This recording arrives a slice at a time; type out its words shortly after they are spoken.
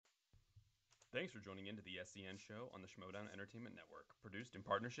Thanks for joining into the SCN show on the Schmodown Entertainment Network, produced in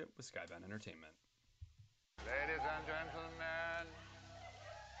partnership with Skybound Entertainment. Ladies and gentlemen,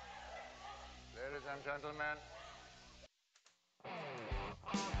 ladies and gentlemen.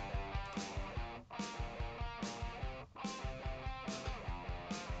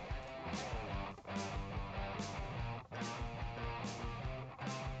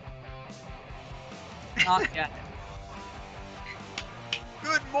 Not yet.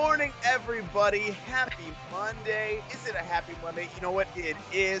 Good morning, everybody. Happy Monday. Is it a happy Monday? You know what it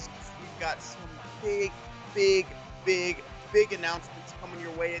is? We've got some big announcements coming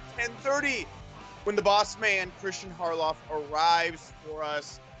your way at 10:30 when the boss man, Christian Harloff, arrives for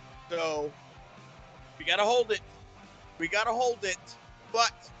us. So we got to hold it.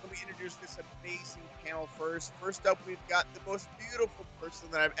 But let me introduce this amazing panel first. First up, we've got the most beautiful person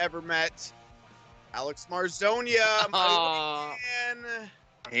that I've ever met, Alex Marzonia, my man.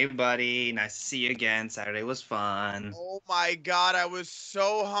 Hey, buddy. Nice to see you again. Saturday was fun. Oh my God, I was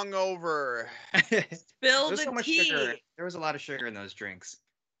so hungover. Spill There's the so much tea. sugar. There was a lot of sugar in those drinks.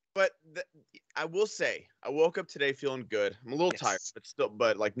 But I will say, I woke up today feeling good. I'm a little tired,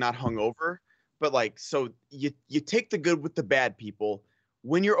 but like not hungover. But like, so you take the good with the bad, people.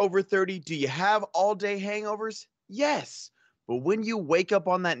 When you're over 30, do you have all day hangovers? Yes. But when you wake up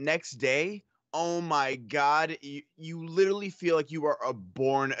on that next day, oh my God, you literally feel like you are a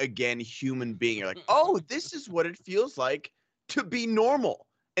born again human being. You're like, oh, this is what it feels like to be normal.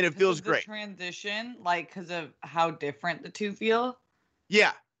 And it feels great. Transition, like, because of how different the two feel.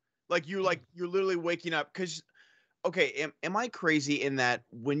 Yeah. Like you're literally waking up. Because, okay, am I crazy in that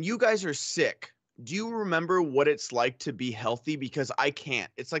when you guys are sick, do you remember what it's like to be healthy? Because I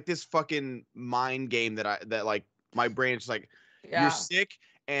can't. It's like this fucking mind game that like my brain is like, Yeah. you're sick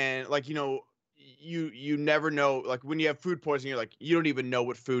and like, you know, you never know, like when you have food poisoning, you're like, you don't even know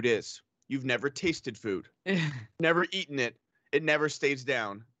what food is. You've never tasted food, never eaten it. It never stays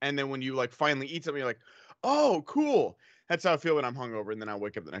down. And then when you like finally eat something, you're like, oh, cool. That's how I feel when I'm hungover. And then I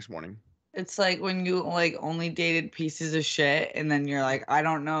wake up the next morning. It's like when you like only dated pieces of shit, and then you're like, I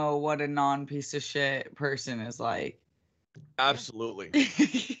don't know what a non-piece of shit person is like. Absolutely.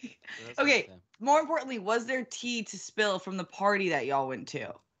 Okay. More importantly, was there tea to spill from the party that y'all went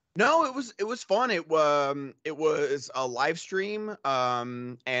to? No, it was fun. It was a live stream,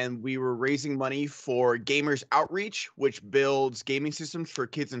 and we were raising money for Gamers Outreach, which builds gaming systems for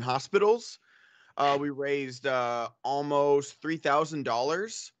kids in hospitals. We raised almost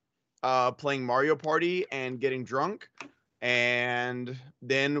 $3,000 playing Mario Party and getting drunk, and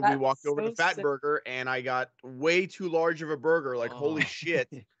then we walked over to Fat Burger, and I got way too large of a burger. Like holy shit,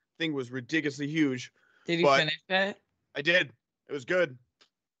 thing was ridiculously huge. Did you finish it? I did. It was good.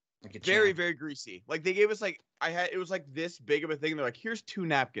 Like Very greasy. Like they gave us like it was like this big of a thing. They're like, here's 2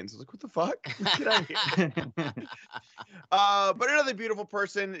 napkins. I was like, what the fuck? Get out of here. But another beautiful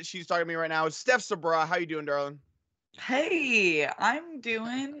person, she's talking to me right now, is Steph Sabra. How you doing, darling? Hey, I'm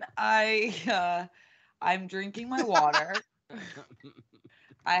doing. I'm drinking my water.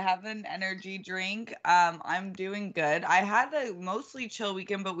 I have an energy drink. I'm doing good. I had a mostly chill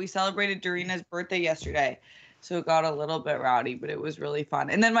weekend, but we celebrated Dorina's birthday yesterday. So it got a little bit rowdy, but it was really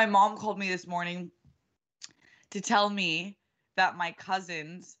fun. And then my mom called me this morning to tell me that my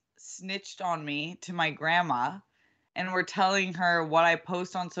cousins snitched on me to my grandma and were telling her what I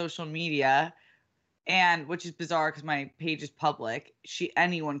post on social media, and which is bizarre because my page is public.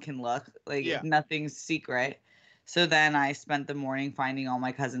 Anyone can look, like nothing's secret. So then I spent the morning finding all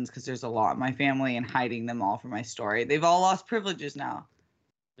my cousins because there's a lot in my family and hiding them all for my story. They've all lost privileges now.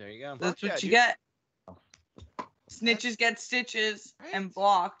 There you go. That's what you get. Snitches get stitches and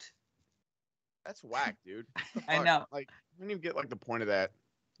blocked. That's whack, dude. I know. Like, I don't even get like the point of that.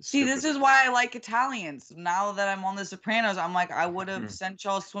 See, this is why I like Italians. Now that I'm on The Sopranos, I'm like, I would have sent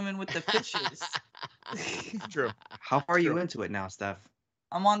y'all swimming with the fishes. True. How far are you into it now, Steph?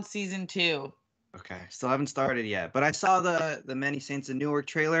 I'm on season 2. Okay, still haven't started yet, but I saw the Many Saints of Newark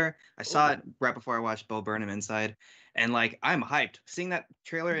trailer. I saw it right before I watched Bo Burnham Inside, and like I'm hyped. Seeing that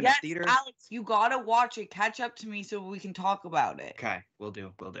trailer in the theater. Alex, you gotta watch it. Catch up to me so we can talk about it. Okay, we'll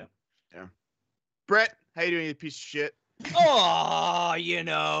do. Yeah. Brett, how you doing, you piece of shit? Oh, you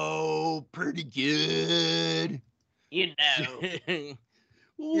know, pretty good. You know.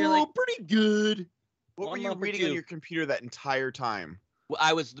 You're like, pretty good. What were you reading on your computer that entire time? Well,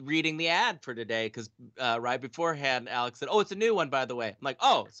 I was reading the ad for today because right beforehand, Alex said, "Oh, it's a new one, by the way." I'm like,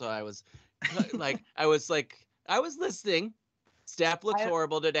 "Oh," so I was I was listening. Steph looks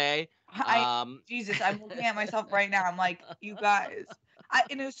horrible today. Jesus, I'm looking at myself right now. I'm like, you guys,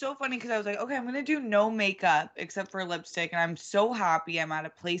 And it was so funny because I was like, okay, I'm gonna do no makeup except for lipstick, and I'm so happy I'm at a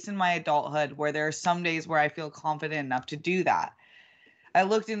place in my adulthood where there are some days where I feel confident enough to do that. I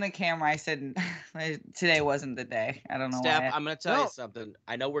looked in the camera. I said, today wasn't the day. I don't know Steph, why. I'm gonna tell you No. something.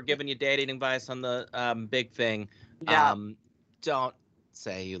 I know we're giving you dating advice on the big thing. Yeah. Don't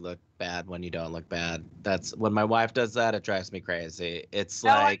say you look bad when you don't look bad. That's when my wife does that. It drives me crazy. It's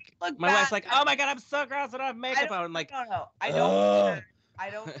No, I like look my wife's bad. like, "Oh my god, I'm so gross. I don't have makeup on." I'm like, no. "Ugh." I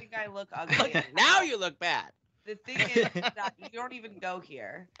don't think I look ugly. Now you look bad. The thing is that you don't even go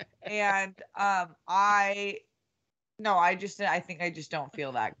here, and I think I just don't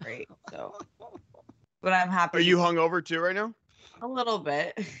feel that great. So, but I'm happy. Are you hungover too right now? A little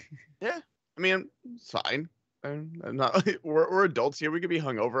bit. I mean, it's fine. I'm not. We're adults here. We could be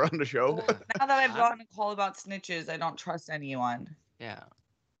hungover on the show. Well, now that I've gotten a call about snitches, I don't trust anyone. Yeah.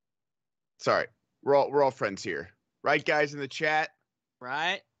 Sorry, we're all friends here, right, guys in the chat?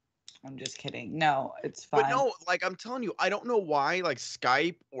 Right. I'm just kidding. No, it's fine. But no, like I'm telling you, I don't know why like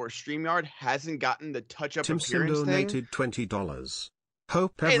Skype or StreamYard hasn't gotten the touch-up Timson appearance thing. donated $20.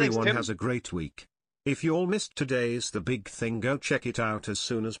 Hope Hey, thanks, everyone Tim. has a great week. If you all missed today's The Big Thing, go check it out as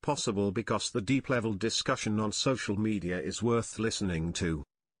soon as possible because the deep-level discussion on social media is worth listening to.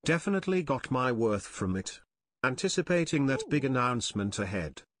 Definitely got my worth from it. Anticipating that big announcement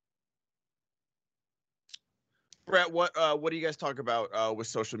ahead. Brett, what do you guys talk about with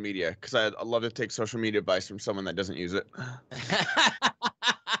social media? Because I love to take social media advice from someone that doesn't use it.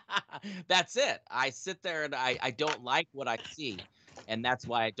 That's it. I sit there and I don't like what I see. And that's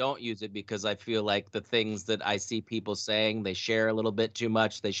why I don't use it, because I feel like the things that I see people saying, they share a little bit too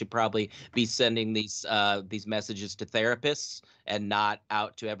much. They should probably be sending these messages to therapists and not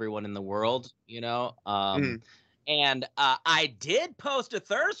out to everyone in the world, you know? And I did post a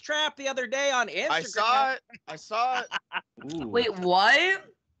thirst trap the other day on Instagram. I saw it. Ooh. Wait, what?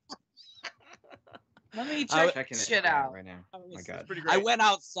 Let me check Checking this it shit out. right now. Oh my god. Pretty great. I went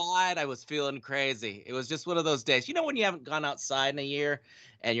outside. I was feeling crazy. It was just one of those days. You know when you haven't gone outside in a year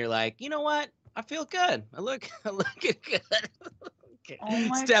and you're like, you know what? I feel good. I'm looking good. Okay. Oh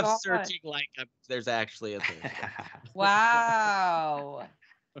my Steph's God. searching like there's actually a thing. Wow.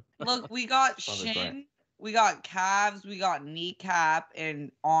 Look, we got Love it, Brett. shin, we got calves, we got kneecap,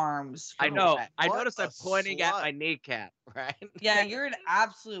 and arms. I for know. Brett. I What noticed I'm a pointing at slut. my kneecap, right? Yeah, you're an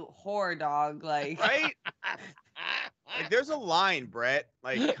absolute whore, dog. Like, Right? Like, there's a line, Brett.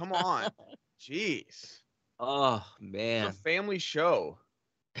 Like, come on. Jeez. Oh It's a man. family show.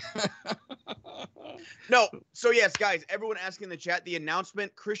 No. So yes, guys, everyone asking in the chat, the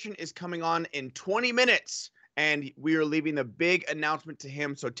announcement, Christian is coming on in 20 minutes, and we are leaving the big announcement to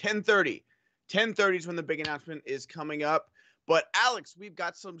him. So 10:30. 10:30 is when the big announcement is coming up. But Alex, we've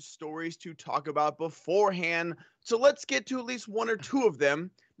got some stories to talk about beforehand. So let's get to at least one or two of them.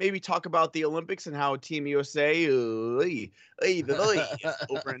 Maybe talk about the Olympics and how Team USA over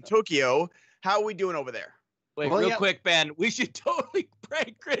in Tokyo. How are we doing over there? Wait, Well, real yeah. quick, Ben. We should totally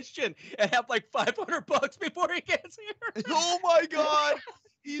prank Christian and have like $500 before he gets here. Oh my God!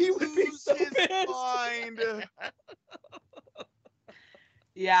 He would be lose so his pissed. mind.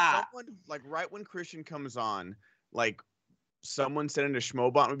 yeah. Someone, like right when Christian comes on, like someone sending a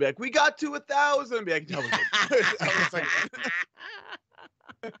Schmobot would be like, "We got to 1,000." And be like, "No, we didn't." I was like,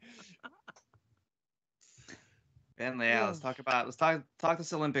 Ben, yeah, let's talk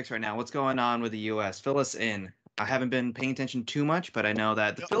this Olympics right now. What's going on with the U.S.? Fill us in. I haven't been paying attention too much, but I know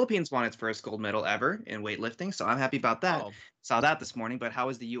that the Philippines won its first gold medal ever in weightlifting, so I'm happy about that. Oh, Saw that this morning, but how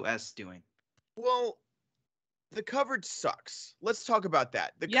is the U.S. doing? well, the coverage sucks. Let's talk about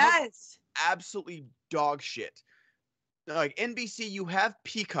that. The Yes. absolutely dog shit. Like NBC, you have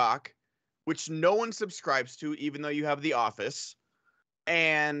Peacock, which no one subscribes to, even though you have The Office.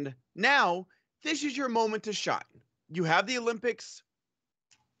 And now this is your moment to shine. You have the Olympics.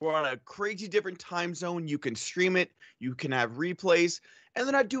 We're on a crazy different time zone. You can stream it. You can have replays. And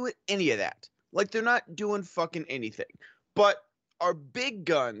they're not doing any of that. Like, they're not doing fucking anything. But our big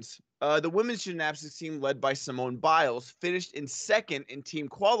guns, the women's gymnastics team led by Simone Biles, finished in second in team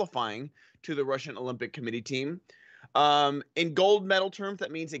qualifying to the Russian Olympic Committee team. In gold medal terms,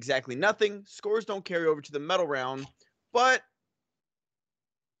 that means exactly nothing. Scores don't carry over to the medal round. But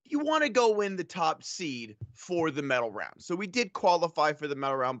you want to go win the top seed for the medal round. So we did qualify for the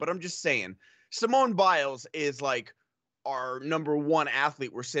medal round, but I'm just saying, Simone Biles is like our number one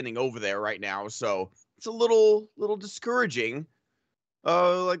athlete we're sending over there right now. So it's a little discouraging,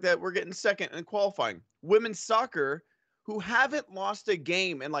 like that we're getting second in qualifying. Women's soccer, who haven't lost a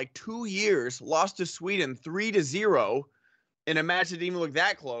game in like 2 years, lost to Sweden 3-0 in a match that didn't even look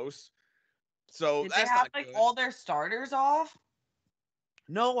that close. So Did they that's have not like good. all their starters off?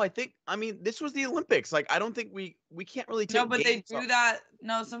 No, I mean, this was the Olympics. Like, I don't think we can't really take No, but they games do off. that.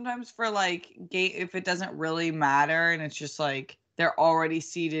 No, sometimes for like gate, if it doesn't really matter and it's just like they're already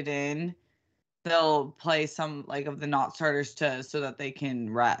seated in, they'll play some like of the not starters so that they can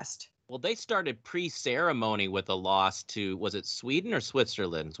rest. Well, they started pre-ceremony with a loss to, was it Sweden or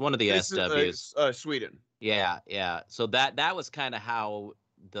Switzerland? It's one of the This SWs. is Sweden. Yeah, yeah. So that was kind of how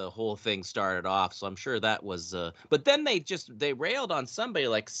the whole thing started off. So I'm sure that was. But then they railed on somebody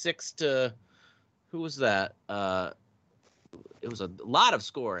like 6-, who was that? It was a lot of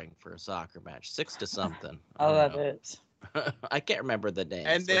scoring for a soccer match, 6 something. Oh, that is. I can't remember the name.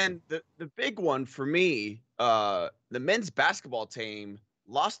 And then the big one for me, the men's basketball team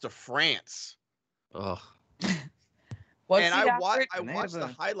lost to France. Oh, What's And the I effort? watched the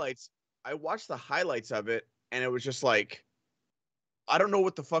highlights. I watched the highlights of it, and it was just like, I don't know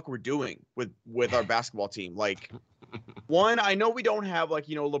what the fuck we're doing with our basketball team. Like, one, I know we don't have like,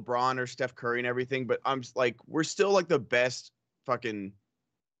 LeBron or Steph Curry and everything, but I'm just like, we're still like the best fucking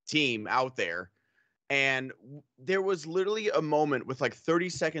team out there. And there was literally a moment with like 30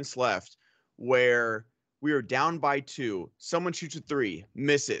 seconds left where we were down by 2. Someone shoots a 3,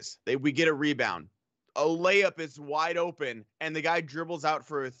 misses. We get a rebound. A layup is wide open, and the guy dribbles out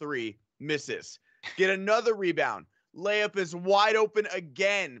for a 3, misses. Get another rebound. Layup is wide open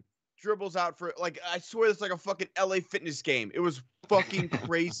again. Dribbles out for, like, I swear it's like a fucking LA Fitness game. It was fucking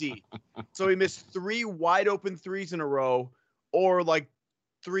crazy. So he missed 3 wide open threes in a row, or like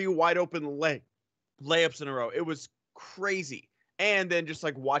 3 wide open layups in a row. It was crazy. And then just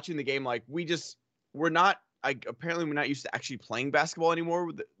like watching the game, like apparently we're not used to actually playing basketball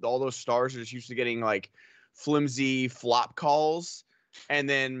anymore. All those stars are just used to getting like flimsy flop calls. And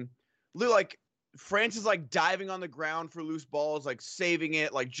then like France is like diving on the ground for loose balls, like saving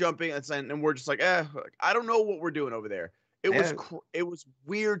it, like jumping. And we're just like, I don't know what we're doing over there. It was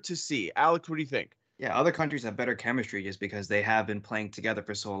weird to see. Alex, what do you think? Yeah, other countries have better chemistry just because they have been playing together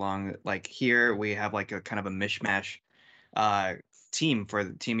for so long. Like here, we have like a kind of a mishmash team for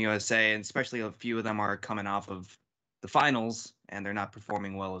the Team USA, and especially a few of them are coming off of the finals and they're not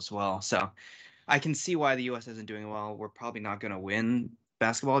performing well as well. So I can see why the US isn't doing well. We're probably not going to win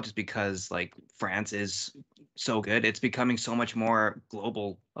basketball just because like France is so good. It's becoming so much more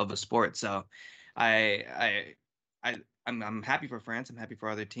global of a sport. So I'm happy for France. I'm happy for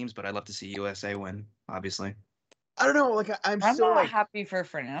other teams, but I'd love to see USA win, obviously. I don't know. Like I'm still not like, happy for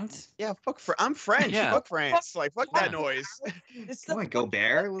France. yeah, I'm French. Yeah. Fuck France. Like, fuck that noise. Come on, go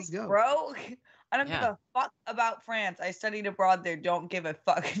Bear. Let's go. Bro, I don't give a fuck about France. I studied abroad there. Don't give a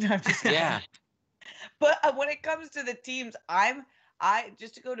fuck. No, I'm just kidding. yeah. But when it comes to the teams, I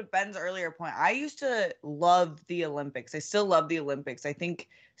just to go to Ben's earlier point, I used to love the Olympics. I still love the Olympics. I think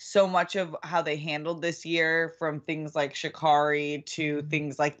so much of how they handled this year, from things like Shikari to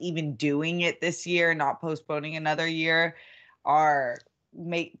things like even doing it this year, not postponing another year,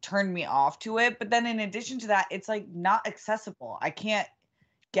 turned me off to it. But then in addition to that, it's like not accessible. I can't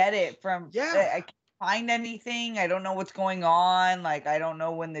get it from I can't find anything. I don't know what's going on. Like I don't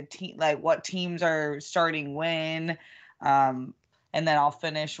know when what teams are starting when. And then I'll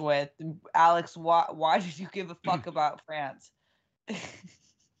finish with Alex. Why did you give a fuck about France?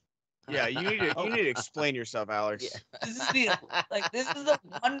 Yeah, you need to explain yourself, Alex. Yeah. This is the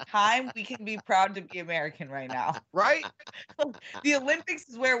one time we can be proud to be American right now. Right? The Olympics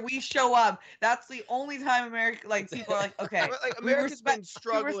is where we show up. That's the only time America, people are like, okay. But, like, America's been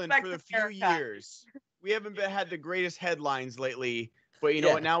struggling for the few years. We haven't had the greatest headlines lately, but you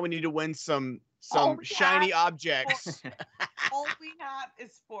know what? Now we need to win some shiny objects. All we have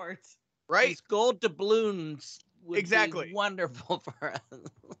is sports. Right? These gold doubloons would be wonderful for us.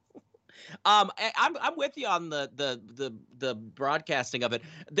 I'm with you on the broadcasting of it.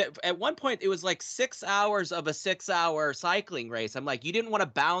 At one point, it was like 6 hours of a 6-hour cycling race. I'm like, you didn't want to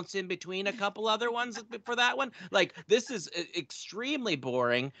bounce in between a couple other ones for that one? Like, this is extremely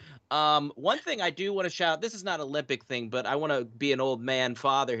boring. One thing I do want to shout, this is not an Olympic thing, but I want to be an old man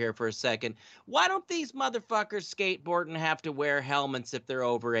father here for a second. Why don't these motherfuckers skateboarding have to wear helmets if they're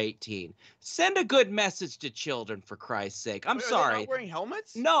over 18? Send a good message to children, for Christ's sake. I'm sorry. Are they not wearing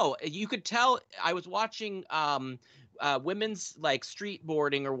helmets? No, you could tell. I was watching women's like street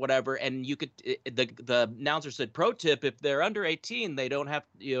boarding or whatever, and you could the announcer said, pro tip, if they're under 18, they don't have,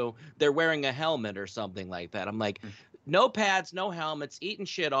 they're wearing a helmet or something like that. I'm like, no pads, no helmets, eating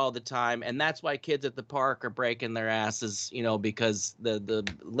shit all the time, and that's why kids at the park are breaking their asses, because the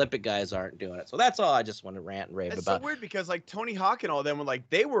Olympic guys aren't doing it. So that's all I just want to rant and rave It's about. so weird because like Tony Hawk and all them were like,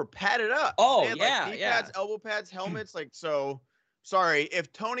 they were padded up. Oh, they had, yeah, knee pads, elbow pads, helmets. Like, so sorry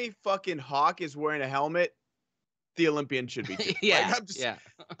if Tony fucking Hawk is wearing a helmet. the Olympian should be too. Yeah, Like,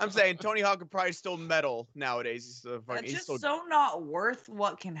 I'm saying Tony Hawk could probably still medal nowadays. That's He's just still so not worth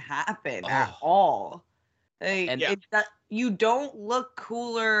what can happen at Oh. all. Like, And- you don't look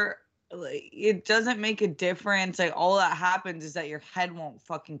cooler. Like, it doesn't make a difference. Like, all that happens is that your head won't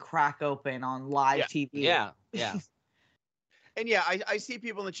fucking crack open on live Yeah. TV. Yeah. And yeah, I see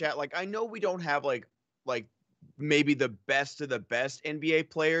people in the chat. Like, I know we don't have like maybe the best of the best NBA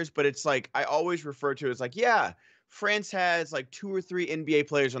players, but it's like I always refer to it as like, yeah, France has like 2 or 3 NBA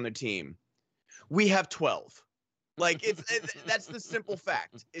players on their team. We have 12. Like that's the simple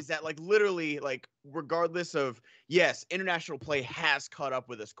fact is that like literally like regardless of yes, international play has caught up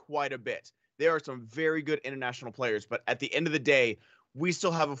with us quite a bit. There are some very good international players, but at the end of the day, we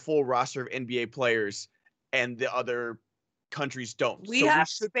still have a full roster of NBA players and the other countries don't. We So have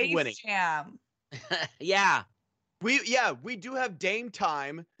should be winning. Space Jam. Yeah. We do have Dame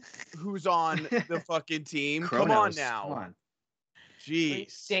Time, who's on the fucking team. Come on Kronos, now. Come on.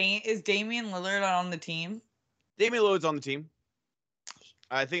 Jeez. Is Damian Lillard on the team? Damian Lillard's on the team.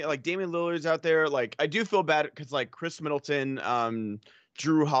 I think like Damian Lillard's out there. Like I do feel bad because like Chris Middleton,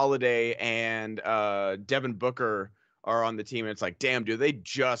 Drew Holiday, and Devin Booker are on the team. And it's like, damn, dude, they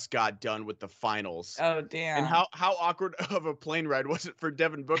just got done with the finals. Oh damn! And how awkward of a plane ride was it for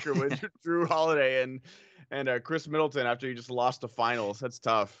Devin Booker with Drew Holiday and Chris Middleton after he just lost the finals? That's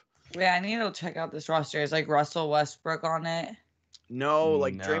tough. Yeah, I need to check out this roster. Is like Russell Westbrook on it? No,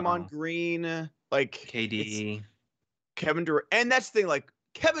 like No. Draymond Green, like KD. Kevin Durant, and that's the thing. Like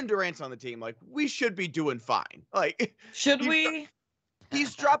Kevin Durant's on the team. Like we should be doing fine. Like Should He's we?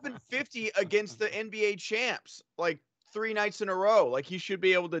 he's dropping 50 against the NBA champs, like 3 nights in a row. Like he should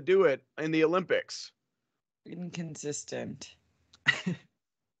be able to do it in the Olympics. Inconsistent.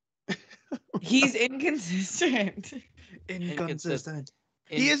 He's inconsistent. Inconsistent.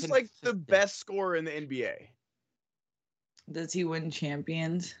 He is like the Inconsistent. best scorer in the NBA. Does he win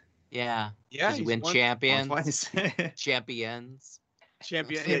champions? Yeah. Yeah, Does he he's win won champions? Twice. Champions.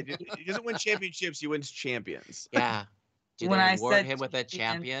 champion. Yeah, he doesn't win championships. He wins champions. Yeah. Do When they I award said him with a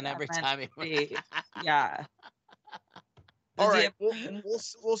champion champions, I every meant time he the- Yeah. All Does he right, have we'll,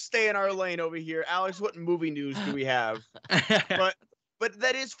 rings? we'll stay in our lane over here. Alex, what movie news do we have? But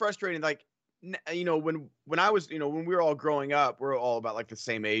that is frustrating. Like, you know, when I was, you know, when we were all growing up, we're all about like the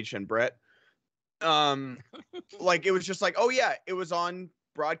same age, and Brett, like it was just like, oh yeah, it was on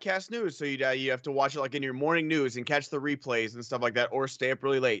broadcast news, so you have to watch it like in your morning news and catch the replays and stuff like that, or stay up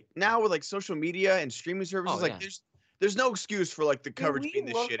really late. Now with like social media and streaming services, Oh, like yeah. there's no excuse for like the Do coverage we being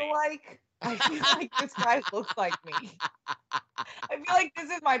this look shitty. alike? I feel like this guy looks like me. I feel like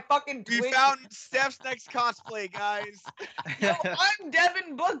this is my fucking twin. We found Steph's next cosplay, guys. No, I'm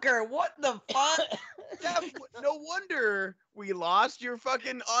Devin Booker. What the fuck? Steph, no wonder we lost. You're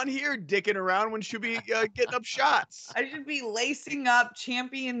fucking on here dicking around when should be getting up shots. I should be lacing up,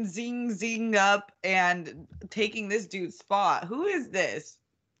 champion zing up, and taking this dude's spot. Who is this?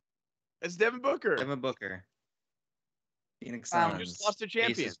 It's Devin Booker. Devin Booker. Phoenix You Suns. just lost a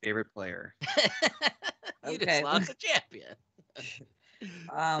champion. Ace's favorite player. You Okay. just lost a champion.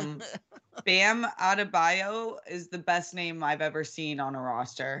 Bam Adebayo is the best name I've ever seen on a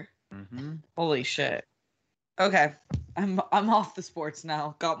roster. Mm-hmm. Holy shit. Okay. I'm off the sports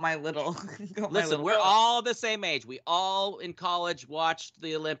now. Got my little Listen, we're all the same age. We all in college watched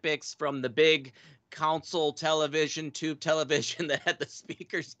the Olympics from the big console television, tube television that had the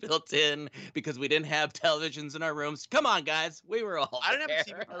speakers built in because we didn't have televisions in our rooms. Come on, guys. We were all I didn't have a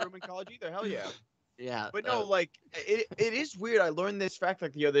there. TV in my room in college either. Hell yeah. Yeah. But no, like it is weird. I learned this fact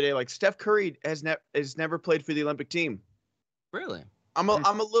like the other day. Like Steph Curry has never played for the Olympic team. Really? I'm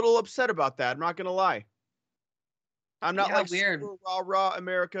a little upset about that. I'm not gonna lie. I'm not Yeah, like weird. super rah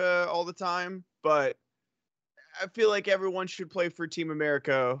America all the time, but I feel like everyone should play for Team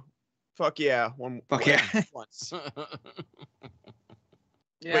America. Fuck yeah, Fuck yeah. once.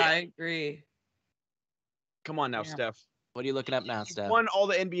 Yeah, Wait. I agree. Come on now, Yeah. Steph. What are you looking up now, You Steph? won all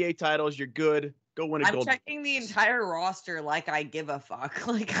the NBA titles. You're good. Go win a I'm gold. checking the entire roster like I give a fuck.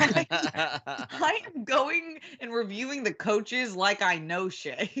 Like I am going and reviewing the coaches like I know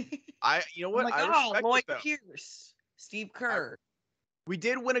shit. You know I'm what? like, I oh, respect Lloyd it though. Pierce, Steve Kerr. We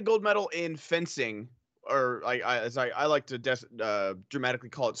did win a gold medal in fencing, or as I like to dramatically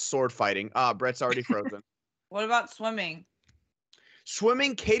call it, sword fighting. Brett's already frozen. What about swimming?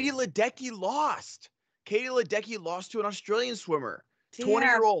 Swimming, Katie Ledecky lost. Katie Ledecky lost to an Australian swimmer, Damn.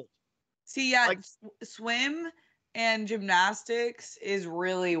 20-year-old. See, yeah, Like- swim and gymnastics is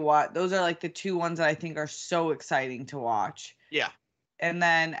really what those are like the two ones that I think are so exciting to watch. Yeah. And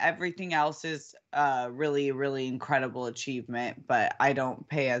then everything else is really, really incredible achievement, but I don't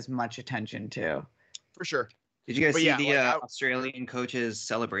pay as much attention to. For sure. Did you guys But see yeah, the like, Australian coach's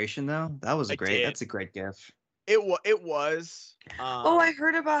celebration though? That was I great. did. That's a great gif. It was. Oh, I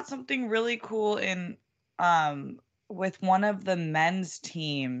heard about something really cool in with one of the men's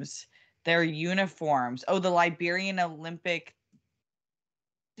teams, their uniforms. Oh, the Liberian Olympic.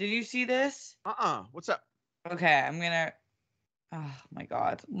 Did you see this? What's up? Okay, I'm gonna. Oh my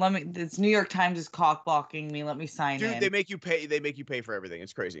God! Let me. It's New York Times is cock blocking me. Let me sign Dude, in. they make you pay. They make you pay for everything.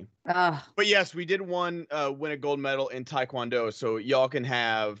 It's crazy. Ugh. But yes, we did win a gold medal in Taekwondo, so y'all can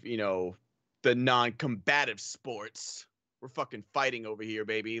have, the non-combative sports. We're fucking fighting over here,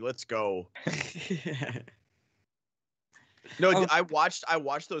 baby. Let's go. No, Oh. I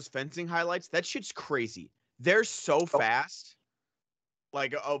watched those fencing highlights. That shit's crazy. They're so fast.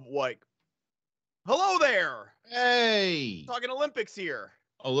 Like of what? Hello there. Hey. Talking Olympics here.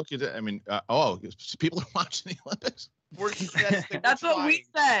 Oh, look at that. I mean, people are watching the Olympics. That's what we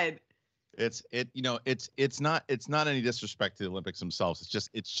said. It's not any disrespect to the Olympics themselves.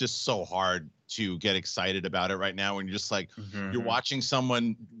 It's just so hard to get excited about it right now when you're just like you're watching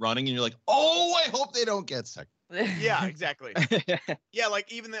someone running and you're like, oh, I hope they don't get sick. Yeah, exactly. Yeah, like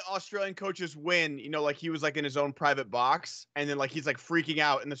even the Australian coaches win, like he was like in his own private box and then like he's like freaking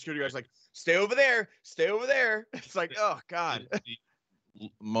out and the security guy's like, stay over there. It's like, oh God.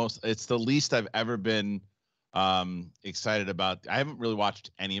 It's the least I've ever been excited about. I haven't really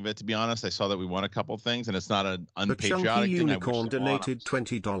watched any of it, to be honest. I saw that we won a couple things and it's not an The unpatriotic Chunky thing. Unicorn donated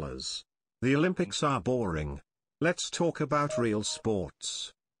 $20. The Olympics are boring. Let's talk about real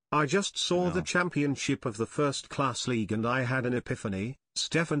sports. I just saw the championship of the first class league and I had an epiphany.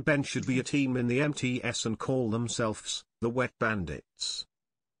 Steph and Ben should be a team in the MTS and call themselves the Wet Bandits.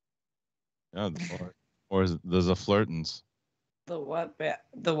 Oh, or is it the Flirtons? The what?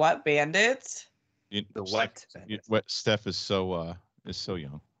 The what bandits? Steph is so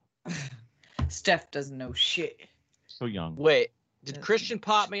young. Steph doesn't know shit. So young. Wait, did Christian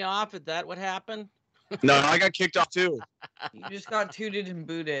pop me off? Is that what happened? No, I got kicked off too. You just got tooted and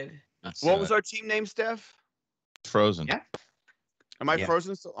booted. What was our team name, Steph? Frozen? Yeah. Am I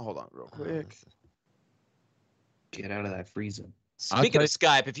frozen still? Hold on real quick. Get out of that freezing. Speaking of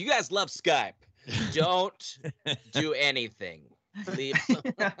Skype, if you guys love Skype, don't do anything. Leave.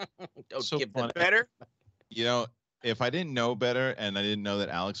 Don't So give them funny. Better? If I didn't know better and I didn't know that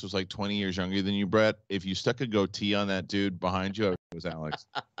Alex was like 20 years younger than you, Brett, if you stuck a goatee on that dude behind you, it was Alex.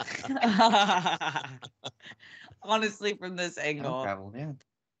 Honestly, from this angle. Travel, yeah.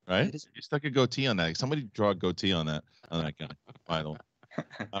 Right? You stuck a goatee on that. Somebody draw a goatee on that guy. Final.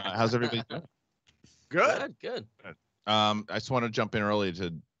 How's everybody doing? Good. Good. I just want to jump in early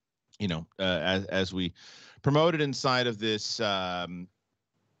to, as we promoted inside of this,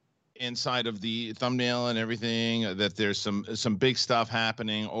 inside of the thumbnail and everything, that there's some big stuff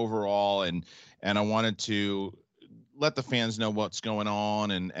happening overall, and I wanted to let the fans know what's going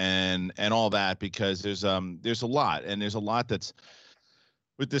on and all that, because there's a lot, and there's a lot that's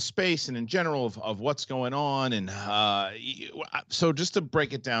with this space and in general of what's going on, and so just to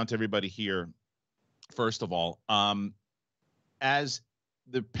break it down to everybody here, first of all, as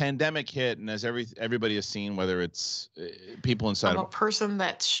the pandemic hit and as everybody has seen, whether it's people inside I'm a person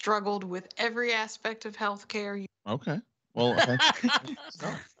that struggled with every aspect of healthcare. Okay. Well,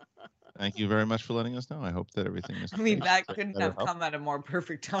 thank you very much for letting us know. I hope that everything is. I mean, that couldn't have come at a more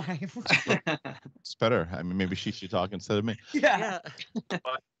perfect time. It's better. I mean, maybe she should talk instead of me. Yeah.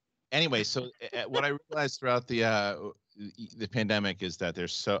 Anyway, so what I realized throughout the pandemic is that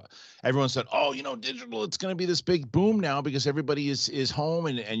everyone said, oh, digital, it's going to be this big boom now because everybody is home,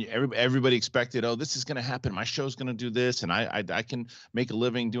 and everybody expected, oh, this is going to happen. My show's going to do this, and I can make a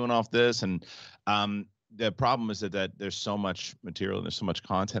living doing off this. And the problem is that there's so much material and there's so much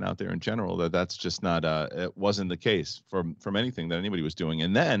content out there in general that's just not it wasn't the case from anything that anybody was doing.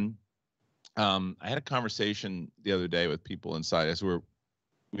 And then I had a conversation the other day with people inside as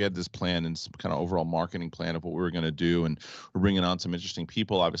we had this plan and some kind of overall marketing plan of what we were going to do. And we're bringing on some interesting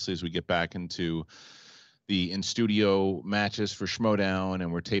people, obviously, as we get back into the in-studio matches for Schmodown, and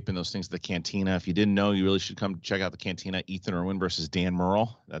we're taping those things at the Cantina. If you didn't know, you really should come check out the Cantina. Ethan Irwin versus Dan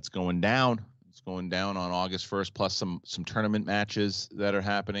Murrell. That's going down. It's going down on August 1st, plus some tournament matches that are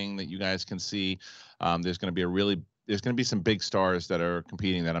happening that you guys can see. There's going to be some big stars that are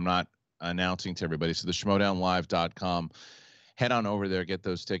competing that I'm not announcing to everybody. So the schmodownlive.com. Head on over there, get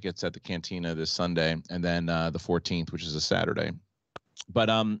those tickets at the Cantina this Sunday, and then the 14th, which is a Saturday. But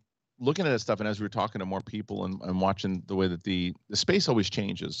looking at that stuff, and as we were talking to more people and watching the way that the space always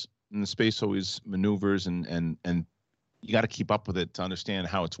changes, and the space always maneuvers, and you got to keep up with it to understand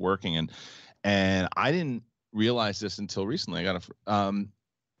how it's working. And I didn't realize this until recently. I got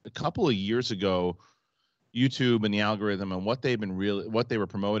a couple of years ago, YouTube and the algorithm and what they were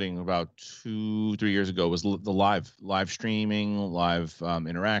promoting about 2-3 years ago was the live streaming, live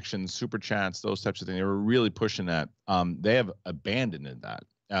interactions, super chats, those types of things. They were really pushing that. They have abandoned that.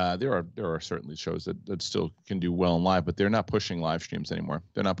 There are certainly shows that still can do well in live, but they're not pushing live streams anymore.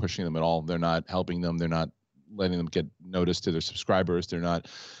 They're not pushing them at all. They're not helping them. They're not letting them get noticed to their subscribers. They're not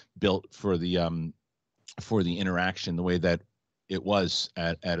built for the interaction the way that it was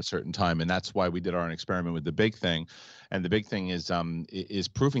at a certain time. And that's why we did our experiment with The Big Thing. And The Big Thing is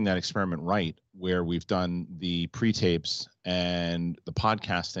proving that experiment right, where we've done the pre-tapes and the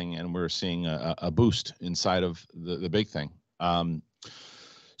podcasting, and we're seeing a boost inside of the Big Thing.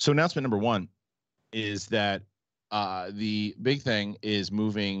 So announcement number one is that the Big Thing is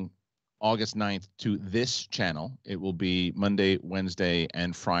moving August 9th to this channel. It will be Monday, Wednesday,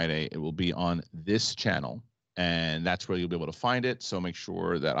 and Friday. It will be on this channel, and that's where you'll be able to find it. So make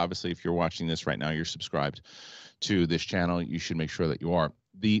sure that, obviously, if you're watching this right now, you're subscribed to this channel. You should make sure that you are.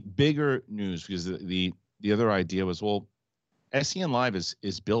 The bigger news, because the other idea was, well, SEN Live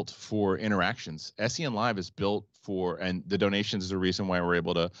is built for interactions. SEN Live is built for, and the donations is the reason why we're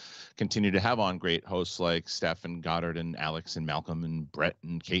able to continue to have on great hosts like Steph and Goddard and Alex and Malcolm and Brett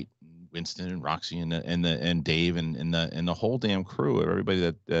and Kate and Winston and Roxy and Dave and the whole damn crew of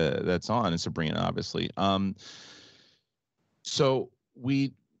everybody that's on, and Sabrina, obviously. So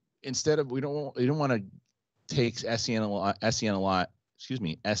we don't want to take SEN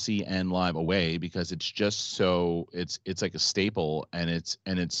Live away, because it's just so it's like a staple, and it's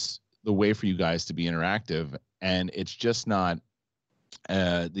the way for you guys to be interactive, and it's just not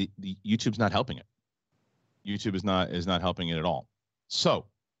the YouTube's not helping it. YouTube is not helping it at all. So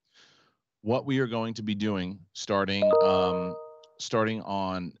what we are going to be doing starting on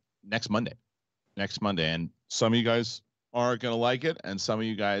next Monday, and some of you guys aren't going to like it, and some of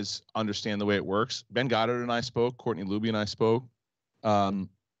you guys understand the way it works. Ben Goddard and I spoke, Courtney Luby and I spoke,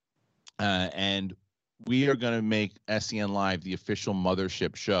 and we are going to make SEN Live the official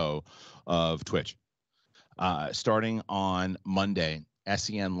mothership show of Twitch. Starting on Monday,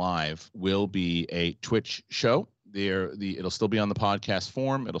 SEN Live will be a Twitch show. It'll still be on the podcast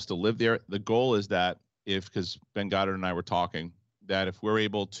form. It'll still live there. The goal is that because Ben Goddard and I were talking, that if we're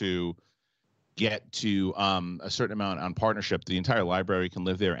able to get to a certain amount on partnership, the entire library can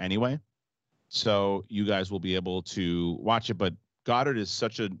live there anyway. So you guys will be able to watch it. But Goddard is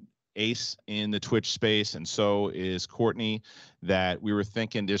such an ace in the Twitch space, and so is Courtney, that we were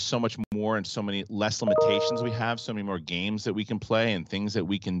thinking there's so much more and so many less limitations we have, so many more games that we can play and things that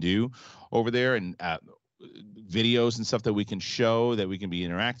we can do over there, and videos and stuff that we can show, that we can be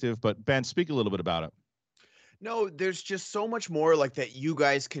interactive. But Ben, speak a little bit about it. No, there's just so much more like that you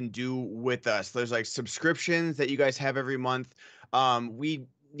guys can do with us. There's like subscriptions that you guys have every month. We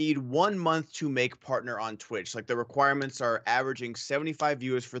need 1 month to make partner on Twitch. Like, the requirements are averaging 75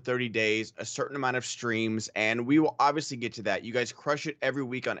 viewers for 30 days, a certain amount of streams, and we will obviously get to that. You guys crush it every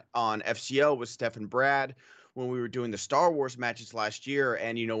week on FCL with Steph and Brad when we were doing the Star Wars matches last year.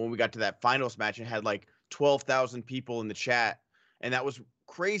 And, when we got to that finals match, it had like 12,000 people in the chat, and that was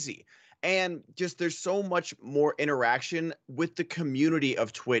crazy. And just there's so much more interaction with the community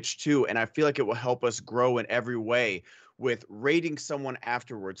of Twitch too, and I feel like it will help us grow in every way, with rating someone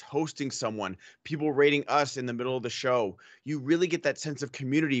afterwards, hosting someone, people rating us in the middle of the show. You really get that sense of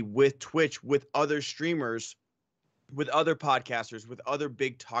community with Twitch, with other streamers, with other podcasters, with other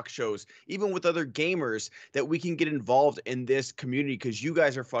big talk shows, even with other gamers, that we can get involved in this community, because you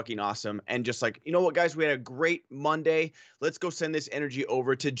guys are fucking awesome. And just like, you know what, guys, we had a great Monday. Let's go send this energy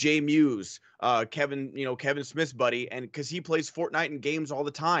over to Jay Muse, Kevin Smith's buddy, and because he plays Fortnite and games all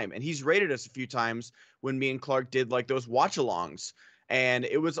the time, and he's rated us a few times when me and Clark did like those watch-alongs, and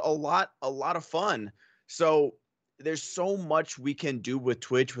it was a lot of fun. So there's so much we can do with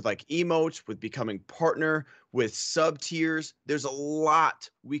Twitch, with like emotes, with becoming partner, with sub tiers. There's a lot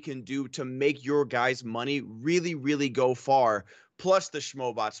we can do to make your guys' money really, really go far. Plus the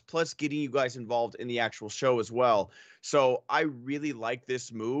Schmobots, plus getting you guys involved in the actual show as well. So I really like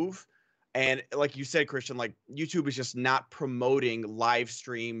this move. And like you said, Christian, like YouTube is just not promoting live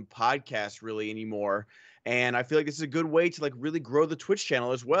stream podcasts really anymore. And I feel like this is a good way to like really grow the Twitch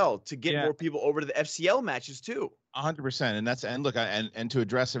channel as well, to get more people over to the FCL matches too. 100%. And look, and to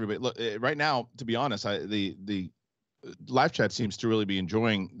address everybody, look, right now, to be honest, the live chat seems to really be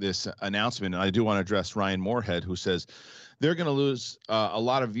enjoying this announcement. And I do want to address Ryan Moorhead, who says they're going to lose a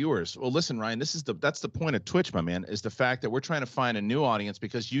lot of viewers. Well, listen, Ryan, that's the point of Twitch, my man, is the fact that we're trying to find a new audience,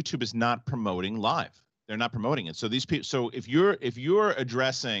 because YouTube is not promoting live. They're not promoting it. So these people, so if you're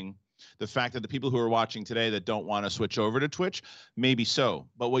addressing The fact that the people who are watching today that don't want to switch over to Twitch, maybe so.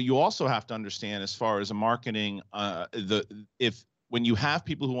 But what you also have to understand as far as a marketing, when you have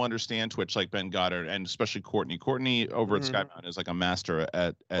people who understand Twitch like Ben Goddard and especially Courtney over at Skybound is like a master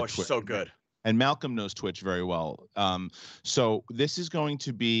at Twitch. So good. And Malcolm knows Twitch very well. So this is going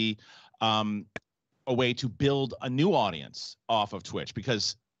to be a way to build a new audience off of Twitch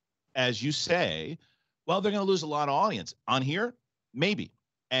because, as you say, well, they're going to lose a lot of audience on here, maybe.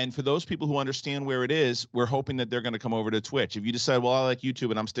 And for those people who understand where it is, we're hoping that they're going to come over to Twitch. If you decide, well, I like YouTube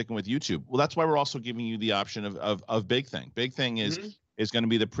and I'm sticking with YouTube, well, that's why we're also giving you the option of Big Thing. Big Thing is going to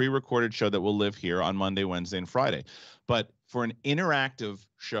be the pre-recorded show that will live here on Monday, Wednesday, and Friday. But for an interactive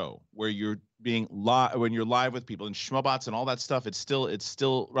show where you're being live, when you're live with people and Schmobots and all that stuff, it's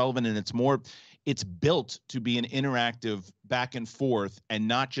still relevant, and it's built to be an interactive back and forth and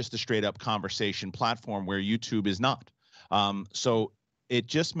not just a straight up conversation platform where YouTube is not. So it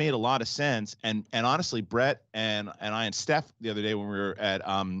just made a lot of sense. And honestly, Brett and I and Steph the other day when we were at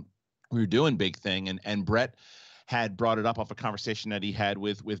we were doing Big Thing, and Brett had brought it up off a conversation that he had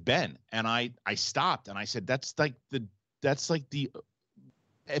with Ben, and I stopped and I said that's like the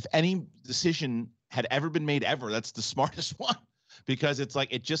if any decision had ever been made ever, that's the smartest one, because it's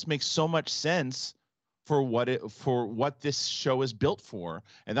like it just makes so much sense for what this show is built for.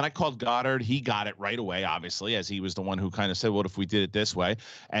 And then I called Goddard. He got it right away, obviously, as he was the one who kind of said, what if we did it this way?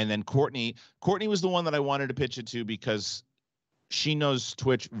 And then Courtney was the one that I wanted to pitch it to because she knows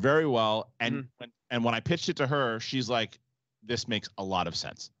Twitch very well. And when I pitched it to her, she's like, this makes a lot of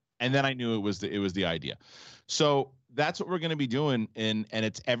sense. And then I knew it was the idea. So that's what we're going to be doing, and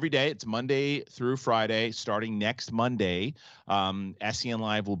it's every day. It's Monday through Friday, starting next Monday. SEN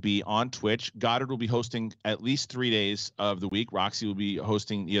Live will be on Twitch. Goddard will be hosting at least 3 days of the week. Roxy will be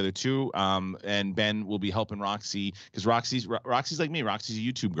hosting the other 2, and Ben will be helping Roxy because Roxy's like me. Roxy's a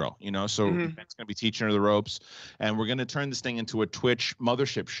YouTube girl, so Ben's going to be teaching her the ropes, and we're going to turn this thing into a Twitch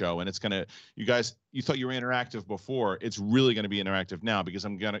mothership show. And it's going to, you guys, you thought you were interactive before. It's really going to be interactive now because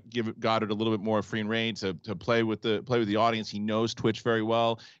I'm going to give Goddard a little bit more free rein to play with the audience. He knows Twitch very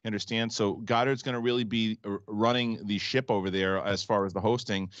well, he understands. So Goddard's going to really be running the ship over there as far as the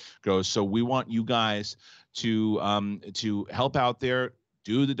hosting goes. So we want you guys to help out there,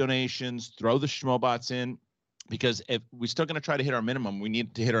 do the donations, throw the Schmobots in. Because if we're still going to try to hit our minimum, we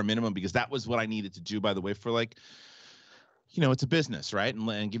need to hit our minimum because that was what I needed to do, by the way, for like, it's a business, right?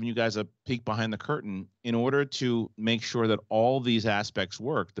 And giving you guys a peek behind the curtain in order to make sure that all these aspects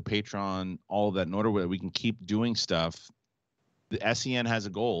work, the Patreon, all of that, in order that we can keep doing stuff. The SEN has a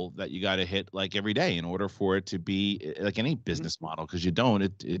goal that you got to hit like every day in order for it to be like any business model. Because you don't,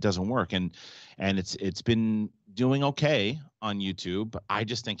 it doesn't work. And it's been doing okay on YouTube, but I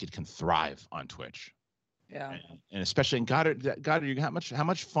just think it can thrive on Twitch. Yeah. And especially in Goddard, how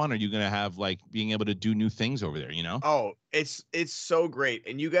much fun are you going to have, like being able to do new things over there, Oh, it's so great.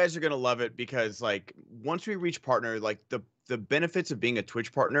 And you guys are going to love it because like once we reach partner, like the benefits of being a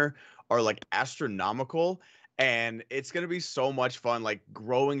Twitch partner are like astronomical. And it's going to be so much fun, like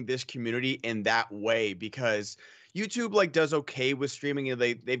growing this community in that way, because YouTube like does okay with streaming and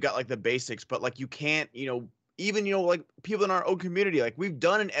they've got like the basics, but like you can't, even, like people in our own community, like we've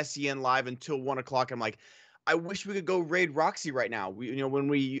done an SEN Live until 1 o'clock. I'm like, I wish we could go raid Roxy right now. We, when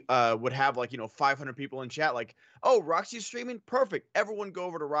we would have like, 500 people in chat, like, oh, Roxy's streaming. Perfect. Everyone go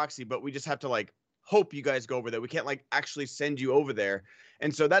over to Roxy, but we just have to like hope you guys go over there. We can't like actually send you over there.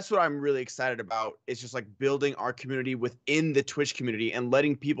 And so that's what I'm really excited about. It's just like building our community within the Twitch community and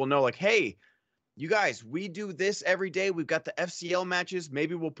letting people know like, hey, you guys, we do this every day. We've got the FCL matches.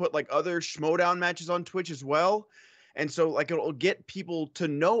 Maybe we'll put like other Schmodown matches on Twitch as well. And so like it'll get people to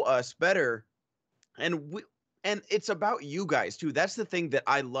know us better. And it's about you guys too. That's the thing that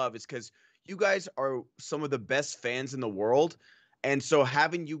I love, is because you guys are some of the best fans in the world. And so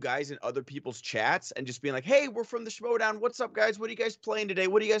having you guys in other people's chats and just being like, hey, we're from the Schmodown. What's up, guys? What are you guys playing today?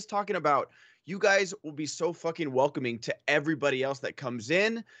 What are you guys talking about? You guys will be so fucking welcoming to everybody else that comes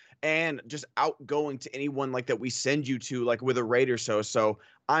in, and just outgoing to anyone like that we send you to, like with a raid or so. So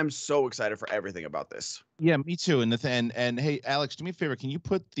I'm so excited for everything about this. Yeah, me too. And hey, Alex, do me a favor. Can you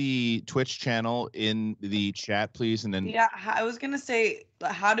put the Twitch channel in the chat, please? And then yeah, I was gonna say,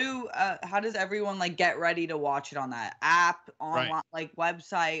 how does everyone like get ready to watch it on that app, online, like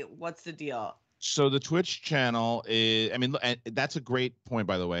website? What's the deal? So the Twitch channel is, and that's a great point,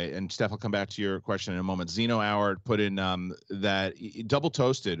 by the way. And Steph, I'll come back to your question in a moment. Zeno Hour put in that Double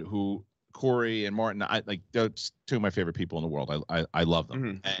Toasted, who Corey and Martin, they're two of my favorite people in the world. I love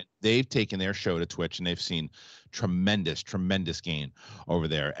them. And they've taken their show to Twitch and they've seen tremendous gain over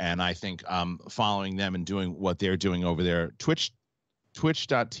there. And I think following them and doing what they're doing over there, Twitch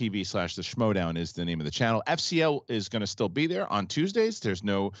twitch.tv/the Schmodown is the name of the channel. FCL is going to still be there on Tuesdays. There's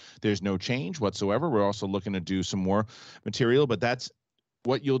no change whatsoever. We're also looking to do some more material, but that's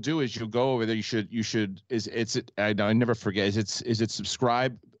what you'll do is you'll go over there. I never forget. Is it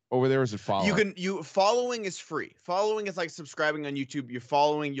subscribe over there? Or is it follow? Following is free. Following is like subscribing on YouTube. You're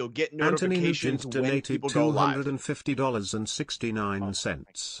following, you'll get Anthony notifications Nugent when donated people go live.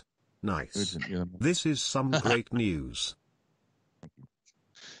 $250.69. Nice. This is some great news.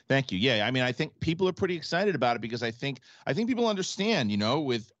 Thank you. Yeah, I mean, I think people are pretty excited about it because I think people understand. You know,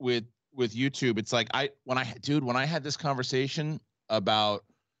 with YouTube, it's like when I had this conversation about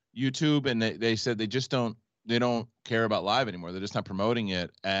YouTube, and they said they don't care about live anymore. They're just not promoting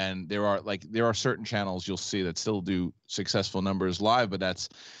it. And there are certain channels you'll see that still do successful numbers live, but that's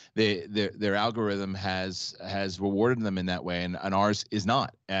their algorithm has rewarded them in that way, and ours is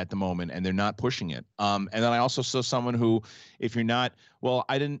not at the moment, and they're not pushing it. And then I also saw someone who, if you're not, well,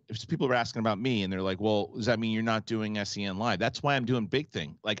 people were asking about me, and they're like, well, does that mean you're not doing SEN live? That's why I'm doing Big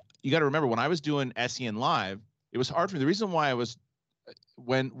Thing. Like, you got to remember, when I was doing SEN live, it was hard for me. The reason why I was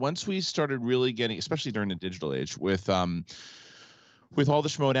once we started really getting, especially during the digital age, with all the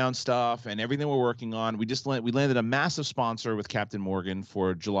Schmodown stuff and everything we're working on, we landed a massive sponsor with Captain Morgan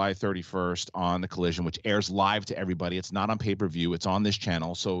for July 31st on The Collision, which airs live to everybody. It's not on pay-per-view. It's on this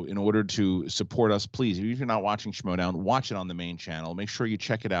channel. So in order to support us, please, if you're not watching Schmodown, watch it on the main channel. Make sure you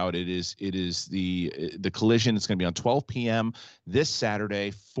check it out. It is the Collision. It's going to be on 12 p.m. this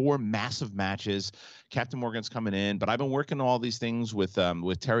Saturday. 4 massive matches. Captain Morgan's coming in, but I've been working on all these things with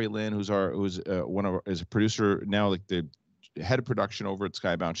Terry Lynn, who's a producer now, like the head of production over at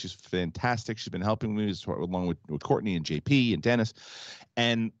Skybound. She's fantastic. She's been helping me along with Courtney and JP and Dennis.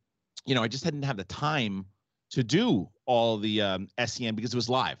 And, you know, I just didn't have the time to do all the SEM because it was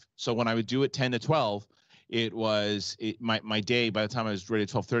live. So when I would do it 10 to 12, my day, by the time I was ready at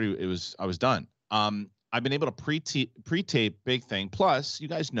 12:30, I was done. I've been able to pre-tape Big Thing. Plus, you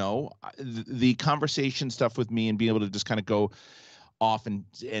guys know the conversation stuff with me and being able to just kind of go off and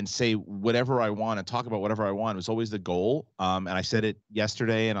say whatever I want and talk about whatever I want was always the goal. And I said it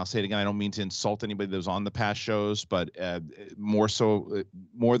yesterday, and I'll say it again. I don't mean to insult anybody that was on the past shows, but more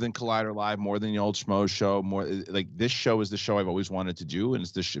than Collider Live, more than the old Schmo show, more like this show is the show I've always wanted to do, and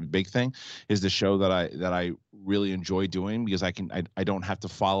it's this Big Thing is the show that I really enjoy doing because I don't have to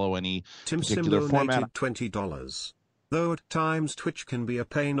follow any particular format. $20. Though at times Twitch can be a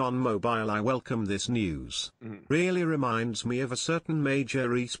pain on mobile, I welcome this news. Really reminds me of a certain major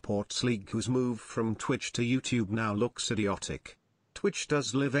esports league whose move from Twitch to YouTube now looks idiotic. Twitch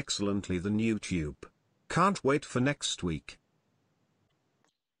does live excellently than YouTube. Can't wait for next week.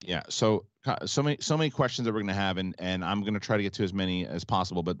 Yeah, so many questions that we're going to have, and I'm going to try to get to as many as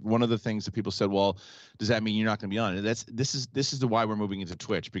possible. But one of the things that people said, well, does that mean you're not going to be on it? This is the why we're moving into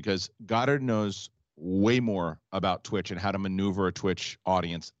Twitch, because Goddard knows way more about Twitch and how to maneuver a Twitch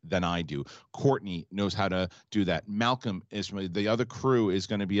audience than I do. Courtney knows how to do that. Malcolm the other crew is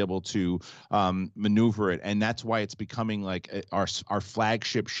going to be able to maneuver it, and that's why it's becoming like our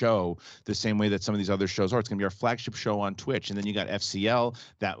flagship show, the same way that some of these other shows are. It's going to be our flagship show on Twitch, and then you got FCL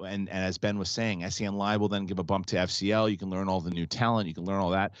and as Ben was saying, SEN Live will then give a bump to FCL. You can learn all the new talent. You can learn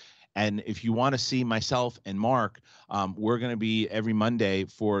all that. And if you want to see myself and Mark, we're going to be every Monday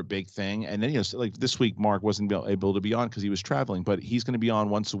for Big Thing. And then, you know, so like this week, Mark wasn't able to be on because he was traveling, but he's going to be on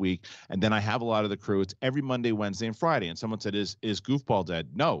once a week. And then I have a lot of the crew. It's every Monday, Wednesday, and Friday. And someone said, is Goofball dead?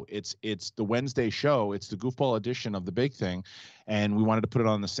 No, it's the Wednesday show. It's the Goofball edition of the Big Thing. And we wanted to put it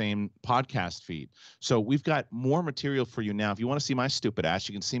on the same podcast feed. So we've got more material for you now. If you want to see my stupid ass,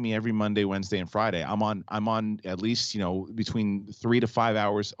 you can see me every Monday, Wednesday, and Friday. I'm on at least, you know, between 3 to 5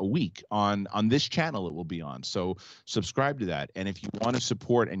 hours a week on this channel. It will be on. So subscribe to that. And if you want to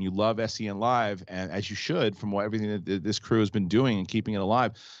support and you love SEN Live, and as you should, from everything that this crew has been doing and keeping it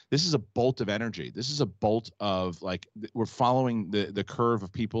alive, this is a bolt of energy. This is a bolt of, like, we're following the curve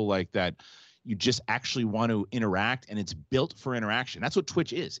of people like that. You just actually want to interact, and it's built for interaction. That's what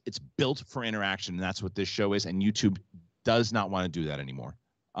Twitch is. It's built for interaction, and that's what this show is. And YouTube does not want to do that anymore.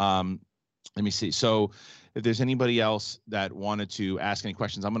 Let me see. So if there's anybody else that wanted to ask any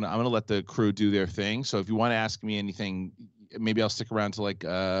questions, I'm gonna let the crew do their thing. So if you want to ask me anything, maybe I'll stick around to like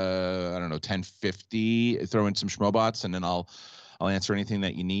I don't know, 10:50, throw in some schmobots, and then I'll answer anything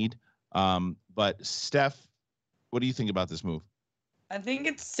that you need. But Steph, what do you think about this move? I think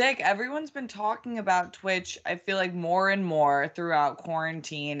it's sick. Everyone's been talking about Twitch, I feel like, more and more throughout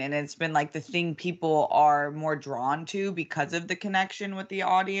quarantine. And it's been like the thing people are more drawn to because of the connection with the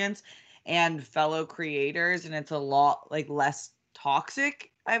audience and fellow creators. And it's a lot like less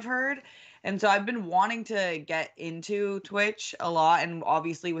toxic, I've heard. And so I've been wanting to get into Twitch a lot. And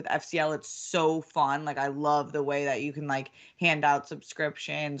obviously with FCL, it's so fun. Like I love the way that you can like hand out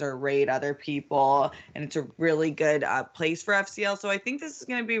subscriptions or raid other people. And it's a really good place for FCL. So I think this is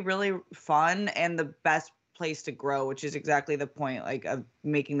going to be really fun and the best place to grow, which is exactly the point like of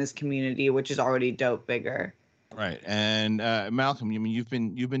making this community, which is already dope bigger. Right. And Malcolm, I mean, you've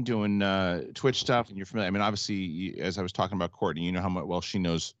been doing Twitch stuff, and you're familiar. I mean, obviously, as I was talking about Courtney, you know how well she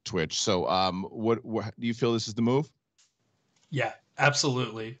knows Twitch. So, what do you feel this is the move? Yeah,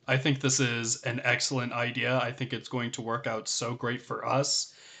 absolutely. I think this is an excellent idea. I think it's going to work out so great for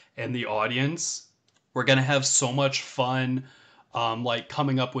us and the audience. We're gonna have so much fun, like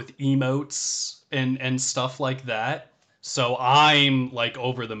coming up with emotes and stuff like that. So I'm like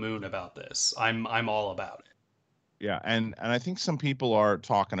over the moon about this. I'm all about it. Yeah, and I think some people are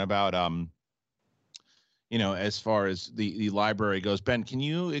talking about you know, as far as the library goes. Ben, can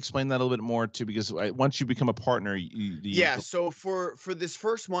you explain that a little bit more too? Because once you become a partner, yeah. So for this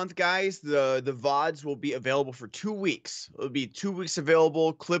first month, guys, the VODs will be available for 2 weeks. It'll be 2 weeks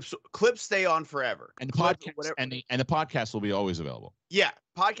available. Clips stay on forever. And the podcast and the podcast will be always available. Yeah,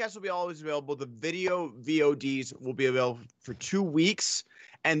 podcasts will be always available. The video VODs will be available for 2 weeks,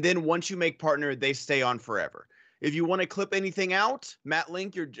 and then once you make partner, they stay on forever. If you want to clip anything out, Matt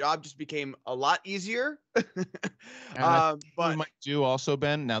Link, your job just became a lot easier. But we might do also,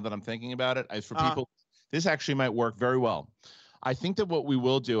 Ben, now that I'm thinking about it, for people, this actually might work very well. I think that what we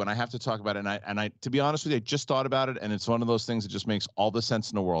will do, and I have to talk about it, and I to be honest with you, I just thought about it, and it's one of those things that just makes all the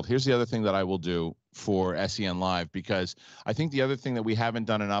sense in the world. Here's the other thing that I will do for SEN Live, because I think the other thing that we haven't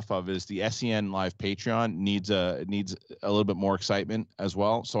done enough of is the SEN Live Patreon needs a little bit more excitement as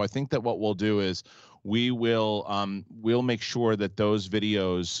well. So I think that what we'll do is we'll make sure that those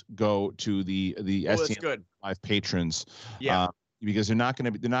videos go to the SEN Live patrons. Yeah. Because they're not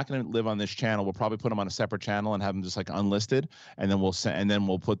going to live on this channel. We'll probably put them on a separate channel and have them just like unlisted, and then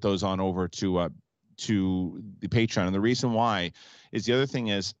we'll put those on over to the Patreon. And the reason why is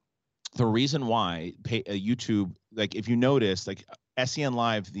YouTube, like if you notice, like SEN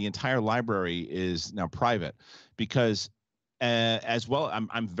Live, the entire library is now private because. As well,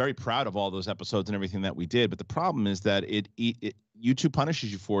 I'm very proud of all those episodes and everything that we did, but the problem is that YouTube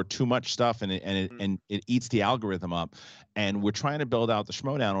punishes you for too much stuff, and it eats the algorithm up. And we're trying to build out the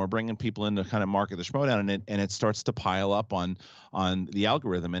Schmodown, and we're bringing people in to kind of market the Schmodown, and it starts to pile up on the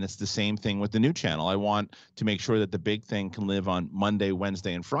algorithm. And it's the same thing with the new channel. I want to make sure that the big thing can live on Monday,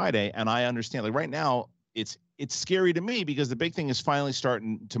 Wednesday, and Friday. And I understand, like right now, it's scary to me because the big thing is finally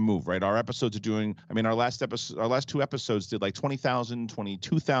starting to move, right? Our episodes are doing, I mean, our last 2 episodes did like 20,000,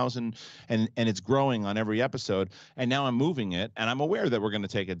 22,000, and it's growing on every episode. And now I'm moving it, and I'm aware that we're going to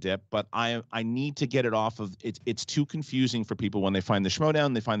take a dip, but I need to get it off of, it's too confusing for people when they find the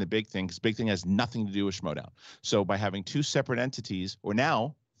Schmodown, they find the big thing, because big thing has nothing to do with Schmodown. So by having 2 separate entities, or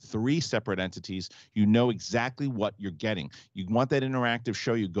now 3 separate entities, you know exactly what you're getting. You want that interactive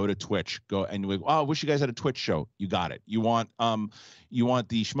show, you go to Twitch, and you go, oh, I wish you guys had a Twitch show. You got it. You want the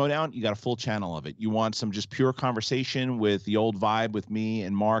Schmodown, you got a full channel of it. You want some just pure conversation with the old vibe with me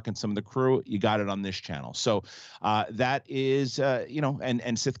and Mark and some of the crew, you got it on this channel. So that is,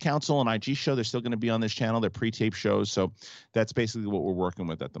 and Sith Council and IG show, they're still going to be on this channel. They're pre-tape shows. So that's basically what we're working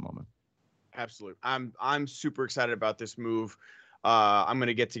with at the moment. Absolutely. I'm super excited about this move. I'm going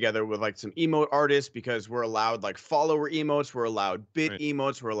to get together with like some emote artists because we're allowed like follower emotes, we're allowed bit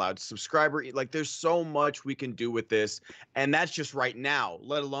emotes, we're allowed subscriber. Like there's so much we can do with this. And that's just right now,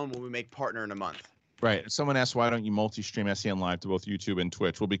 let alone when we make partner in a month. Right. Someone asked, why don't you multi-stream SEN Live to both YouTube and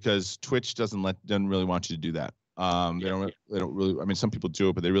Twitch? Well, because Twitch doesn't really want you to do that. They don't really, I mean, some people do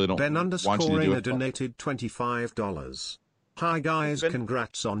it, but they really don't want you to do it. Donated $25. Hi guys,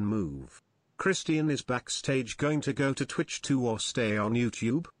 congrats on move. Christian is backstage going to go to Twitch too or stay on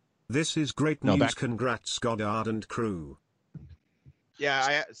YouTube? This is great news. Congrats Goddard and crew.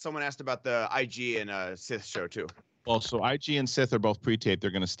 Yeah, someone asked about the IG and Sith show too. Well, so IG and Sith are both pre-taped. They're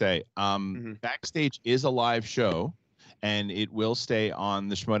going to stay. Backstage is a live show, and it will stay on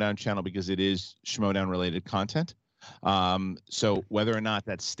the Schmodown channel because it is Schmodown related content. So whether or not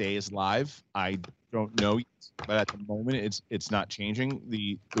that stays live, I don't know, but at the moment it's not changing.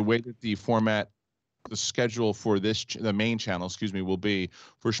 The way that the format, the schedule for the main channel, will be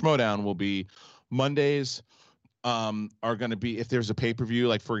for Schmodown will be Mondays are going to be, if there's a pay-per-view,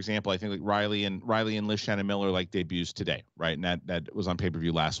 like for example, I think like Riley and Liz Shannon Miller like debuts today, right? And that was on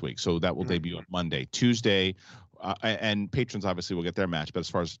pay-per-view last week, so that will debut on Monday. Tuesday, and patrons obviously will get their match, but as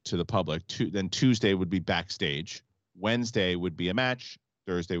far as to the public, then Tuesday would be Backstage. Wednesday would be a match.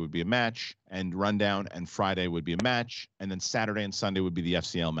 Thursday would be a match, and Rundown and Friday would be a match, and then Saturday and Sunday would be the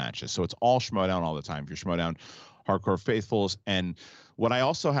FCL matches. So it's all Schmodown all the time. If you're Schmodown hardcore faithfuls. And what I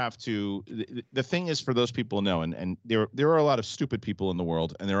also have to, the thing is for those people to know, and there are a lot of stupid people in the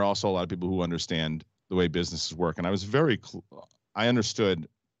world, and there are also a lot of people who understand the way businesses work. And I was I understood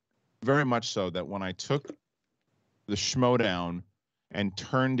very much so that when I took the Schmodown and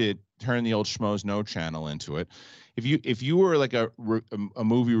turned the old Schmoes No channel into it, if you were like a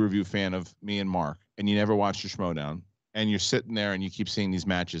movie review fan of me and Mark, and you never watched a Schmodown, and you're sitting there and you keep seeing these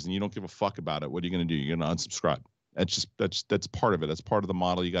matches and you don't give a fuck about it, what are you going to do? You're going to unsubscribe. That's part of it. That's part of the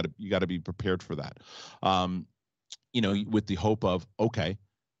model. You got to be prepared for that. With the hope of, okay,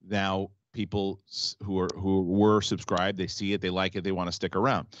 now people who were subscribed, they see it, they like it, they want to stick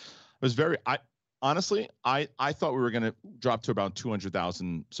around. It was honestly, I thought we were going to drop to about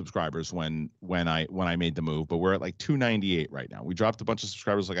 200,000 subscribers when I made the move, but we're at like 298 right now. We dropped a bunch of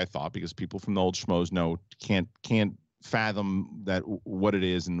subscribers like I thought, because people from the old Schmoes know can't fathom that what it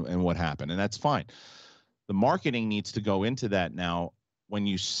is and what happened, and that's fine. The marketing needs to go into that now when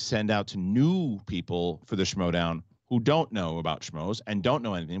you send out to new people for the Schmodown who don't know about Schmoes and don't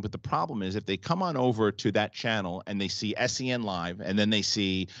know anything. But the problem is, if they come on over to that channel and they see SEN Live, and then they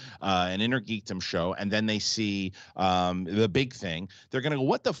see an Inner Geekdom show, and then they see the big thing, they're going to go,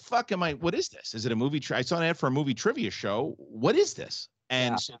 what the fuck what is this? Is it a movie? I saw an ad for a movie trivia show. What is this?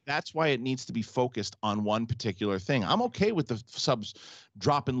 And so that's why it needs to be focused on one particular thing. I'm okay with the subs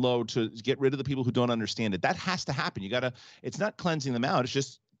dropping low to get rid of the people who don't understand it. That has to happen. It's not cleansing them out. It's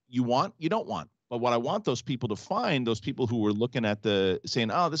just you don't want. But what I want those people to find, those people who were looking at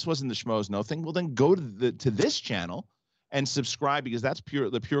saying, oh, this wasn't the Schmoes No thing, well, then go to this channel and subscribe, because that's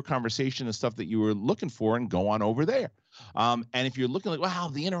the pure conversation and stuff that you were looking for, and go on over there. And if you're looking like, wow,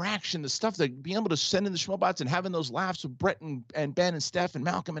 the interaction, the stuff, that being able to send in the Schmobots and having those laughs with Brett and Ben and Steph and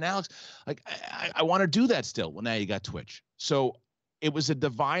Malcolm and Alex, like I want to do that still. Well, now you got Twitch. So it was a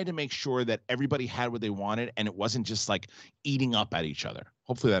divide to make sure that everybody had what they wanted, and it wasn't just like eating up at each other.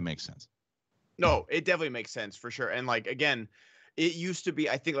 Hopefully that makes sense. No, it definitely makes sense for sure. And like, again, it used to be,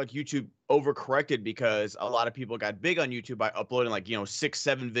 I think, like YouTube overcorrected because a lot of people got big on YouTube by uploading like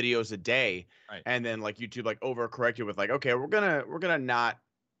 6-7 videos a day, right. And then like YouTube like overcorrected with like, okay, we're gonna not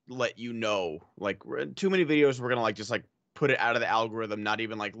let like too many videos. We're gonna like just like put it out of the algorithm, not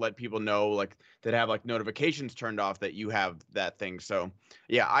even like let people know like that have like notifications turned off that you have that thing. So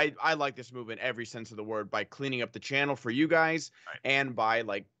yeah, I like this move in every sense of the word, by cleaning up the channel for you guys, right, and by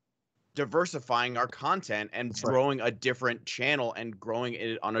like diversifying our content and growing a different channel and growing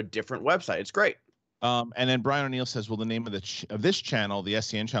it on a different website. It's great. And then Brian O'Neill says, well, the name of this channel, the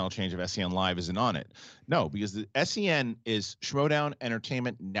SEN channel change of SEN Live, isn't on it. No, because the SEN is Schmodown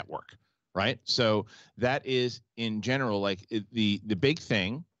Entertainment Network, right? So that is in general, like the Big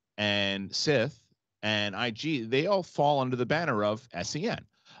Thing and Sith and IG, they all fall under the banner of SEN.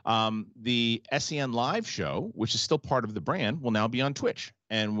 The SEN Live show, which is still part of the brand, will now be on Twitch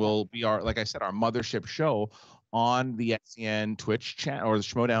and will be like I said, our mothership show on the SEN Twitch channel, or the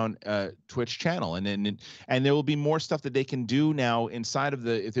Schmodown Twitch channel, and there will be more stuff that they can do now inside of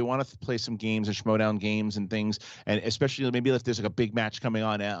if they want to play some games and Schmodown games and things, and especially maybe if there's like a big match coming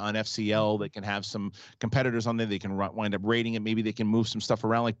on FCL, they can have some competitors on there. They can wind up rating it. Maybe they can move some stuff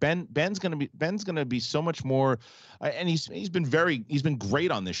around. Like Ben's gonna be so much more, and he's been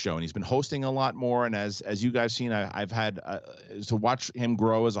great on this show, and he's been hosting a lot more. And as you guys seen, I've had to watch him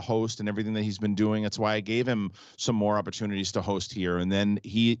grow as a host and everything that he's been doing. That's why I gave him some more opportunities to host here, and then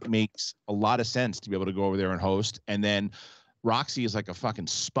he makes a lot of sense to be able to go over there and host. And then Roxy is like a fucking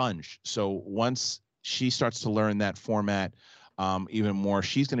sponge, so once she starts to learn that format even more,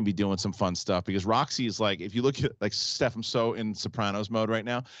 she's going to be doing some fun stuff, because Roxy is like, if you look at like Steph, I'm so in Sopranos mode right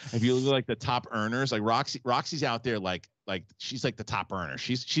now. If you look at like the top earners, like Roxy's out there like she's like the top earner.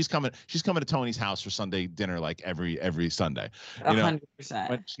 She's coming to Tony's house for Sunday dinner like every Sunday.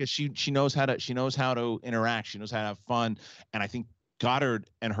 100%. She knows how to interact. She knows how to have fun, and I think Goddard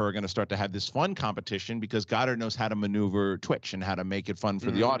and her are going to start to have this fun competition, because Goddard knows how to maneuver Twitch and how to make it fun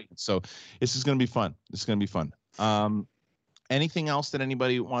for the audience. So this is going to be fun. Anything else that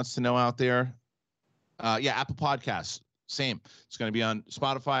anybody wants to know out there? Yeah, Apple Podcasts, same. It's going to be on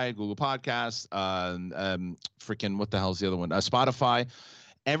Spotify, Google Podcasts, freaking what the hell's the other one? Spotify.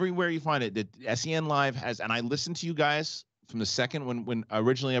 Everywhere you find it, the SEN Live has, and I listened to you guys from the second when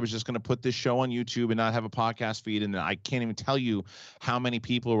originally I was just going to put this show on YouTube and not have a podcast feed, and I can't even tell you how many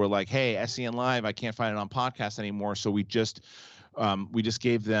people were like, hey, SEN Live, I can't find it on podcast anymore. So we just we just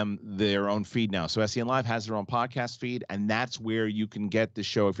gave them their own feed now. So SEN Live has their own podcast feed, and that's where you can get the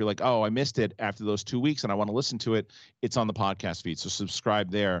show. If you're like, oh, I missed it after those 2 weeks and I want to listen to it, it's on the podcast feed. So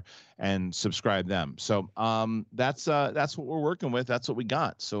subscribe there and subscribe them. So that's what we're working with. That's what we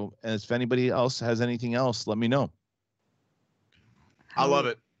got. So if anybody else has anything else, let me know. I love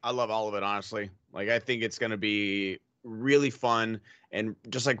it. I love all of it, honestly. Like, I think it's going to be really fun and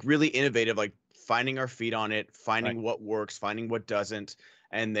just like really innovative, like finding our feet on it, finding what works, finding what doesn't.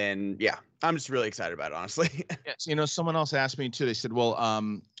 And then, yeah, I'm just really excited about it, honestly. Yes. You know, someone else asked me too. They said, well,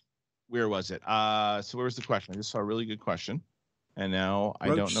 where was it? So where was the question? I just saw a really good question. And now I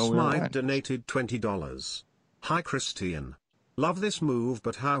don't know where it went. donated $20. Hi, Christian. Love this move,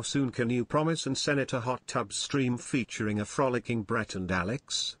 but how soon can you promise and Senator Hot Tub stream featuring a frolicking Brett and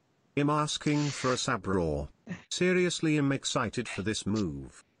Alex? I'm asking for a Sabraw. Seriously, I'm excited for this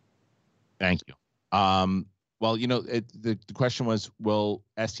move. Thank you. Well, you know, the question was, will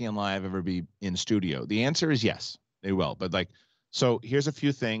STN Live ever be in studio? The answer is yes, they will. But like, so here's a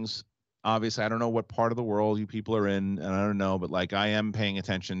few things. Obviously, I don't know what part of the world you people are in, and I don't know, but like I am paying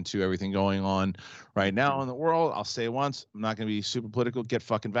attention to everything going on right now in the world. I'll say it once, I'm not going to be super political. Get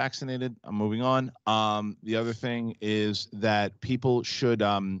fucking vaccinated. I'm moving on. The other thing is that people should,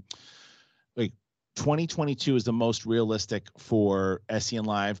 like 2022 is the most realistic for SEN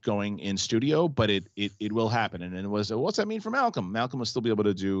Live going in studio, but it will happen. And it was, what's that mean for Malcolm? Malcolm will still be able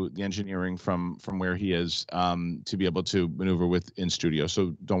to do the engineering from where he is to be able to maneuver with in studio.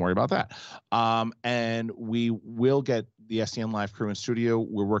 So don't worry about that. And we will get the SEN Live crew in studio.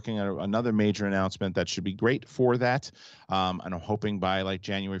 We're working on another major announcement that should be great for that. And I'm hoping by like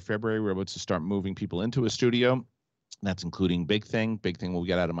January, February, we're able to start moving people into a studio. That's including Big Thing. Big Thing will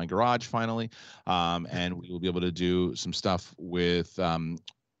get out of my garage finally. And we will be able to do some stuff with tons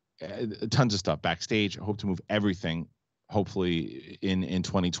of stuff backstage. I hope to move everything hopefully in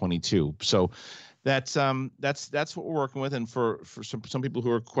 2022. So that's what we're working with. And for some people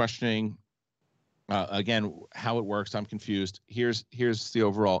who are questioning again how it works, I'm confused. Here's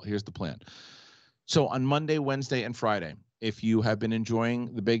the plan. So on Monday, Wednesday, and Friday, if you have been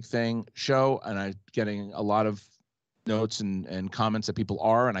enjoying the Big Thing show and I'm getting a lot of notes and comments that people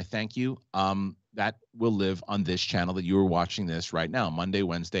are, and I thank you, that will live on this channel that you are watching this right now, Monday,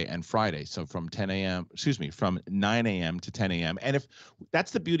 Wednesday, and Friday. So from 9 a.m. to 10 a.m. And if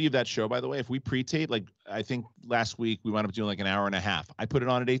that's the beauty of that show, by the way, if we pre-tape, like I think last week we wound up doing like an hour and a half. I put it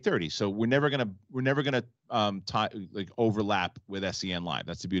on at 8:30. So we're never gonna overlap with SEN Live.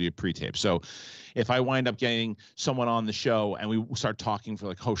 That's the beauty of pre-tape. So if I wind up getting someone on the show and we start talking for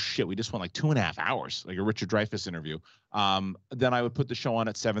like, oh shit, we just went like 2.5 hours, like a Richard Dreyfuss interview, then I would put the show on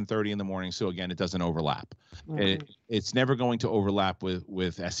at 7:30 in the morning. So again, it doesn't overlap. Mm-hmm. It's never going to overlap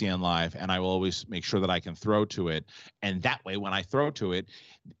with SEN Live, and I will always make sure that I can throw to it. And that way, when I throw to it,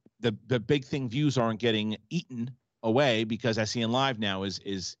 the Big Thing views aren't getting eaten away because SEN Live now is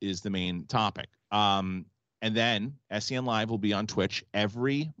the main topic. And then SEN Live will be on Twitch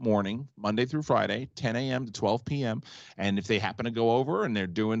every morning, Monday through Friday, 10 a.m. to 12 p.m. And if they happen to go over and they're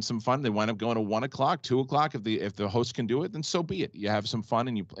doing some fun, they wind up going to 1 o'clock, 2 o'clock. If the host can do it, then so be it. You have some fun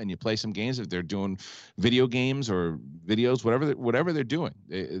and you play some games. If they're doing video games or videos, whatever they're doing,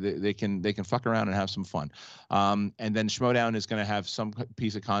 they can fuck around and have some fun. And then Schmodown is going to have some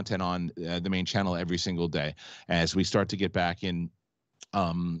piece of content on the main channel every single day as we start to get back in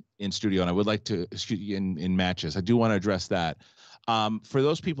studio. And I would like to in matches. I do want to address that. For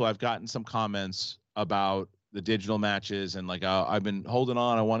those people, I've gotten some comments about the digital matches and like I've been holding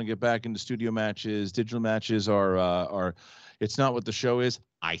on. I want to get back into studio matches. Digital matches are it's not what the show is.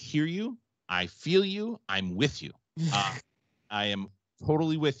 I hear you. I feel you. I'm with you. I am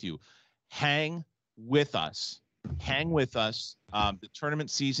totally with you. Hang with us. Hang with us. The tournament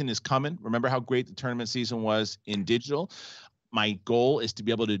season is coming. Remember how great the tournament season was in digital? My goal is to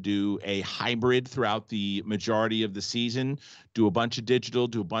be able to do a hybrid throughout the majority of the season, do a bunch of digital,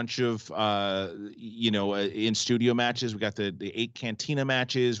 do a bunch of, in studio matches. We got the 8 Cantina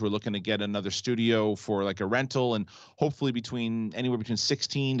matches. We're looking to get another studio for like a rental and hopefully anywhere between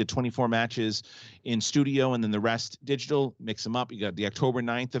 16 to 24 matches in studio and then the rest digital, mix them up. You got the October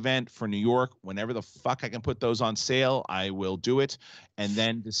 9th event for New York. Whenever the fuck I can put those on sale, I will do it. And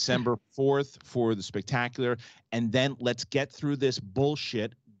then December 4th for the Spectacular. And then let's get through this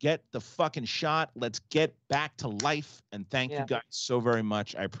bullshit, get the fucking shot. Let's get back to life. And thank you guys so very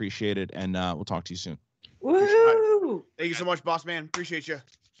much. I appreciate it. And we'll talk to you soon. Woo! Thank you so much, boss man. Appreciate you.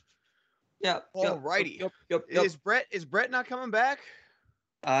 Yep. All righty. Yep. Is Brett not coming back?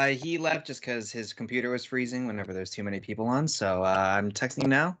 He left just because his computer was freezing whenever there's too many people on. So I'm texting him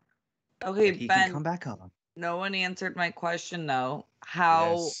now. Okay, he Ben. can come back on. No one answered my question though.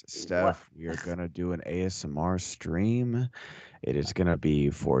 How? Yes, Steph, we are gonna do an ASMR stream. It is gonna be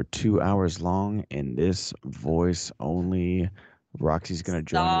for 2 hours long in this voice only. Roxy's gonna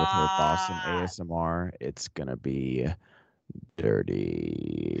join with her Boston Stop. ASMR. It's gonna be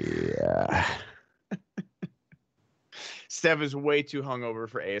dirty. Steph is way too hungover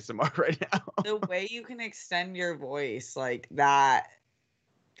for ASMR right now. The way you can extend your voice like that.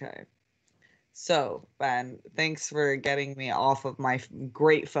 Okay. So, Ben, thanks for getting me off of my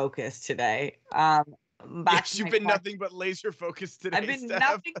great focus today. Back Yes, to you've my been question. nothing but laser focused today. I've been Steph.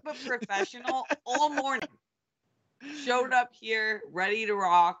 nothing but professional all morning. Showed up here, ready to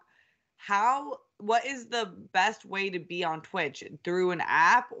rock. What is the best way to be on Twitch? Through an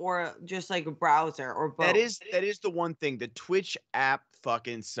app or just like a browser or both? That is the one thing. The Twitch app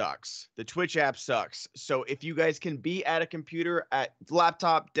fucking sucks. The Twitch app sucks. So if you guys can be at a computer, at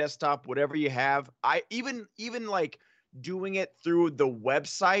laptop, desktop, whatever you have, I even like doing it through the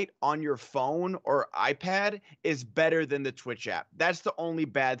website on your phone or iPad is better than the Twitch app. That's the only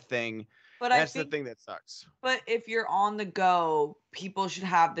bad thing. But That's I think, the thing that sucks. But if you're on the go, people should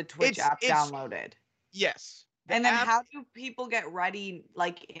have the Twitch app downloaded. Yes. And then how do people get ready,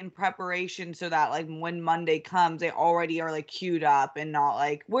 like in preparation, so that like when Monday comes, they already are like queued up and not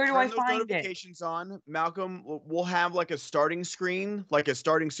like, where do I those find it? notifications on? Malcolm, we'll have like a starting screen, like a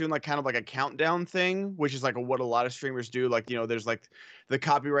starting soon, like kind of like a countdown thing, which is like what a lot of streamers do. Like, you know, there's like the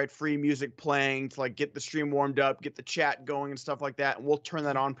copyright free music playing to like get the stream warmed up, get the chat going and stuff like that. And we'll turn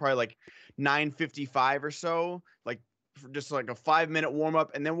that on probably like 9:55 or so, like for just like a 5-minute warm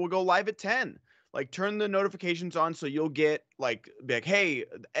up, and then we'll go live at 10. Like turn the notifications on so you'll get like, hey,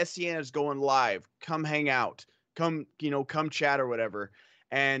 SCN is going live. Come hang out. Come chat or whatever.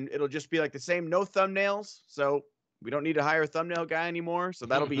 And it'll just be like the same, no thumbnails. So we don't need to hire a thumbnail guy anymore. So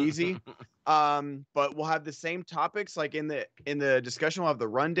that'll be easy. But we'll have the same topics. Like in the discussion, we'll have the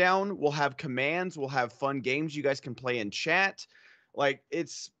rundown. We'll have commands. We'll have fun games you guys can play in chat. Like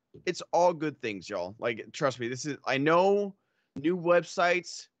it's all good things, y'all. Like, trust me, I know new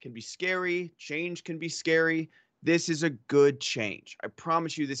websites can be scary. Change can be scary. This is a good change. I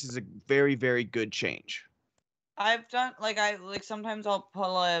promise you, this is a very, very good change. I've done sometimes I'll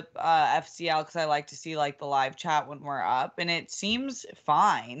pull up FCL because I like to see like the live chat when we're up, and it seems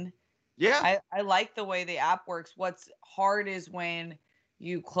fine. Yeah. I like the way the app works. What's hard is when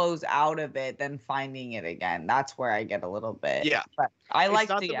you close out of it, then finding it again. That's where I get a little bit. Yeah. But I like it's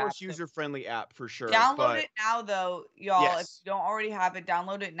not the the app. most user-friendly app for sure. Download it now, though, y'all. Yes. If you don't already have it,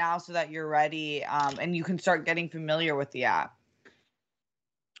 download it now so that you're ready, and you can start getting familiar with the app.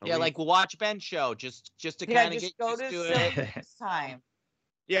 Yeah, like watch Ben's show, just to kind of get go used to to it. this time.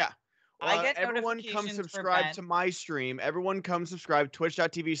 Yeah. I get everyone come notifications for subscribe Ben. to my stream. Everyone come subscribe,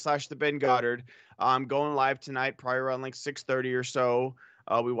 twitch.tv/thebengoddard. Going live tonight, probably around like 6:30 or so.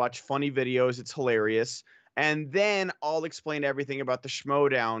 We watch funny videos. It's hilarious. And then I'll explain everything about the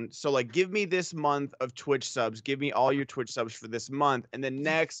Schmodown. So like, give me this month of Twitch subs. Give me all your Twitch subs for this month. And then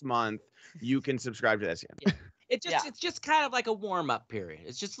next month, you can subscribe to SCN. Yeah. It's just kind of like a warm up period.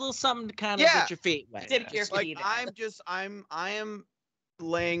 It's just a little something to kind of get your feet wet. Dip your feet in. I am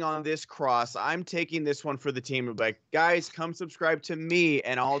laying on this cross. I'm taking this one for the team. Like, guys, come subscribe to me,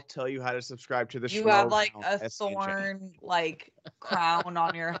 and I'll tell you how to subscribe to the You Schmo have like Round a SCN channel. thorn like crown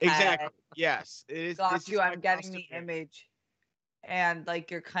on your head. Exactly. Yes. It is. Got this you. is my I'm getting the costume. image. And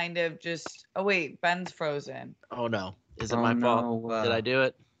like you're kind of just. Oh wait, Ben's frozen. Oh no, is it my fault? Did I do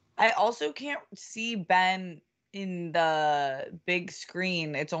it? I also can't see Ben in the big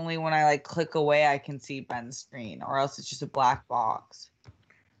screen. It's only when I like click away I can see Ben's screen, or else it's just a black box.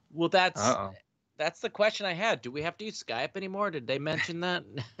 Well, that's the question I had. Do we have to use Skype anymore? Did they mention that,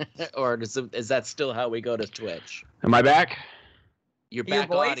 or is that still how we go to Twitch? Am I back? You're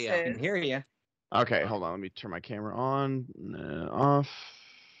back audio. I can hear you. Okay, hold on. Let me turn my camera on, off.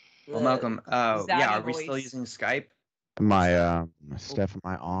 Well, Malcolm, Zaddy yeah, are we voice. still using Skype? My Steph, am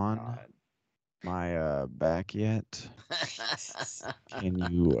I on? Am I back yet? Can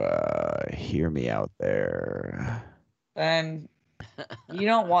you hear me out there? Ben, you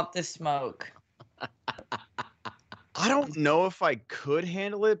don't want the smoke. I don't know if I could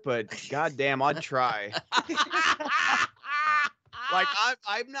handle it, but goddamn, I'd try. Like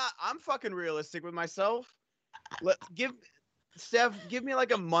I'm fucking realistic with myself. Steph, give me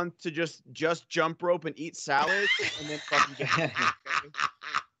like a month to just jump rope and eat salad, and then fucking get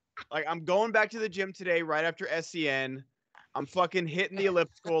like I'm going back to the gym today right after SCN. I'm fucking hitting the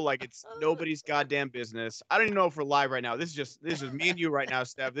elliptical like it's nobody's goddamn business. I don't even know if we're live right now. This is me and you right now,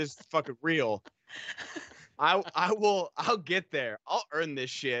 Steph. This is fucking real. I'll get there. I'll earn this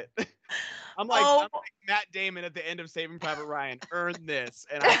shit. I'm Oh. like Matt Damon at the end of Saving Private Ryan. Earn this,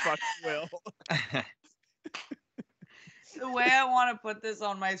 and I fucking will. The way I want to put this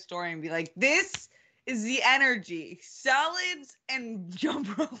on my story and be like, this is the energy. Salads and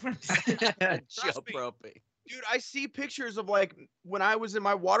jump rope. Jump roping. Dude, I see pictures of like when I was in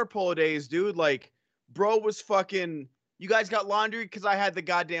my water polo days, dude. Like, bro was fucking. You guys got laundry because I had the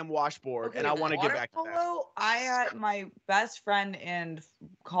goddamn washboard, and I want to get back to that. Polo, I had my best friend and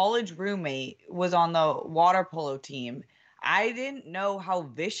college roommate was on the water polo team. I didn't know how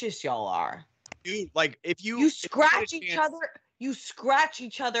vicious y'all are. Dude, like if you scratch each other, you scratch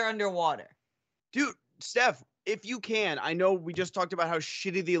each other underwater. Dude, Steph, if you can, I know we just talked about how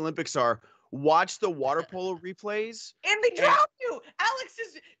shitty the Olympics are. Watch the water polo replays. And they drown you. Alex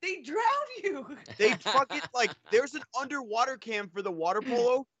they drown you. They fucking like there's an underwater cam for the water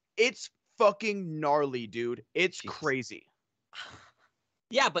polo. It's fucking gnarly, dude. It's crazy.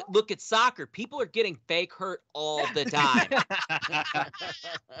 Yeah, but look at soccer. People are getting fake hurt all the time.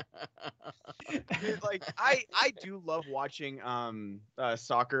 Dude, like I do love watching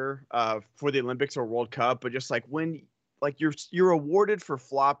soccer for the Olympics or World Cup, but just like when like you're awarded for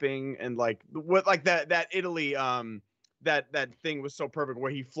flopping and like what like that Italy that thing was so perfect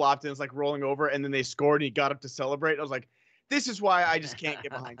where he flopped and was like rolling over and then they scored and he got up to celebrate. I was like, this is why I just can't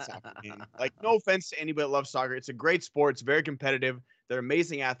get behind soccer, man. Like, no offense to anybody that loves soccer. It's a great sport. It's very competitive. They're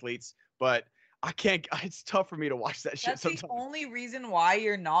amazing athletes, but I can't. It's tough for me to watch that shit That's sometimes. the only reason why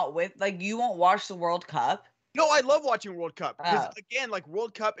you're not with like you won't watch the World Cup. No, I love watching World Cup because Oh. again, like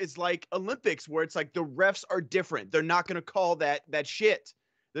World Cup is like Olympics where it's like the refs are different. They're not gonna call that shit.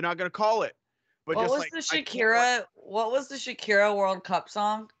 They're not gonna call it. But What just was like the I can't Shakira? What was the Shakira World Cup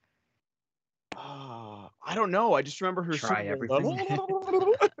song? I don't know. I just remember her Try Super Bowl.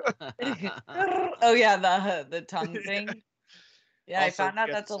 Oh yeah, the tongue thing. Yeah, I Also, found out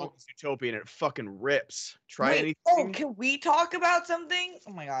yeah, that's the a. song is Zootopia and it fucking rips. Try Wait, anything. oh, can we talk about something?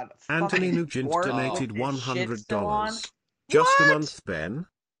 Oh my god. Anthony fucking Nugent work donated with this shit still on. $100. Just a What? month, Ben.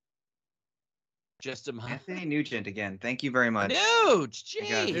 Just a month. Anthony Nugent again. Thank you very much. Huge, You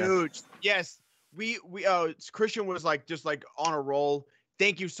guys- jeez. Dude, yes. We Christian was like just like on a roll.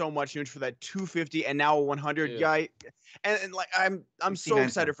 Thank you so much, Nuge, for that 250 and now a 100 Dude. guy. And like I'm so 69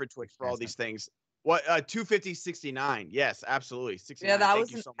 excited cents. for Twitch for all these things. What 250 69. Yes, absolutely. 69. Yeah, that Thank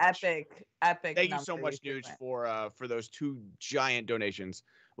was you an so much. epic. Thank you so number much, you Nuge, just for those 2 giant donations.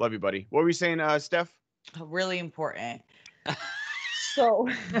 Love you, buddy. What were you saying, Steph? went. Really important. So,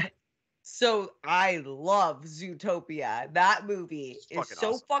 so I love Zootopia. That movie is fucking so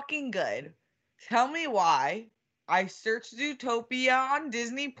awesome. fucking good. Tell me why. I searched Zootopia on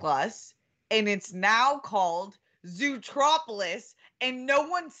Disney Plus, and it's now called Zootropolis, and no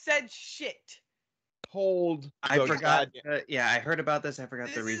one said shit. Hold. I the forgot. goddamn- Yeah, I heard about this. I forgot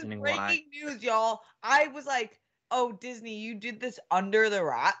This the is reasoning breaking why. news, y'all. I was like, oh, Disney, you did this under the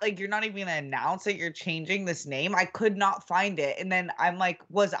rat. Like, you're not even gonna announce that you're changing this name. I could not find it. And then I'm like,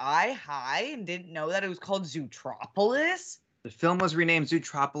 was I high and didn't know that it was called Zootropolis? The film was renamed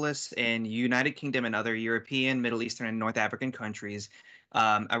Zootropolis in United Kingdom and other European, Middle Eastern, and North African countries.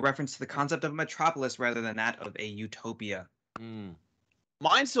 A reference to the concept of a metropolis rather than that of a utopia. Mm.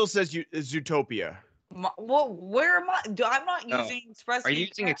 Mine still says Zootopia. Well, where am I? I'm not Oh. using Express. Are you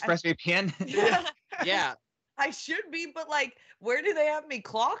using ExpressVPN? Yeah. I should be, but like, where do they have me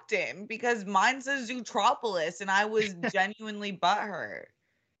clocked in? Because mine says Zootropolis, and I was genuinely butthurt.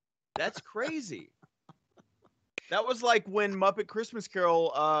 That's crazy. That was like when Muppet Christmas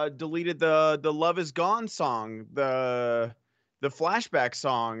Carol deleted the Love Is Gone song, the flashback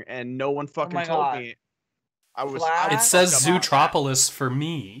song, and no one fucking my told God. me. I was Flash- It says fucked up about that. Zootropolis for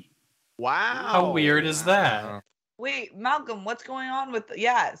me. Wow. How weird is that? Wait, Malcolm, what's going on with?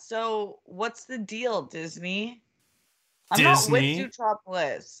 Yeah, so what's the deal, Disney? I'm Disney? not with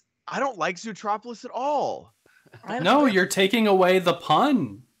Zootropolis. I don't like Zootropolis at all. No, you're taking away the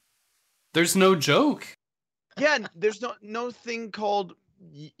pun. There's no joke. Yeah, there's no thing called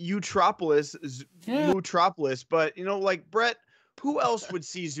Utropolis, Yeah. Mootropolis, but you know, like Brett, who else would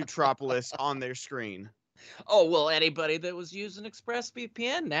see Zootropolis on their screen? Oh, well, anybody that was using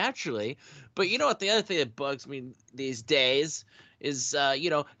ExpressVPN, naturally. But you know what? The other thing that bugs me these days is,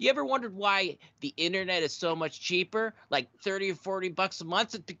 you ever wondered why the internet is so much cheaper, like 30 or 40 bucks a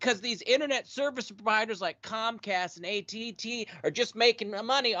month? It's because these internet service providers like Comcast and AT&T are just making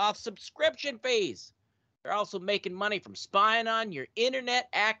money off subscription fees. They're also making money from spying on your internet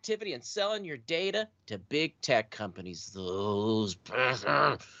activity and selling your data to big tech companies. Those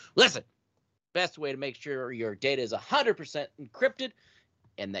listen. Best way to make sure your data is 100% encrypted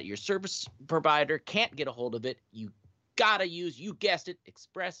and that your service provider can't get a hold of it, you gotta use, you guessed it,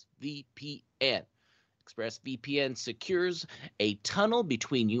 ExpressVPN. ExpressVPN secures a tunnel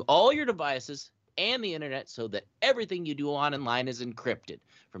between all your devices and the internet so that everything you do online is encrypted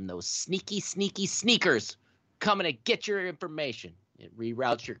from those sneaky sneakers coming to get your information. It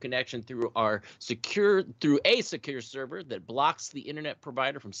reroutes your connection through a secure server that blocks the internet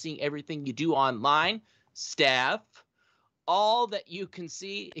provider from seeing everything you do online. Staff, all that you can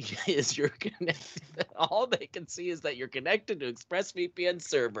see is all they can see is that you're connected to ExpressVPN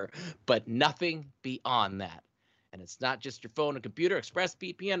server, but nothing beyond that. And it's not just your phone and computer.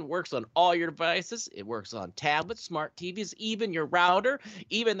 ExpressVPN works on all your devices. It works on tablets, smart TVs, even your router,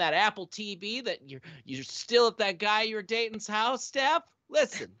 even that Apple TV that you're still at that guy you're dating's house, Steph.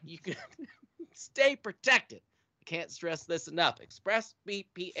 Listen, you can stay protected. I can't stress this enough.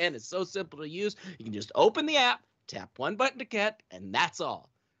 ExpressVPN is so simple to use. You can just open the app, tap one button to get, and that's all.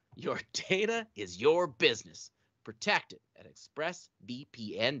 Your data is your business. Protect it at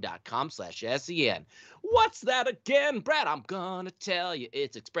expressvpn.com/SEN. What's that again, Brad? I'm gonna tell you.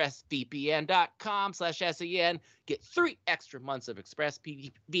 It's expressvpn.com/SEN. Get 3 extra months of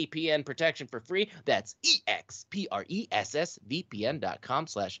ExpressVPN protection for free. That's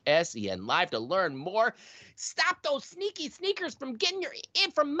expressvpn.com/SEN. Live to learn more. Stop those sneaky sneakers from getting your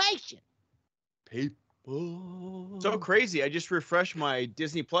information. So crazy. I just refreshed my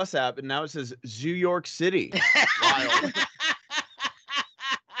Disney Plus app and now it says Zoo York City. Wild.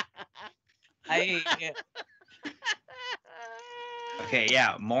 Okay,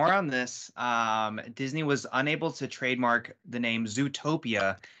 yeah, more on this. Disney was unable to trademark the name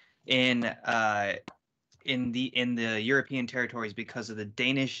Zootopia in the European territories because of the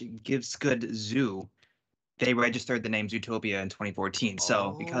Danish Givskud Zoo. They registered the name Zootopia in 2014.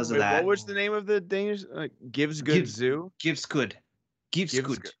 So because of that, what was the name of the Danish Givskud Zoo? Givskud.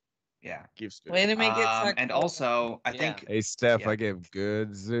 Yeah. Givskud. Way to make it and also, I think. Hey, Steph, yeah. I gave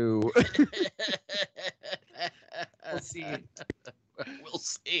good zoo. We'll see. We'll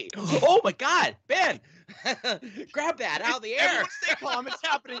see. Oh my God, Ben! Grab that out of the air. Everyone stay calm. It's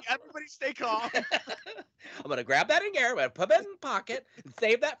happening. Everybody stay calm. I'm gonna grab that in the air. I'm gonna put it in the pocket and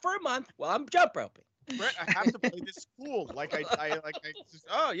save that for a month while I'm jump roping. Brett, I have to play this cool.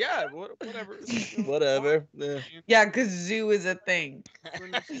 Oh yeah, whatever. Whatever. Yeah, because zoo is a thing.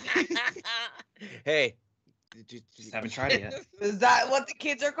 Hey. Just haven't tried it yet. Is that what the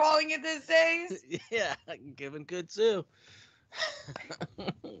kids are calling it these days? Yeah, giving good zoo.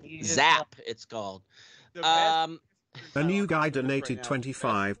 Zap, it's called. A new guy donated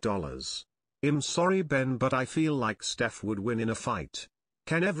 $25. I'm sorry, Ben, but I feel like Steph would win in a fight.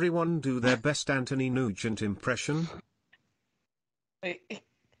 Can everyone do their best Anthony Nugent impression? I'm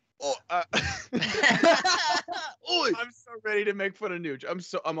so ready to make fun of Nuge.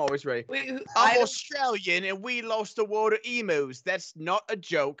 I'm always ready. I'm Australian and we lost the war to emus. That's not a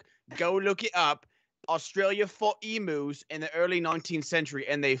joke. Go look it up. Australia fought emus in the early 19th century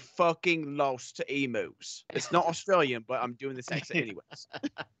and they fucking lost to emus. It's not Australian, but I'm doing this accent anyways.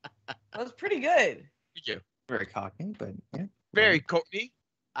 That was pretty good. Thank you. Very cocky, but yeah. Very cockney.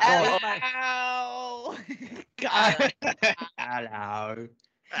 Ow! God. Hello.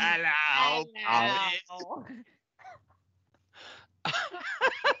 Hello.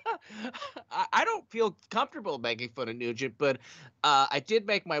 I don't feel comfortable making fun of Nugent, but I did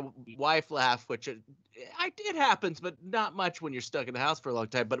make my wife laugh, which it happens, but not much when you're stuck in the house for a long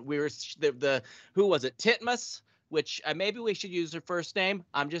time. But we were who was it? Titmus, which maybe we should use her first name.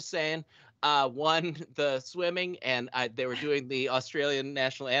 I'm just saying. Won the swimming, and they were doing the Australian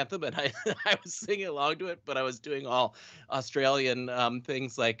national anthem, and I was singing along to it, but I was doing all Australian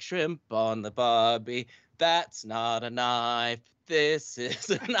things like shrimp on the barbie. That's not a knife. This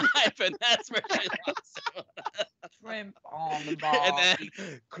is a knife, and that's where she lost Shrimp on the barbie. And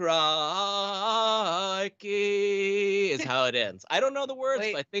then crikey is how it ends. I don't know the words,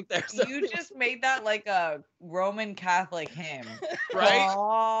 Wait, but I think there's you just made that like a Roman Catholic hymn. right?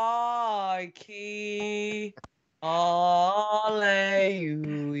 Crikey. Hallelujah.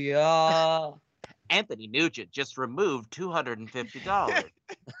 Anthony Nugent just removed $250.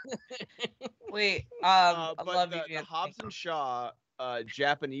 Wait, I But love the you. Hobbs and Shaw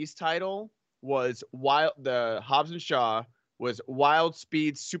Japanese title was Wild. The Hobbs and Shaw was Wild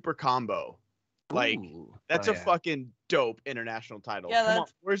Speed Super Combo. Like Ooh. that's Oh, a yeah. fucking dope international title. Yeah, Come on,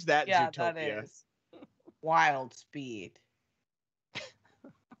 that's- where's that Yeah, Zootopia? that is. Wild Speed.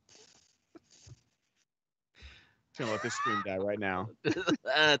 I'm gonna let this screen die right now.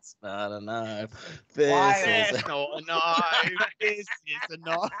 That's not a knife. This Wild. is That's not a knife. This is a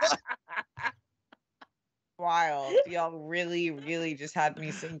knife. Wild. Y'all really, really just had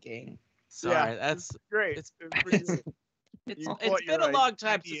me sinking. sorry. Yeah, That's Great. It's- It's pretty good. It's You it's fought your been a right long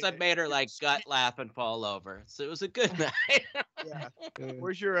time idea. since I've made her like gut laugh and fall over. So it was a good night. Yeah.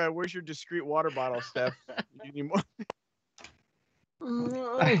 Where's your discreet water bottle, Steph? You need more.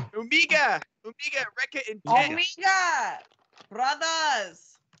 Omega, Rekka, and Tick. Omega,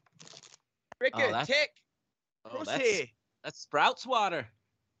 brothers. Rekka, Tick. Oh, Crosshair. that's Sprouts water.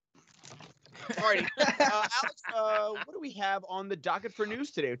 Alrighty, Alex. What do we have on the docket for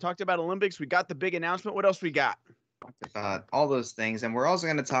news today? We talked about Olympics. We got the big announcement. What else we got? About all those things, and we're also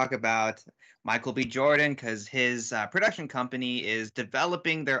going to talk about Michael B. Jordan because his production company is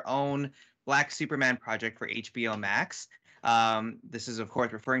developing their own Black Superman project for HBO Max. This is, of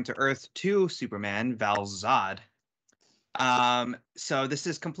course, referring to Earth 2 Superman, Val Zod. So this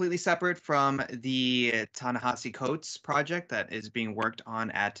is completely separate from the Ta-Nehisi Coates project that is being worked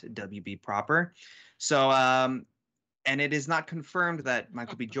on at WB proper. So, and it is not confirmed that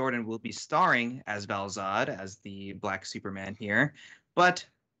Michael B. Jordan will be starring as Val Zod, as the Black Superman here. But,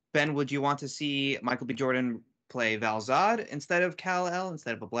 Ben, would you want to see Michael B. Jordan play Val Zod instead of Kal-El,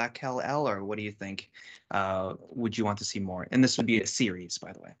 instead of a Black Kal-El, or what do you think? Would you want to see more? And this would be a series,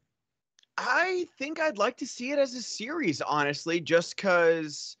 by the way. I think I'd like to see it as a series, honestly, just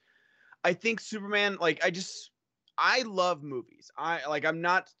because I think Superman, I love movies. I'm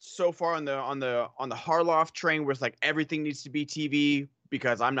not so far on the Harloff train where it's like everything needs to be TV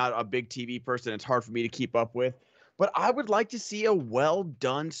because I'm not a big TV person. It's hard for me to keep up with. But I would like to see a well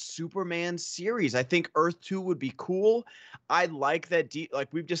done Superman series. I think Earth 2 would be cool. I like that like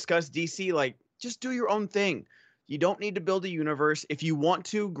we've discussed DC, like just do your own thing. You don't need to build a universe. If you want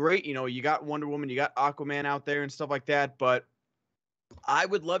to, great. You know, you got Wonder Woman, you got Aquaman out there and stuff like that. But I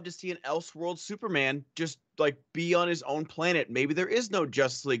would love to see an Elseworld Superman just like be on his own planet. Maybe there is no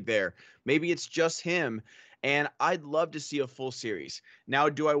Justice League there. Maybe it's just him. And I'd love to see a full series. Now,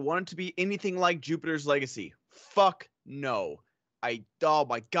 do I want it to be anything like Jupiter's Legacy? Fuck no. Oh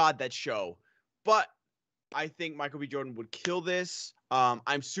my God, that show. But I think Michael B. Jordan would kill this.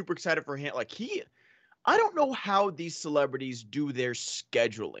 I'm super excited for him. I don't know how these celebrities do their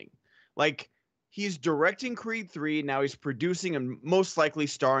scheduling. Like, he's directing Creed 3, now he's producing and most likely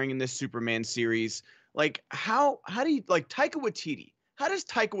starring in this Superman series. Like, how do you, like, Taika Waititi? How does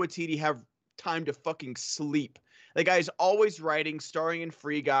Taika Waititi have time to fucking sleep? The guy's always writing, starring in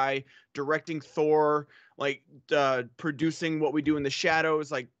Free Guy, directing Thor, producing What We Do in the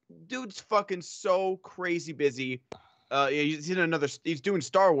Shadows. Like, dude's fucking so crazy busy. He's doing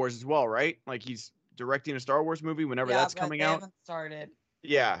Star Wars as well, right? Like, he's directing a Star Wars movie whenever that's coming out. Haven't started.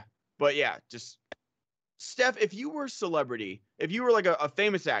 Yeah, but yeah, just Steph, if you were a celebrity, if you were like a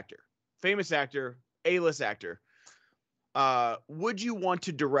famous actor, A-list actor, would you want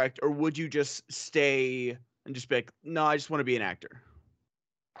to direct or would you just stay and just be like, no, I just want to be an actor?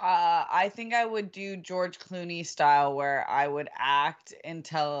 I think I would do George Clooney style where I would act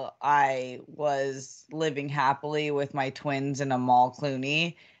until I was living happily with my twins in a mall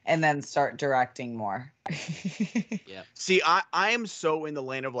Clooney and then start directing more. Yeah. See, I am so in the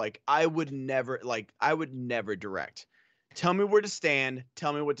lane of I would never direct. Tell me where to stand,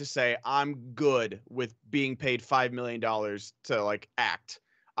 tell me what to say. I'm good with being paid $5 million to act.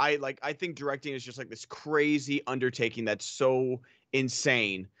 I think directing is just this crazy undertaking that's so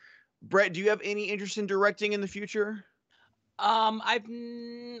insane. Brett, do you have any interest in directing in the future? I've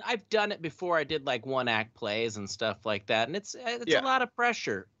done it before. I did one act plays and stuff like that, and it's a lot of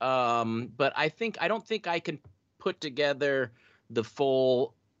pressure. But I don't think I can put together the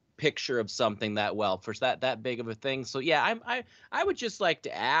full picture of something that well for that big of a thing. So yeah, I would just like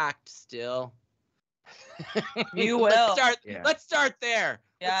to act still. You will. Let's start there.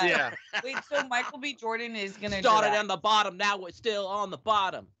 Yeah. Wait, so Michael B. Jordan is gonna started on the bottom. Now we're still on the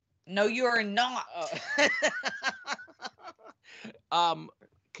bottom. No, you are not.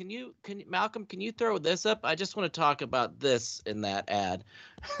 Malcolm, can you throw this up? I just want to talk about this in that ad.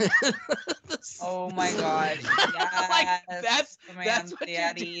 Oh my God. Yes. That's what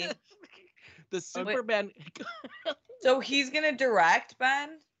Daddy. you did. The Superman. So he's gonna direct,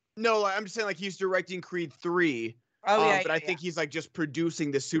 Ben? No, I'm just saying he's directing Creed 3. But I think he's just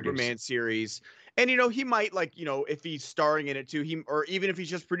producing the Superman series. And he might if he's starring in it too, or even if he's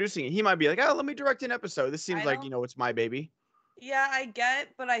just producing it, he might be like, oh, let me direct an episode. This seems it's my baby. Yeah, I get,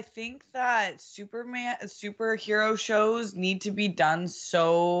 but I think that superhero shows need to be done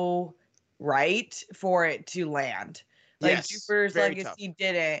so right for it to land. Jupiter's Legacy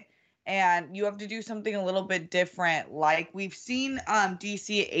did it, and you have to do something a little bit different. Like we've seen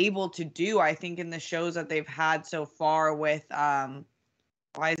DC able to do, I think, in the shows that they've had so far with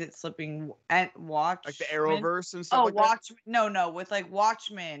why is it slipping? And Watch the Arrowverse and stuff. Watchmen. No, with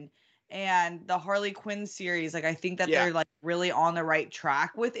Watchmen and the Harley Quinn series. Like I think that Yeah. they're like really on the right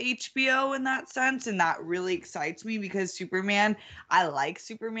track with HBO in that sense, and that really excites me because Superman, I like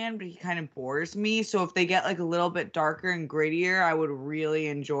Superman, but he kind of bores me. So if they get like a little bit darker and grittier, I would really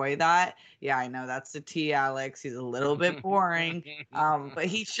enjoy that. Yeah, I know that's the T, Alex. He's a little bit boring, but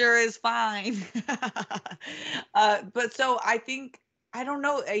he sure is fine. But so I think I don't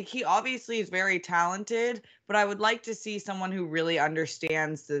know. He obviously is very talented, but I would like to see someone who really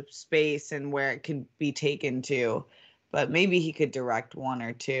understands the space and where it can be taken to. But maybe he could direct one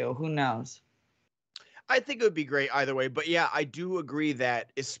or two. Who knows? I think it would be great either way. But yeah, I do agree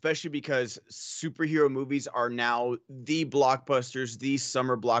that, especially because superhero movies are now the blockbusters, the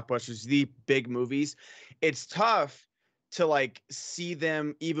summer blockbusters, the big movies, it's tough to like see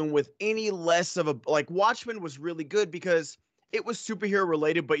them even with any less of a like Watchmen was really good because it was superhero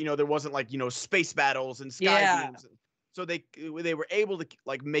related, but there wasn't like, space battles and sky Yeah. beams. So they were able to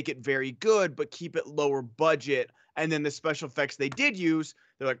like make it very good, but keep it lower budget. And then the special effects they did use,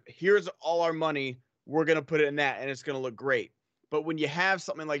 they're like, here's all our money. We're going to put it in that and it's going to look great. But when you have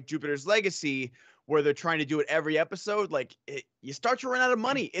something like Jupiter's Legacy, where they're trying to do it every episode, like you start to run out of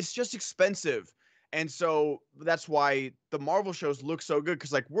money. It's just expensive. And so that's why the Marvel shows look so good.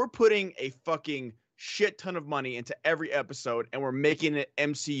 Cause like we're putting a fucking shit ton of money into every episode and we're making it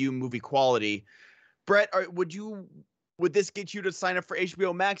MCU movie quality. Brett, would this get you to sign up for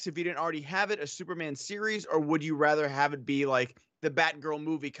HBO Max if you didn't already have it, a Superman series, or would you rather have it be like the Batgirl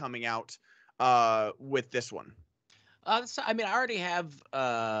movie coming out with this one? So, I mean, I already have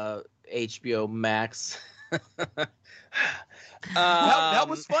HBO Max. That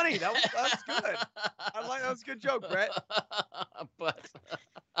was funny. That was good. That was a good joke, Brett. But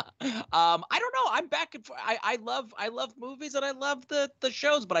I don't know. I'm back and forth. I love movies and I love the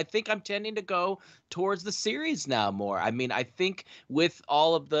shows, but I think I'm tending to go towards the series now more. I mean, I think with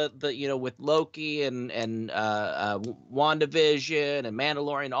all of the with Loki and WandaVision and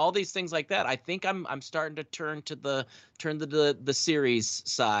Mandalorian, all these things like that, I think I'm starting to turn to the series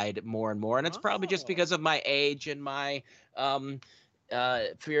side more and more, and it's probably just because of my age and my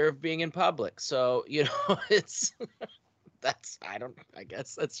fear of being in public. So it's I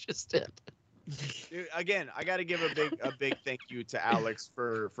guess that's just it. Dude, again, I got to give a big thank you to Alex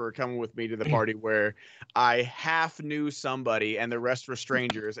for coming with me to the party where I half knew somebody and the rest were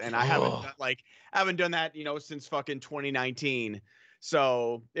strangers, and I haven't done that since fucking 2019.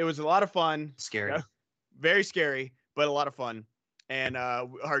 So it was a lot of fun. Scary. Very scary, but a lot of fun. And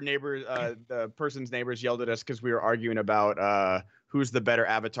our neighbors, the person's neighbors, yelled at us because we were arguing about who's the better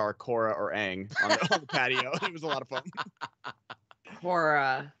Avatar, Korra or Aang, on the patio. It was a lot of fun.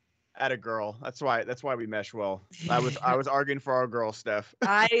 Korra. At a girl. That's why we mesh well. I was arguing for our girl, Steph.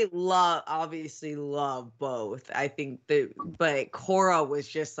 I obviously love both. I think but Korra was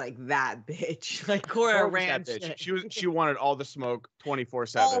just like that bitch. Like Korra ran shit. She wanted all the smoke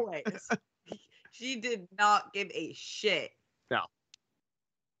 24/7. Always. She did not give a shit. No.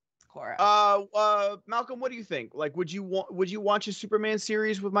 Korra. Malcolm, what do you think? Like, would you watch a Superman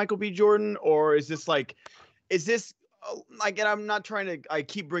series with Michael B. Jordan, or is this like and I'm not trying to, I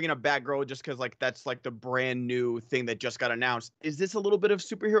keep bringing up Batgirl just because like that's like the brand new thing that just got announced. Is this a little bit of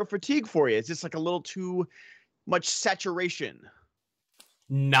superhero fatigue for you? Is this like a little too much saturation?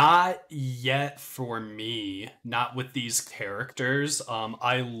 Not yet for me. Not with these characters.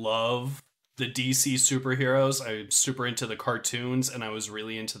 I love the DC superheroes. I'm super into the cartoons, and I was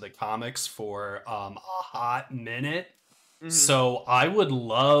really into the comics for a hot minute. Mm-hmm. So I would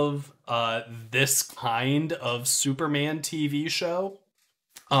love this kind of Superman TV show.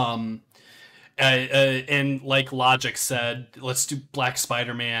 And like Logic said, let's do Black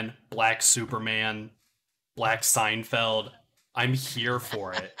Spider-Man, Black Superman, Black Seinfeld. I'm here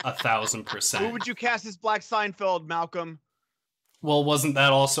for it, 1,000%. Who would you cast as Black Seinfeld, Malcolm? Well, wasn't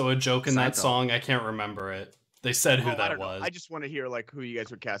that also a joke in that song? I can't remember it. They said who that was. I just want to hear like who you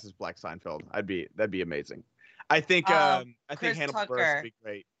guys would cast as Black Seinfeld. That'd be amazing. I think Hannibal Buress would be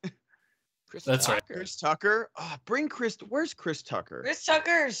great. That's right. Chris Tucker. Oh, bring Chris. Where's Chris Tucker? Chris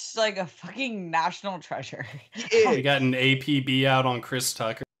Tucker's like a fucking national treasure. We got an APB out on Chris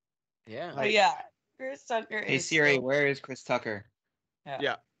Tucker. Yeah. Oh, yeah. Chris Tucker. Hey Siri, where is Chris Tucker?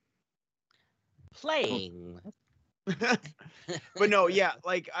 Yeah. Playing. But no, yeah,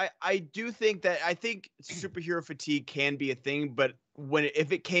 like I do think that superhero fatigue can be a thing, but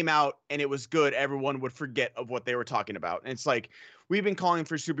if it came out and it was good, everyone would forget of what they were talking about. And it's like we've been calling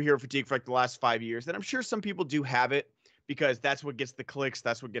for superhero fatigue for like the last 5 years, and I'm sure some people do have it because that's what gets the clicks,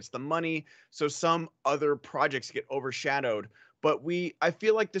 that's what gets the money. So some other projects get overshadowed. But I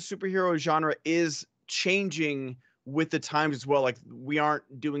feel like the superhero genre is changing with the times as well. Like we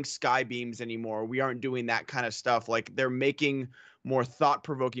aren't doing sky beams anymore. We aren't doing that kind of stuff. Like they're making more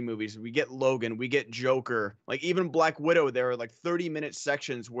thought-provoking movies. We get Logan, we get Joker, like even Black Widow. There are like 30-minute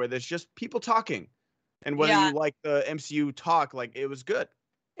sections where there's just people talking, and whether Yeah. you like the MCU talk, like it was good.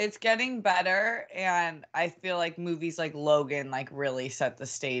 It's getting better, and I feel like movies like Logan like really set the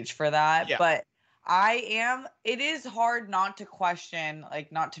stage for that. Yeah. But it is hard not to question,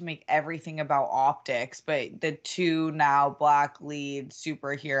 like not to make everything about optics, but the two now black lead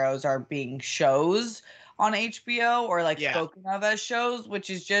superheroes are being shows on HBO or like Yeah. spoken of as shows, which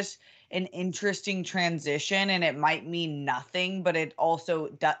is just an interesting transition, and it might mean nothing, but it also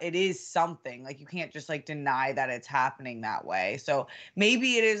it is something. Like you can't just like deny that it's happening that way. So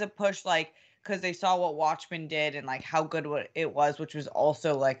maybe it is a push, like because they saw what Watchmen did and like how good it was, which was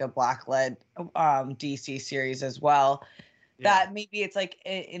also like a black led DC series as well. That maybe it's like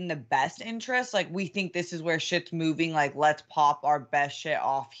in the best interest. Like we think this is where shit's moving. Like let's pop our best shit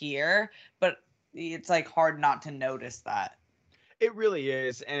off here, but it's like hard not to notice that. It really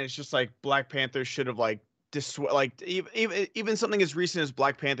is, and it's just like Black Panther should have like like even something as recent as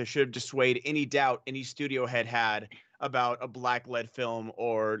Black Panther should have dissuaded any doubt any studio head had about a black led film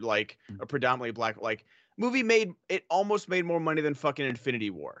or like a predominantly black like movie. It almost made more money than fucking Infinity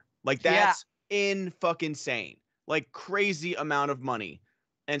War. Like that's in fucking insane, like crazy amount of money.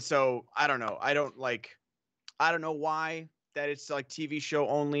 And so I don't know. I don't know why that it's like TV show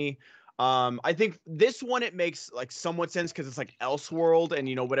only. I think this one it makes like somewhat sense because it's like Elseworld and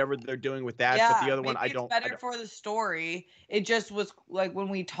whatever they're doing with that. But the other one I don't. It's better for the story. It just was like when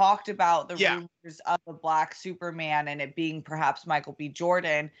we talked about the rumors of a black Superman and it being perhaps Michael B.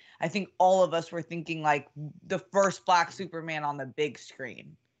 Jordan. I think all of us were thinking like the first black Superman on the big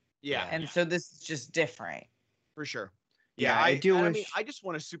screen. Yeah, and so this is just different. For sure. Yeah, I wish... mean, I just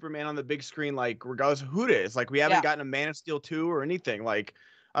want a Superman on the big screen, like regardless of who it is. Like we haven't gotten a Man of Steel 2 or anything. Like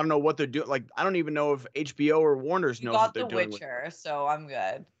I don't know what they're doing. Like I don't even know if HBO or Warner's knows what they're doing. You got The Witcher, so I'm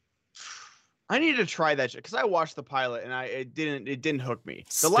good. I need to try that shit because I watched the pilot and it didn't hook me.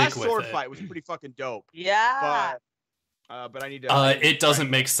 The last sword fight was pretty fucking dope. Yeah. But I need to. It doesn't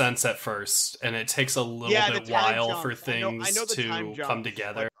make sense at first, and it takes a little bit while for things to come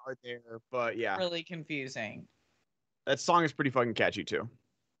together. Are there, but yeah, really confusing. That song is pretty fucking catchy too.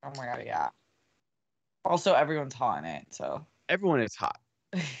 Oh my god, yeah. Also, everyone's hot in it, so everyone is hot,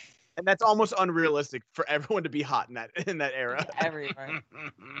 and that's almost unrealistic for everyone to be hot in that era. Everyone.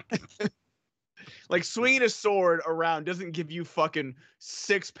 Like swinging a sword around doesn't give you fucking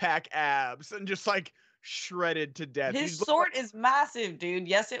 6-pack abs and just like shredded to death. His sword is massive, dude.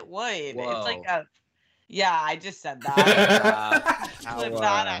 Yes, it would. Whoa. It's like a. Yeah, I just said that.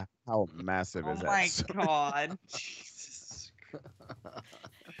 How massive is that? Oh my god. Jesus.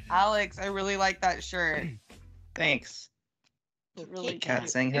 Alex, I really like that shirt. Thanks. It's really Cat cute.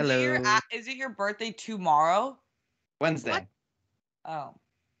 saying hello. Is it your birthday tomorrow? Wednesday. What? Oh.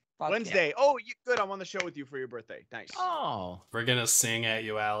 Wednesday. Yeah. Oh, good. I'm on the show with you for your birthday. Nice. Oh. We're going to sing at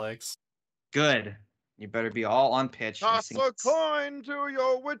you, Alex. Good. You better be all on pitch. Toss a coin to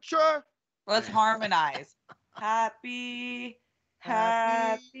your Witcher. Let's harmonize. Happy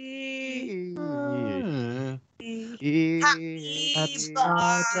birthday.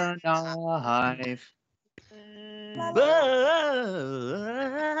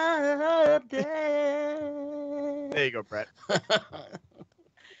 There you go, Brett.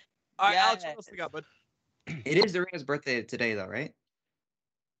 All right, Alex, what else we got, bud? It is Dorina's birthday today, though, right?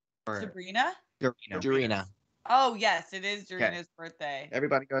 Sabrina? Dorina. Oh, yes, it is Dorina's birthday.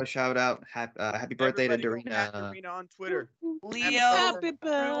 Everybody go shout out. Happy birthday to Dorina. Dorina on Twitter. Leo, happy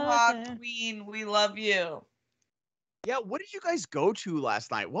birthday. Queen, we love you. Yeah, what did you guys go to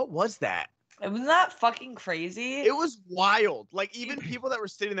last night? What was that? Wasn't that fucking crazy? It was wild. Like even people that were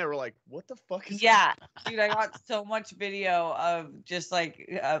sitting there were like, "What the fuck is?" that? Dude, I got so much video of just like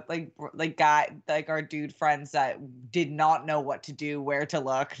our dude friends that did not know what to do, where to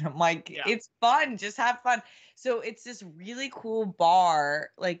look, and I'm like, it's fun, just have fun. So it's this really cool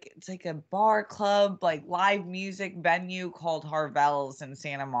bar, like it's like a bar club, like live music venue called Harvell's in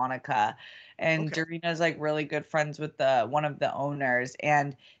Santa Monica. And Dorina's like really good friends with one of the owners,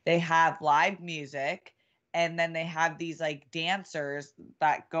 and they have live music, and then they have these like dancers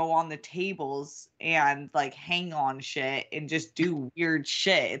that go on the tables and like hang on shit and just do weird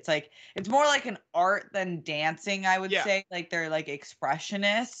shit. It's like it's more like an art than dancing, I would say. Like they're like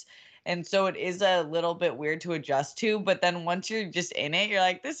expressionists. And so it is a little bit weird to adjust to, but then once you're just in it, you're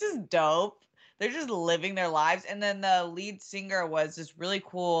like, this is dope. They're just living their lives. And then the lead singer was this really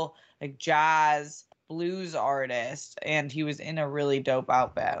cool like jazz blues artist, and he was in a really dope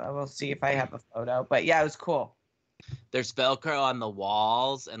outfit. I will see if I have a photo, but yeah, it was cool. There's Velcro on the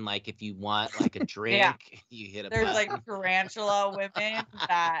walls, and like if you want like a drink, you hit a There's button. like tarantula women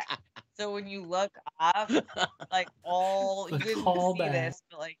that. So when you look up, like you didn't whole see back. this,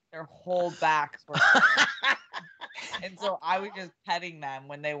 but like their whole backs were. And so I was just petting them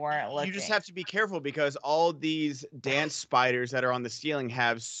when they weren't looking. You just have to be careful because all these dance spiders that are on the ceiling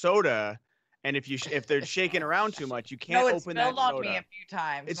have soda, and if they're shaking around too much, you can't No, it's open that spilled on soda. me a few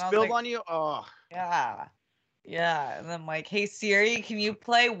times. It's and I was spilled like, on you. Oh, Yeah. Yeah. And I'm like, hey Siri, can you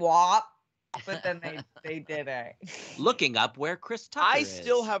play WAP? But then they didn't. Looking up where Chris Tucker I is.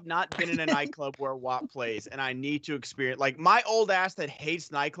 still have not been in a nightclub where WAP plays, and I need to experience. Like my old ass that hates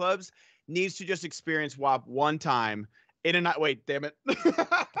nightclubs needs to just experience WAP one time in a night. Wait, damn it!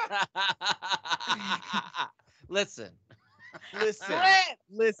 Listen.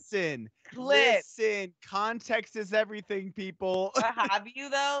 Listen. Context is everything, people. Have you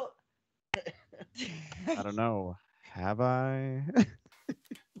though? I don't know. Have I?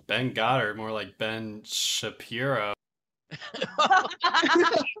 Ben Goddard, more like Ben Shapiro.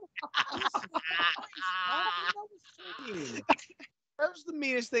 That was the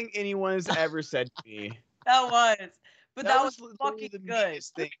meanest thing anyone has ever said to me. That was. But that was literally fucking the good.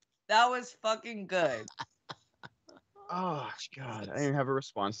 meanest thing. That was fucking good. Oh God, I didn't have a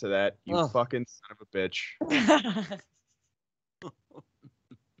response to that. You Ugh. fucking son of a bitch.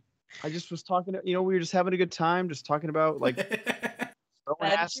 I just was talking to, we were just having a good time, just talking about like throwing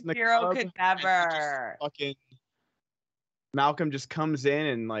Ben ass in the Shapiro club, could and never. fucking Malcolm just comes in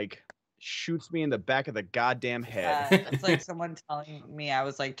and like shoots me in the back of the goddamn head. It's like someone telling me I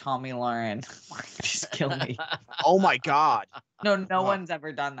was like Tommy Lauren. Just kill me. Oh my God. No one's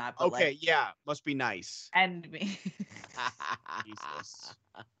ever done that. But Okay, like, yeah, must be nice. end me. Jesus.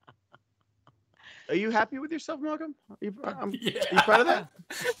 Are you happy with yourself, Malcolm? Are you proud of that?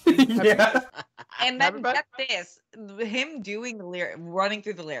 Yeah. And Happy then about get this, him doing the lyric, running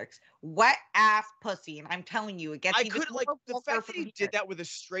through the lyrics, wet ass pussy, and I'm telling you, it gets I even could like more the vulgar fact that from he here. did that with a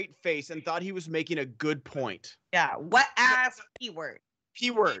straight face and thought he was making a good point. Yeah, wet ass p word. P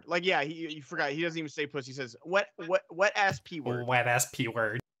word, like yeah, you forgot. He doesn't even say pussy. He says wet ass p word. Wet ass P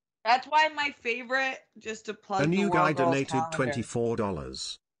word. That's why my favorite, just to plug A the new World guy Girls donated calendar.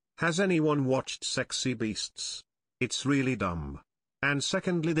 $24. Has anyone watched Sexy Beasts? It's really dumb. And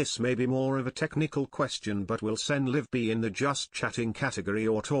secondly, this may be more of a technical question, but will send Liv B in the just chatting category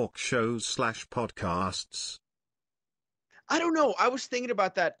or talk shows/podcasts? I don't know. I was thinking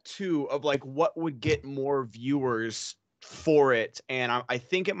about that too, of like what would get more viewers for it, and I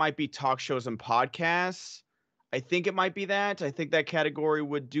think it might be talk shows and podcasts. I think it might be that. I think that category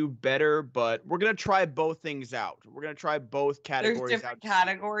would do better, but we're gonna try both things out. We're gonna try both categories There's different out.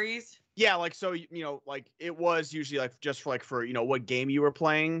 categories. Yeah, like so, like it was usually like just for what game you were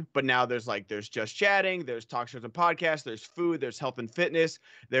playing, but now there's just chatting, there's talk shows and podcasts, there's food, there's health and fitness,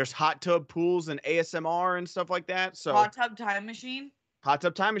 there's hot tub pools and ASMR and stuff like that. So Hot tub time machine. hot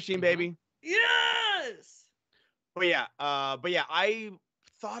tub time machine, baby. Yes. But yeah, I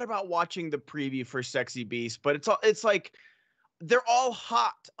thought about watching the preview for Sexy Beast, but it's like they're all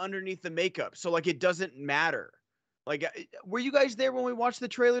hot underneath the makeup, so like it doesn't matter. Like, were you guys there when we watched the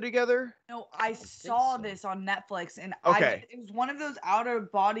trailer together? No, I saw this on Netflix, and Okay. it was one of those out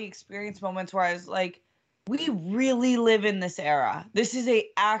of body experience moments where I was like, we really live in this era. This is a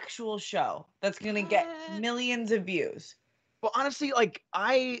actual show that's gonna get millions of views. Well, honestly, like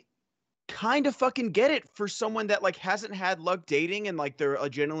I kind of fucking get it for someone that like hasn't had luck dating and like they're a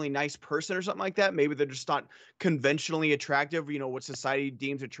genuinely nice person or something like that. Maybe they're just not conventionally attractive, what society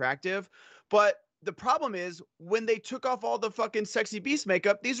deems attractive. But the problem is when they took off all the fucking Sexy Beast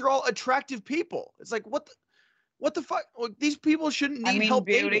makeup, these are all attractive people. It's like what the fuck? Like, these people shouldn't need help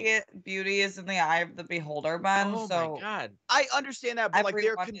dating. Beauty is in the eye of the beholder, Ben. Oh so my God. I understand that, but like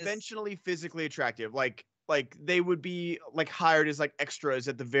they're everyone is- conventionally physically attractive. Like they would be like hired as like extras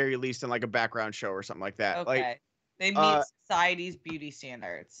at the very least in like a background show or something like that. okay, Like they meet society's beauty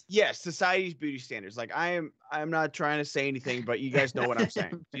standards. yes, society's beauty standards. Like I'm not trying to say anything, but you guys know what I'm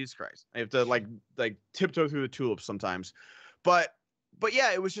saying. Jesus Christ. I have to like tiptoe through the tulips sometimes. But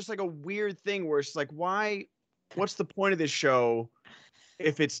yeah, it was just like a weird thing where it's like, what's the point of this show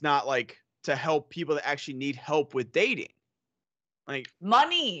if it's not like to help people that actually need help with dating? Like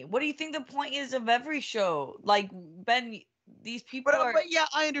Money. What do you think the point is of every show? Like, Ben, these people are. but yeah,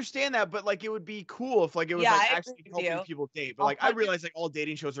 I understand that, but like it would be cool if like it was Yeah, like I actually agree with helping you. people date. But like I realize like all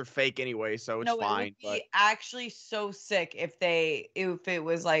dating shows are fake anyway, so it's No, fine. it would be actually so sick if it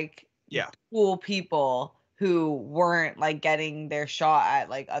was like Yeah. cool people who weren't like getting their shot at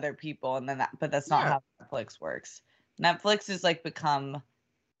like other people, and then but that's not how Netflix works. Netflix has like become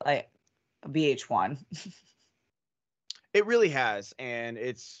like VH1. It really has, and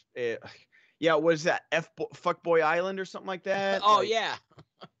yeah. What is that? Fuckboy Island or something like that? Oh Like, yeah.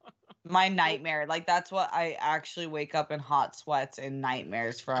 My nightmare. Like that's what I actually wake up in hot sweats and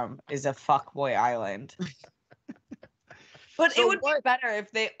nightmares from is a fuckboy island. But So it would be better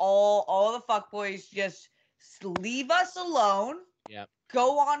if they all the fuckboys just leave us alone. Yep.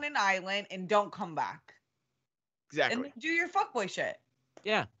 Go on an island and don't come back. exactly. And then do your fuckboy shit.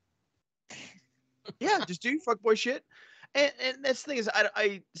 Yeah. Yeah, just do your fuckboy shit. And that's the thing is,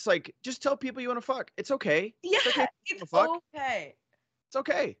 it's like just tell people you want to fuck. It's okay. Yeah, it's okay. it's Fuck. okay. It's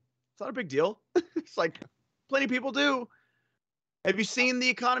okay. It's not a big deal. It's like plenty of people do. Have you seen the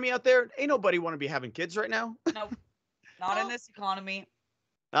economy out there? Ain't nobody want to be having kids right now. Nope. Not in this economy.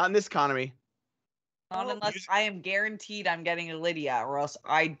 Not in this economy. Not unless I am guaranteed I'm getting a Lydia, or else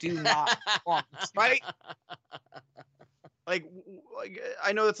I do not want. Right? Like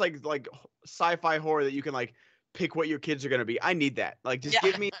I know it's like sci-fi horror that you can like pick what your kids are gonna be. I need that. Like just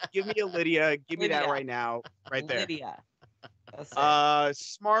give me a Lydia. Give me that Lydia. right now, right there. Lydia. That's it.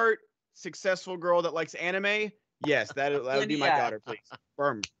 Smart, successful girl that likes anime. Yes, that would be my Lydia. daughter, please.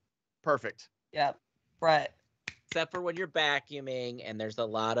 Firm. Perfect. Yep. Brett. Except for when you're vacuuming and there's a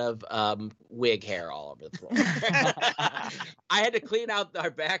lot of wig hair all over the floor. I had to clean out our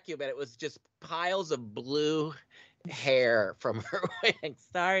vacuum and it was just piles of blue hair from her wig.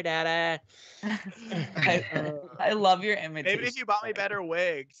 Sorry, Dada. I love your imitation. Maybe if you bought me better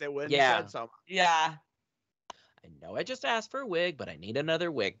wigs, it wouldn't Yeah. have said something. Yeah. I know I just asked for a wig, but I need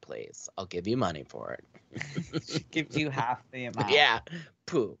another wig, please. I'll give you money for it. She gives you half the amount. Yeah.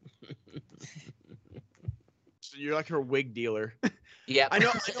 Poo. So you're like her wig dealer. Yeah. I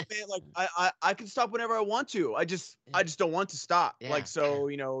know, man. Like I can stop whenever I want to. I just don't want to stop. Yeah. Like so,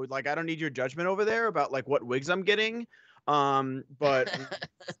 like I don't need your judgment over there about like what wigs I'm getting. But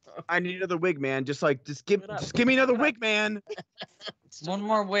I need another wig, man. Just give me another wig, man. One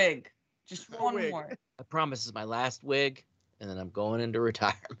more wig. Just one wig. more. I promise this is my last wig, and then I'm going into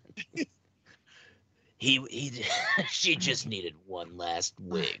retirement. She just needed one last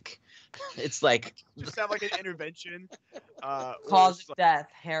wig. It's like Just have like an intervention. Where Cause it's of like- death.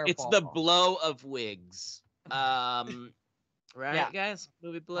 Hair. it's fall. the blow of wigs. Right, Yeah. guys?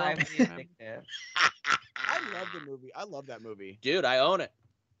 Movie blow. Highly addictive. I love the movie. I love that movie. Dude, I own it.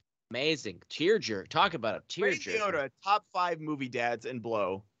 Amazing. Tearjerker. Talk about a Ray tearjerker. Liotta, top 5 movie dads in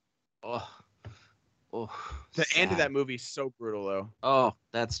Blow. Oh. Oh. The end of sad. that movie is so brutal, though. Oh,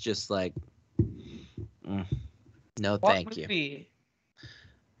 that's just like. No, What thank you. movie?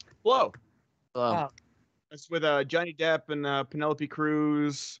 Blow. Oh. It's with Johnny Depp and Penelope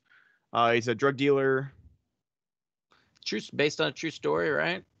Cruz. He's a drug dealer. Based on a true story,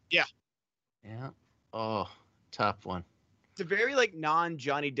 right? Yeah. Yeah. Oh, tough one. It's a very like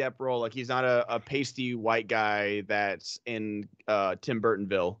non-Johnny Depp role. Like he's not a pasty white guy that's in Tim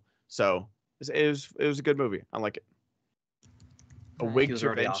Burtonville. So it was a good movie. I like it. A Nice. wig He was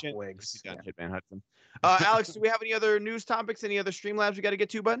already off intervention. wigs. Yeah, Hitman Hudson. Alex, do we have any other news topics? Any other Streamlabs we got to get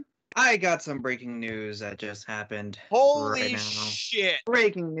to, bud? I got some breaking news that just happened. Holy right now. shit!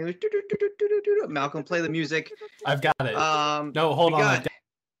 Breaking news. Malcolm, play the music. I've got it. No, We hold on. got-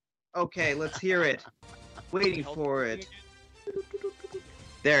 Okay, let's hear it. Waiting for it.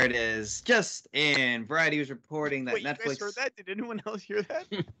 There it is. Just in. Variety was reporting that Wait, you guys Netflix. heard that? Did anyone else hear that?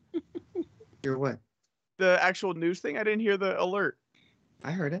 Hear what? The actual news thing? I didn't hear the alert.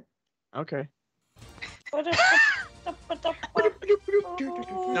 I heard it. Okay.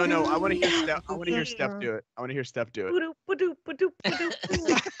 No, I want to hear Steph. I want to hear Steph do it. I want to hear Steph do it.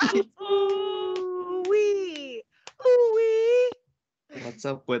 Ooh-wee. What's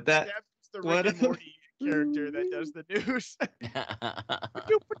up with that? Steph's the What? Rick and Morty character that does the news.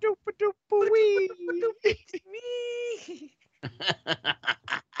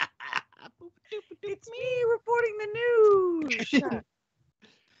 It's me reporting the news.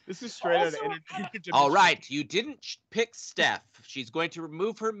 This is straight out of Also, Entertainment All Division. right, you didn't pick Steph. She's going to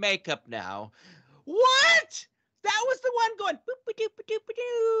remove her makeup now. What? That was the one going.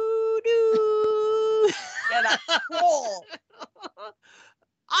 Boop-a-doop-a-doop-a-doo-doo. Yeah, that's troll.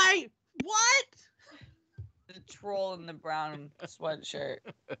 What? The troll in the brown sweatshirt.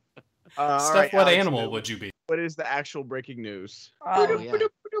 All Steph, right, what Alex, animal would you be? What is the actual breaking news? Oh, yeah.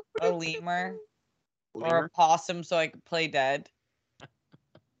 A lemur or Lemur? a possum, so I could play dead.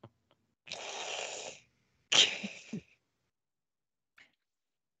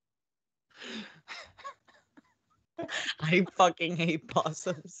 I fucking hate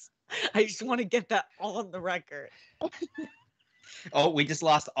possums. I just want to get that on the record. Oh, we just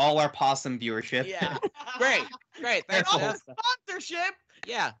lost all our possum viewership. Yeah. Great. Thanks, Careful. Steph. Sponsorship.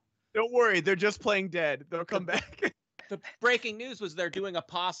 Yeah. Don't worry, they're just playing dead. They'll come back. The breaking news was they're doing a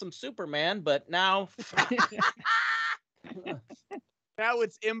possum Superman, but now Now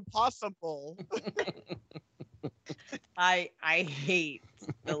it's impossible. I hate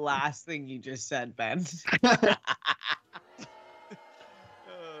the last thing you just said, Ben. I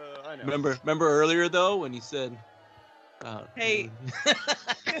know. remember earlier though when you said, Hey,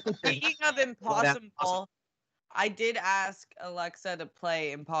 speaking of Impossible, I did ask Alexa to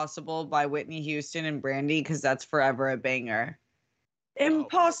play Impossible by Whitney Houston and Brandy because that's forever a banger.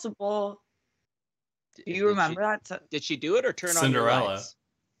 Impossible. Do you remember that? Did she do it or turn on your Cinderella. lights?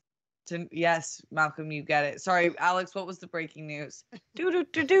 Yes, Malcolm, you get it. Sorry, Alex, what was the breaking news? Do do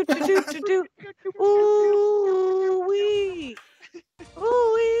do do do do do. Ooh wee.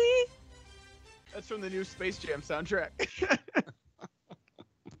 Ooh wee. That's from the new Space Jam soundtrack.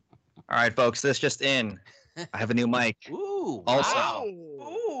 All right, folks, this just in. I have a new mic. Ooh. Also, Wow.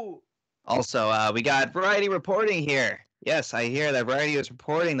 Ooh. Also, we got Variety reporting here. Yes, I hear that Variety is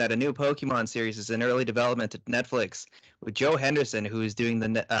reporting that a new Pokemon series is in early development at Netflix, with Joe Henderson, who is doing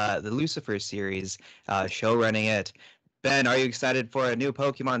the Lucifer series, show running it. Ben, are you excited for a new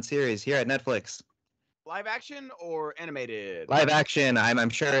Pokemon series here at Netflix? Live action or animated? Live action. I'm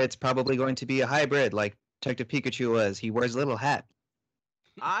sure it's probably going to be a hybrid, like Detective Pikachu was. He wears a little hat.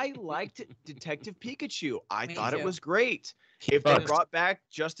 I liked Detective Pikachu. I Me thought it too. was great. If they Bugs. brought back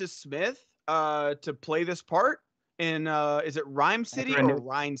Justice Smith to play this part in is it Rhyme City Catherine or Newton.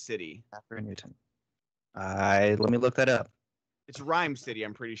 Rhyme City? Catherine Newton. Let me look that up. It's Rhyme City,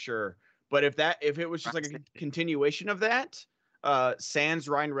 I'm pretty sure. But if it was just like a continuation of that, sans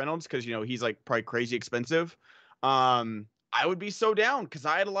Ryan Reynolds, because he's like probably crazy expensive. I would be so down because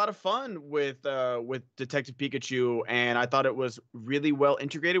I had a lot of fun with Detective Pikachu, and I thought it was really well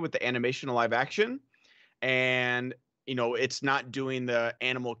integrated with the animation and live action. And it's not doing the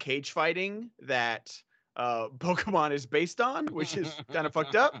animal cage fighting that Pokemon is based on, which is kind of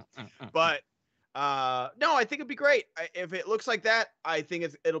fucked up. But no, I think it'd be great. If it looks like that, I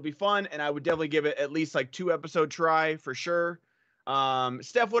think it'll be fun, and I would definitely give it at least like 2 episode try for sure.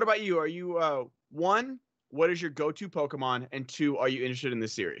 Steph, what about you? Are you one? What is your go-to Pokemon? And 2, are you interested in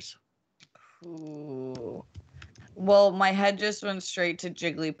this series? Ooh. Well, my head just went straight to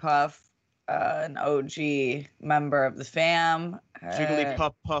Jigglypuff, an OG member of the fam.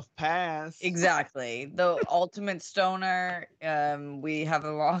 Jigglypuff Puff Pass. Exactly. The ultimate stoner. We have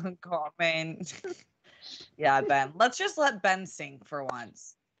a lot in common. Yeah, Ben. Let's just let Ben sing for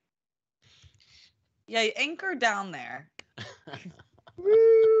once. Yeah, anchor down there.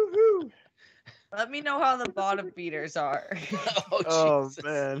 Woo-hoo. Let me know how the bottom beaters are. Oh Jesus.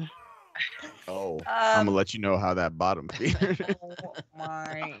 man. Oh, I'm gonna let you know how that bottom feels. Oh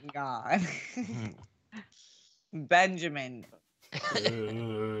my god. Benjamin.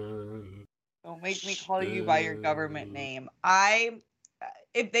 Don't make me call you by your government name.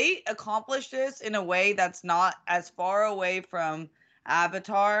 If they accomplish this in a way that's not as far away from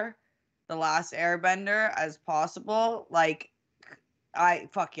Avatar, The Last Airbender as possible,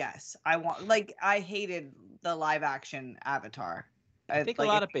 fuck yes. I hated the live action Avatar. I think a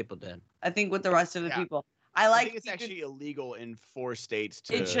lot of people did. I think with the rest of the Yeah. people. I think it's actually illegal in 4 states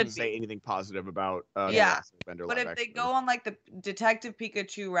It to should say anything positive about The Yeah, Last Airbender but live if they action. go on like the Detective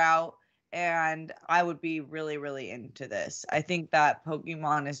Pikachu route, and I would be really, really into this. I think that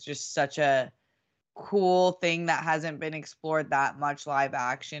Pokemon is just such a cool thing that hasn't been explored that much live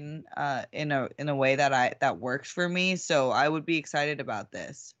action in a way that works for me. So I would be excited about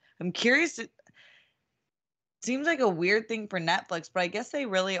this. I'm curious. It seems like a weird thing for Netflix, but I guess they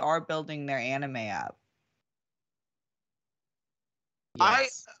really are building their anime app.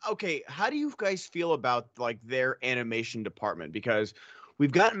 Yes. Okay, how do you guys feel about like their animation department? Because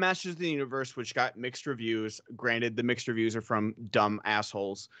we've got Masters of the Universe, which got mixed reviews. Granted, the mixed reviews are from dumb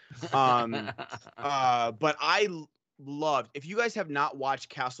assholes. But I loved. If you guys have not watched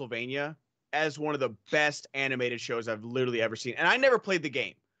Castlevania, as one of the best animated shows I've literally ever seen, and I never played the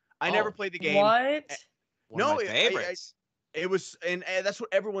game. I never played the game. What? One of No, my favorites. It was, and that's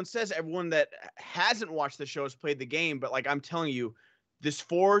what everyone says. Everyone that hasn't watched the show has played the game, but like I'm telling you, this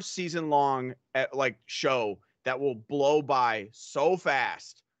 4-season long show that will blow by so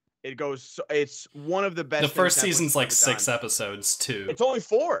fast. It's one of the best. The first things Netflix season's has like ever 6 done. episodes too. It's only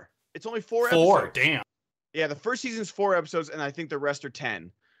 4. It's only 4 4, episodes. damn. Yeah, the first season's 4 episodes, and I think the rest are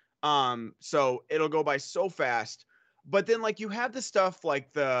 10. So it'll go by so fast. But then like you have the stuff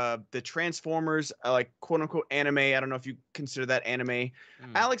like the Transformers, like quote unquote anime. I don't know if you consider that anime.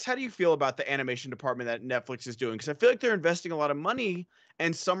 Alex, how do you feel about the animation department that Netflix is doing? Because I feel like they're investing a lot of money,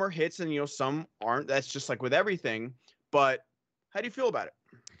 and some are hits, and some aren't. That's just like with everything. But how do you feel about it?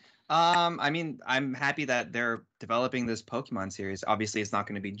 I mean, I'm happy that they're developing this Pokemon series. Obviously, it's not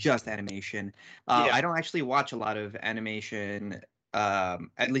going to be just animation. Yeah. I don't actually watch a lot of animation,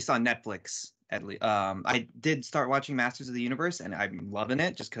 at least on Netflix. At least, I did start watching Masters of the Universe, and I'm loving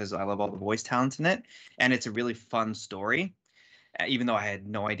it just because I love all the voice talents in it, and it's a really fun story. Even though I had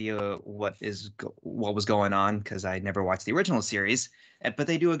no idea what was going on because I never watched the original series, but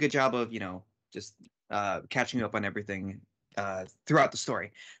they do a good job of just catching up on everything throughout the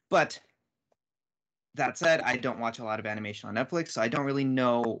story. But that said, I don't watch a lot of animation on Netflix, so I don't really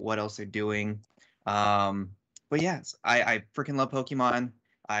know what else they're doing. But yes, I freaking love Pokemon.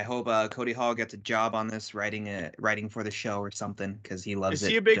 I hope Cody Hall gets a job on this writing for the show or something because he loves it.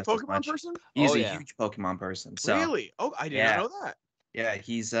 Is he a big just as Pokemon much. person? He's Oh, a yeah. huge Pokemon person. So Really? Oh, I did yeah. not know that. yeah,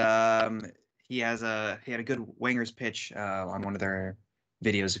 he had a good wingers pitch on one of their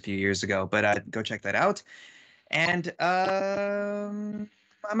videos a few years ago. But go check that out. And I'm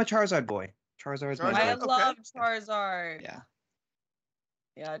a Charizard boy. Charizard's my Charizard? I boy. Okay. love Charizard. Yeah.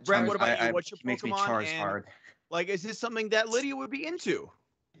 Yeah, Brett, what Charizard. about you? What's your He makes me Pokemon? And Charizard. like, is this something that Lydia would be into?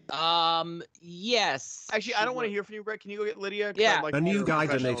 Yes. Actually, I don't want to hear from you, Brett. Can you go get Lydia? 'Cause Yeah. I'd like A to hear new guy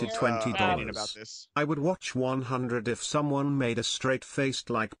professional, donated opinion $20. about this. I would watch 100 if someone made a straight-faced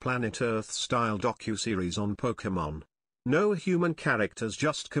like Planet Earth-style docuseries on Pokemon. No human characters,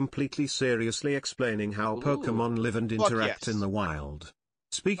 just completely seriously explaining how Ooh. Pokemon live and Fuck interact in yes. the wild.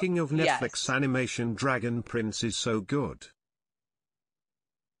 Speaking of Netflix Yes. animation, Dragon Prince is so good.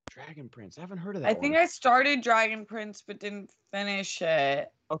 Dragon Prince. I haven't heard of that I think one. I started Dragon Prince but didn't finish it.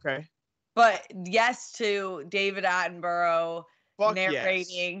 Okay. But yes to David Attenborough Fuck yes.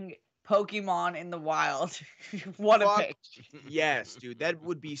 narrating Pokemon in the wild. What a Fuck pick. yes, dude. That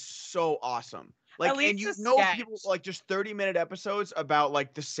would be so awesome. Like, least and you a know, sketch. people like just 30-minute episodes about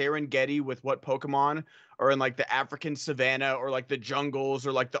like the Serengeti with what Pokemon, or in like the African savannah, or like the jungles,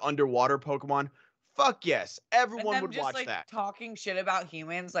 or like the underwater Pokemon. Fuck yes, And everyone them would just watch like that. talking shit about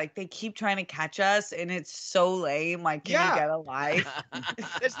humans. Like they keep trying to catch us and it's so lame. Like, can Yeah. you get a life?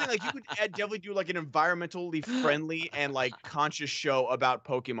 That's the thing. Like, you could definitely do like an environmentally friendly and like conscious show about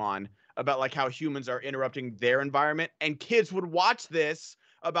Pokemon, about like how humans are interrupting their environment, and kids would watch this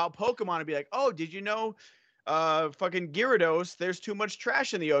about Pokemon and be like, "Oh, did you know, fucking Gyarados? There's too much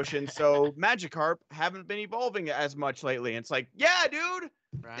trash in the ocean, so Magikarp haven't been evolving as much lately." And it's like, yeah, dude,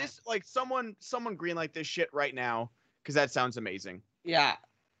 Right. this like someone greenlight this shit right now because that sounds amazing. Yeah.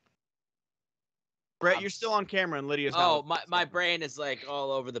 Brett, you're still on camera, and Lydia's not. Oh, looking my, at my stuff. brain is like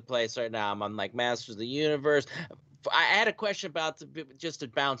all over the place right now. I'm on like Masters of the Universe. I had a question about just to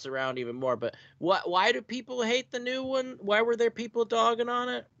bounce around even more, but why do people hate the new one? Why were there people dogging on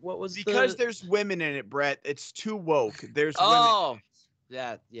it? What was Because the... there's women in it, Brett. It's too woke. There's women. Oh,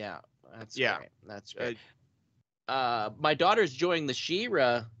 yeah, that's Yeah. great. That's great. My daughter's enjoying the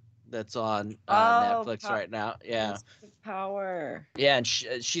She-Ra that's on Netflix right now. Yeah. Power. Yeah, and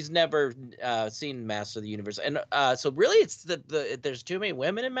she's never seen Master of the Universe, and so really, it's there's too many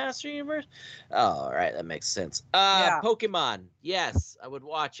women in Master of the Universe. Oh, all right, that makes sense. Yeah. Pokemon, yes, I would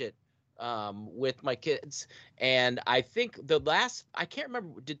watch it with my kids, and I think I can't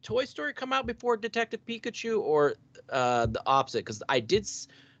remember, did Toy Story come out before Detective Pikachu or the opposite? Because I did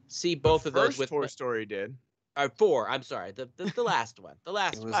see both of those First with Toy Story did. 4. I'm sorry, the last one, the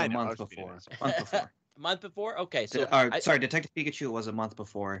last It one. was I a know, I month was being before. nice. Month before. Month before. Okay, so Sorry, Detective Pikachu was a month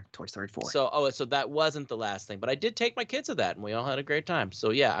before Toy Story 4. So that wasn't the last thing, but I did take my kids to that, and we all had a great time.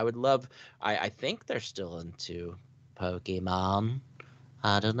 So yeah, I would love. I think they're still into Pokemon.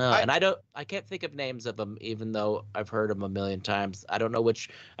 I don't know, and I can't think of names of them, even though I've heard them a million times. I don't know which.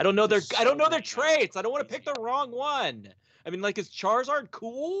 I don't know their traits. I don't want to pick the wrong one. I mean, like, is Charizard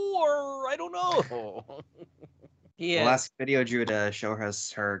cool, or I don't know. He We'll is. ask Video Drew to show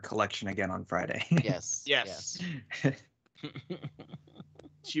us her collection again on Friday. Yes. Yes.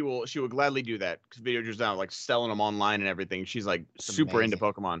 She will gladly do that because Video Drew's now like selling them online and everything. She's like super into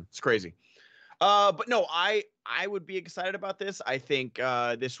Pokemon. It's crazy. But no, I would be excited about this. I think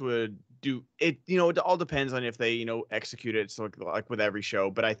this would do it. You know, it all depends on if they execute it. So like with every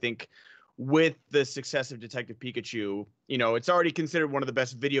show, but I think with the success of Detective Pikachu, it's already considered one of the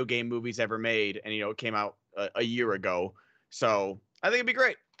best video game movies ever made, and it came out a year ago. So I think it'd be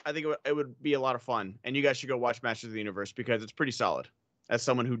great. I think it would be a lot of fun, and you guys should go watch Masters of the Universe because it's pretty solid. As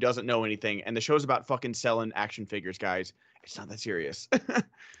someone who doesn't know anything, and the show's about fucking selling action figures, guys. It's not that serious.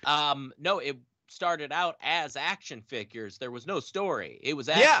 No, it started out as action figures. There was no story. It was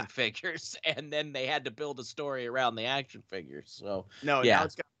action figures, and then they had to build a story around the action figures. So No, yeah.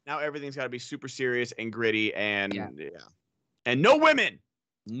 now everything's got to be super serious and gritty, and and no women.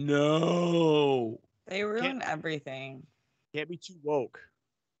 No. They ruin everything. Can't be too woke.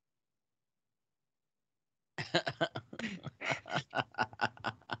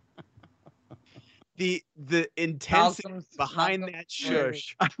 The intensity Malcolm's- behind Malcolm's that story.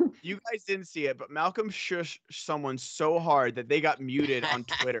 shush. You guys didn't see it, but Malcolm shushed someone so hard that they got muted on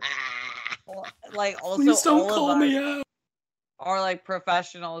Twitter. Like also Please don't all call of me us out. are like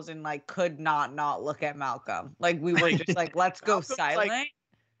professionals and like could not look at Malcolm. Like we were just like, let's go Malcolm's silent. like-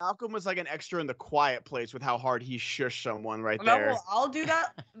 Malcolm was like an extra in The Quiet Place with how hard he shushed someone right No, there. well, I'll do that.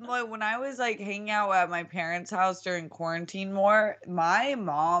 Like when I was like hanging out at my parents' house during quarantine more, my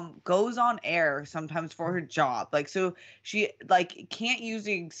mom goes on air sometimes for her job. Like so she like can't use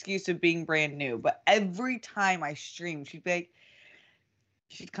the excuse of being brand new, but every time I stream, she'd be like,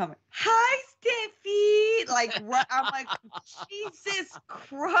 she'd come, hi Steffi. Like I'm like, Jesus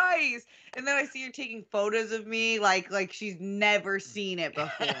Christ. And then I see her taking photos of me like she's never seen it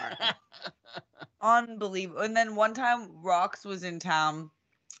before. Unbelievable. And then one time Rox was in town.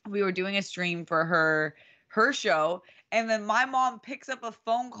 We were doing a stream for her show. And then my mom picks up a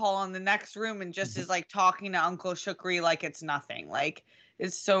phone call in the next room and just is like talking to Uncle Shukri like it's nothing. Like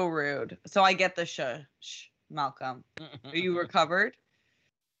it's so rude. So I get the shush, Malcolm. Are you recovered?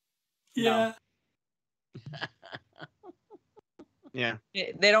 Yeah. Yeah.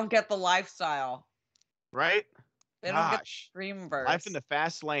 They don't get the lifestyle. Right? They don't get the Gosh. stream verse. Life in the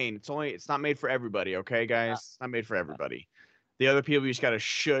fast lane. It's not made for everybody, okay, guys? It's not made for everybody. The other people you just gotta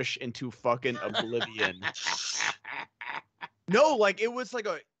shush into fucking oblivion. No, like it was like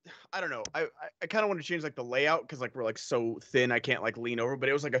I don't know. I kind of want to change like the layout because like we're like so thin I can't like lean over, but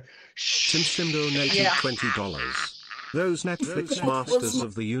it was like a Simsim donated Yeah. $20. Those Netflix masters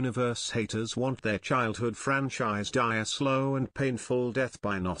of the universe haters want their childhood franchise die a slow and painful death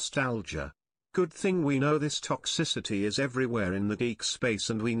by nostalgia. Good thing we know this toxicity is everywhere in the geek space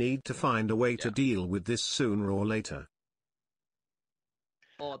and we need to find a way to deal with this sooner or later.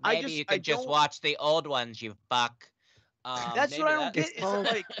 Or I maybe just- you I could just don't- watch the old ones, you fuck. That's maybe what I don't that- get.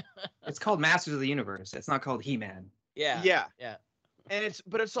 It's like It's called Masters of the Universe. It's not called He-Man. Yeah. yeah. Yeah. And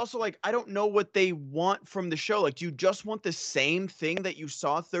it's also like I don't know what they want from the show. Like, do you just want the same thing that you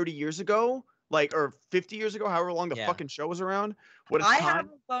saw 30 years ago? Like, or 50 years ago, however long the Yeah. fucking show was around? What I it's have time?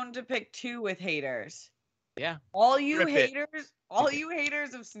 a bone to pick too with haters. Yeah. All you Rip it.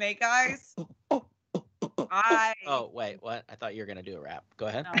 haters of Snake Eyes. I Oh, wait, what? I thought you were going to do a rap. Go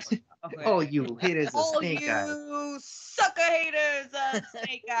ahead. no, okay. Oh, you haters of All Snake Eyes. you sucker haters of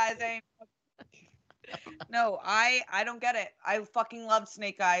Snake Eyes ain't. No, I don't get it. I fucking love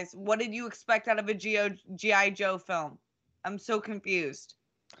Snake Eyes. What did you expect out of a G.I. Joe film? I'm so confused.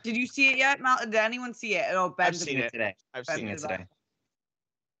 Did you see it yet, Mal? Did anyone see it? Oh, Ben. I've seen it. Today. I've Ben seen Seen it. it today.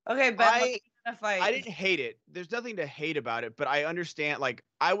 Okay, Ben. I- What's gonna fight? I didn't hate it. There's nothing to hate about it, but I understand. Like,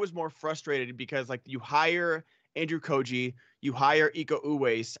 I was more frustrated because like you hire Andrew Koji, you hire Iko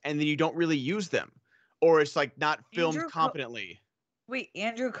Uwais, and then you don't really use them, or it's like not filmed Andrew Ko- competently. Wait,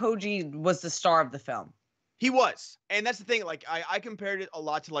 Andrew Koji was the star of the film. He was, and that's the thing. Like, I compared it a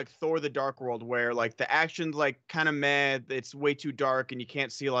lot to like Thor: The Dark World, where like the action's like kind of mad. It's way too dark, and you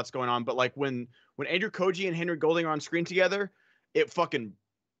can't see a lot's going on. But like when Andrew Koji and Henry Golding are on screen together,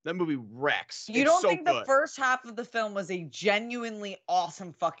 that movie wrecks. You It's don't so think the good. first half of the film was a genuinely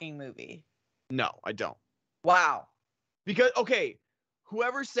awesome fucking movie? No, I don't. Wow. Because okay,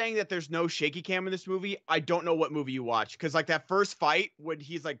 whoever's saying that there's no shaky cam in this movie, I don't know what movie you watch. Because like that first fight when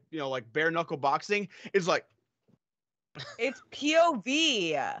he's like like bare knuckle boxing is like, It's POV.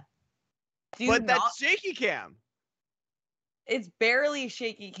 Do you but not- that's shaky cam. It's barely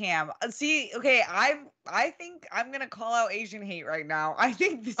shaky cam. See, okay, I think I'm gonna call out Asian hate right now. I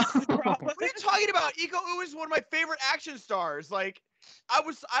think this is the problem. What are you talking about? Iko Uwais is one of my favorite action stars. Like, I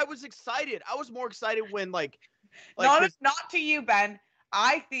was excited. I was more excited when like Not to you, Ben.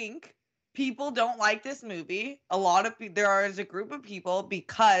 I think people don't like this movie. There is a group of people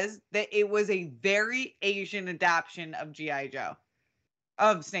because it was a very Asian adaptation of G.I. Joe,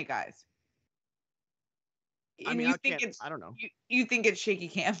 of Snake Eyes. I And mean, you I think can't- it's I don't know. you think it's shaky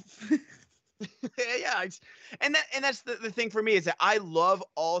cam. yeah, and that's the thing for me is that I love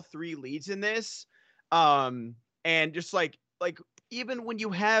all three leads in this, and just like even when you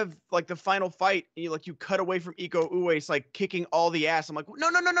have like the final fight, you cut away from Iko Uwais like kicking all the ass. I'm like,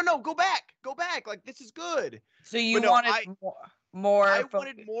 no, go back, like this is good. So you But no, wanted more. I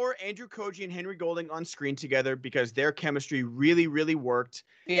wanted more Andrew Koji and Henry Golding on screen together because their chemistry really, really worked.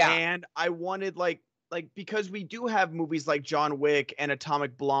 Yeah. And I wanted like because we do have movies like John Wick and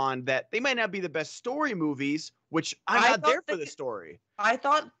Atomic Blonde that they might not be the best story movies, which I'm I not there thought for that- the story. I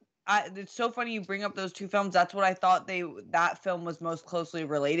thought it's so funny you bring up those two films. That's what I thought that film was most closely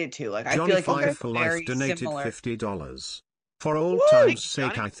related to. Like I Johnny feel like Five they're for Life very donated similar. $50. For old Woo, time's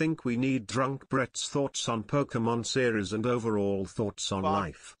sake, Johnny. I think we need Drunk Brett's thoughts on Pokemon series and overall thoughts on Fuck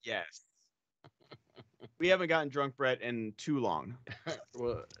life. yes. We haven't gotten Drunk Brett in too long.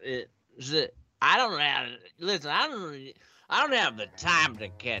 Well, I don't have. Listen, I don't have the time to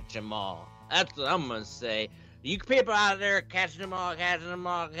catch them all. That's what I'm gonna say. You people out there catching them all. I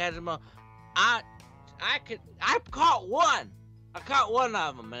caught one. I caught one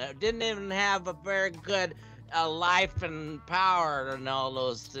of them, and it didn't even have a very good life and power and all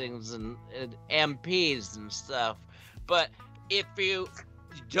those things and MPs and stuff. But if you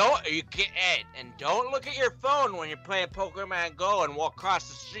don't look at your phone when you're playing Pokemon Go and walk across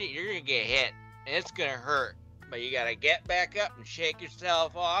the street. You're gonna get hit, and it's gonna hurt. But you gotta get back up and shake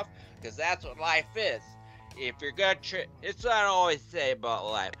yourself off, because that's what life is. If you're gonna it's what I always say about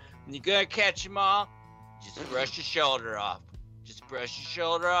life. When you're gonna catch them all, just brush your shoulder off. Just brush your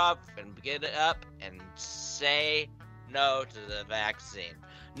shoulder off and get it up and say no to the vaccine.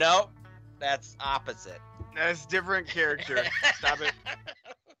 Nope, that's opposite. That's different character. Stop it.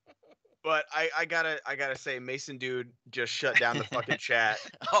 But I gotta say, Mason Dude just shut down the fucking chat.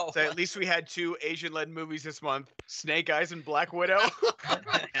 Oh, So at least we had 2 Asian-led movies this month: Snake Eyes and Black Widow.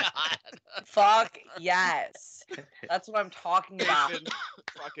 Fuck yes. That's what I'm talking about. Mason,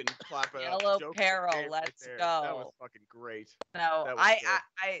 fucking clap it up. Yellow Joke Peril, right let's there. go. That was fucking great. No, That was I, good.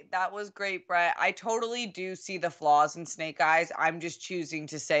 I that was great, Brett. I totally do see the flaws in Snake Eyes. I'm just choosing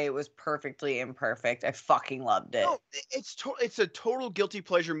to say it was perfectly imperfect. I fucking loved it. No, it's a total guilty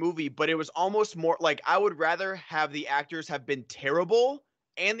pleasure movie, but it was almost more like I would rather have the actors have been terrible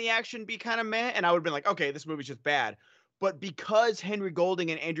and the action be kind of meh, and I would have been like, okay, this movie's just bad. But because Henry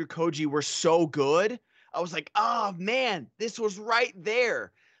Golding and Andrew Koji were so good, I was like, oh man, this was right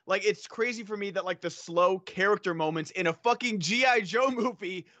there. Like, it's crazy for me that like the slow character moments in a fucking G.I. Joe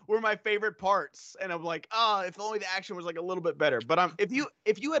movie were my favorite parts. And I'm like, if only the action was like a little bit better. But if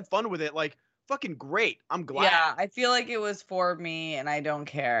you had fun with it, like, fucking great. I'm glad. Yeah, I feel like it was for me, and I don't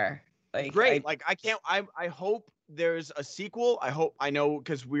care. Like, Great. I hope there's a sequel. I know,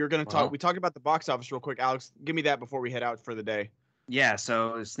 because we talked about the box office real quick. Alex, give me that before we head out for the day. Yeah,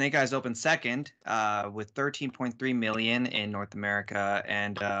 so Snake Eyes opened second with 13.3 million in North America,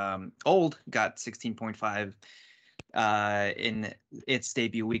 and Old got 16.5 in its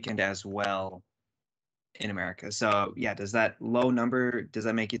debut weekend as well in America. So yeah, does that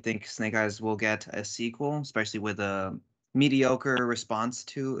make you think Snake Eyes will get a sequel, especially with a mediocre response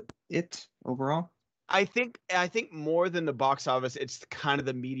to it overall? I think more than the box office, it's kind of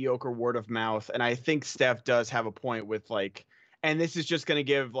the mediocre word of mouth, and I think Steph does have a point with like. And this is just going to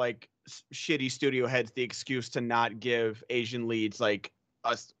give like shitty studio heads the excuse to not give Asian leads like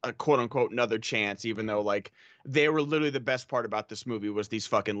a quote unquote another chance, even though like they were literally the best part about this movie was these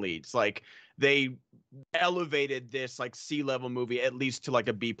fucking leads. Like they elevated this like C-level movie at least to like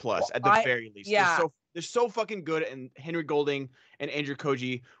a B+ at the very least. Yeah. They're so fucking good, and Henry Golding and Andrew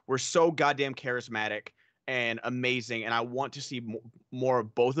Koji were so goddamn charismatic and amazing, and I want to see more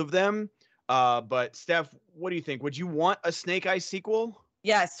of both of them. But Steph, what do you think? Would you want a Snake Eyes sequel?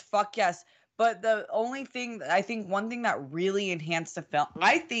 Yes, fuck yes. But the only thing, I think one thing that really enhanced the film,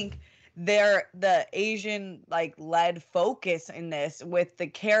 I think the Asian like led focus in this with the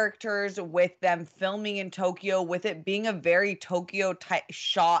characters, with them filming in Tokyo, with it being a very Tokyo type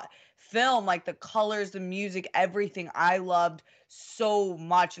shot film, like the colors, the music, everything I loved so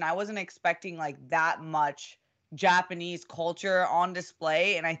much. And I wasn't expecting like that much Japanese culture on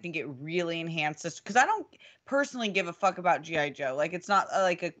display, and I think it really enhanced this, because I don't personally give a fuck about G.I. Joe. Like, it's not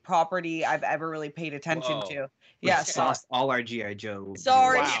like a property I've ever really paid attention to. Yeah, lost all our G.I. Joe.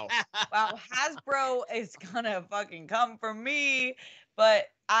 Sorry. Wow. Wow, Hasbro is gonna fucking come for me. But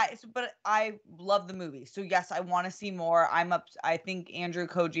I love the movie. So yes, I want to see more. I think Andrew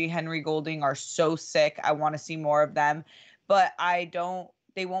Koji, Henry Golding are so sick. I want to see more of them. But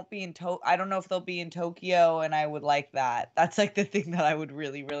they won't be in I don't know if they'll be in Tokyo, and I would like that. That's like the thing that I would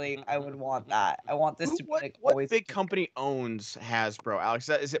really I would want that. I want this to be like what always big company owns Hasbro, Alex?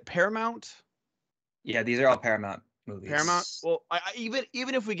 Is it Paramount? Yeah, these are all Paramount movies. Paramount. Well, even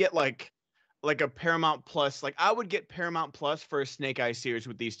if we get like a Paramount Plus, like I would get Paramount Plus for a Snake Eyes series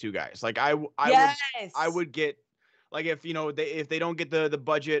with these two guys. Like I would get, like, if if they don't get the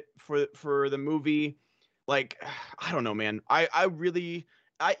budget for the movie, like I don't know, man. I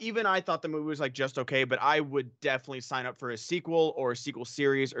thought the movie was like just okay, but I would definitely sign up for a sequel or a sequel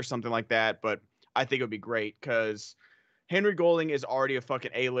series or something like that. But I think it would be great because Henry Golding is already a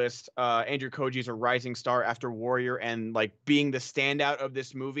fucking A-list. Andrew Koji is a rising star after Warrior, and like being the standout of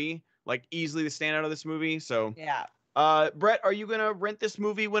this movie, like easily the standout of this movie. So yeah, Brett, are you gonna rent this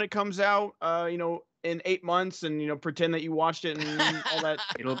movie when it comes out? In 8 months, and pretend that you watched it and all that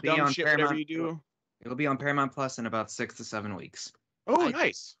It'll be dumb on shit, Paramount. whatever you do. It'll be on Paramount Plus in about 6 to 7 weeks. Oh,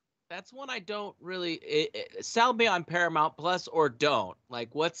 nice. That's one I don't really sell me on Paramount Plus or don't. Like,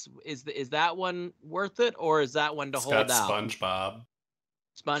 is that one worth it, or is that one to It's hold got out? SpongeBob.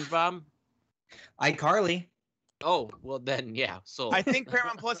 SpongeBob? iCarly. Oh, well then, yeah. So I think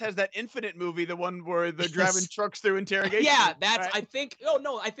Paramount Plus has that Infinite movie, the one where they're driving trucks through interrogation. yeah, that's. right? I think. Oh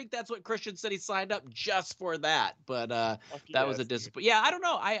no, I think that's what Christian said. He signed up just for that, but that was a disappointment. Yeah, I don't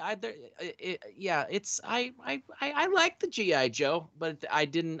know. I like the GI Joe, but I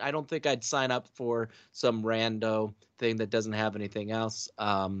don't think I'd sign up for some rando thing that doesn't have anything else.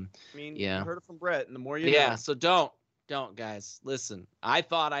 You heard it from Brett, and the more you know. Yeah, so don't guys listen. I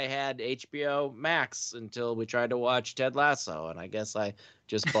thought I had HBO Max until we tried to watch Ted Lasso, and I guess I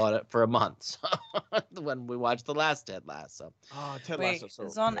just bought it for a month. So when we watched the last Ted Lasso. Oh, Ted Wait, Lasso.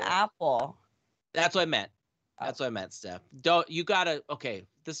 it's on Apple. That's what I meant. That's what I meant, Steph.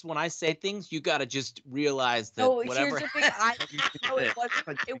 This is when I say things, you gotta just realize that whatever. Here's the thing.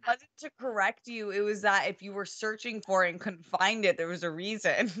 It wasn't to correct you. It was that if you were searching for it and couldn't find it, there was a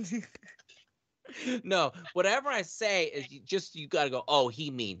reason. No, whatever I say is you gotta go, oh, he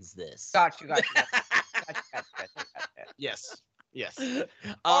means this. Got you. Yes.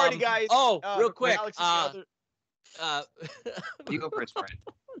 Alrighty, guys. Real quick. Alex You go first, Brett.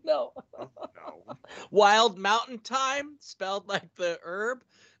 No. Wild Mountain Thyme, spelled like the herb.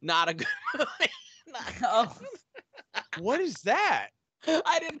 Not a good movie. What is that?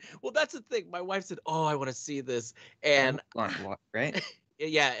 I didn't. Well, that's the thing. My wife said, "Oh, I want to see this," and right?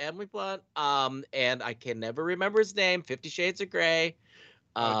 Yeah, Emily Blunt. And I can never remember his name. 50 Shades of Grey.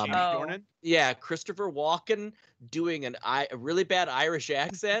 Jamie Dornan? Yeah, Christopher Walken doing a really bad Irish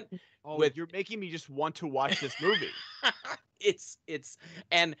accent. You're making me just want to watch this movie.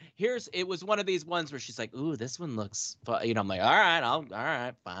 And it was one of these ones where she's like, "Ooh, this one looks fun." I'm like, all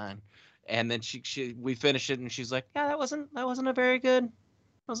right, fine. And then we finish it, and she's like, "Yeah, that wasn't a very good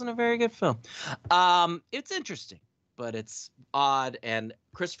film." It's interesting, but it's odd. And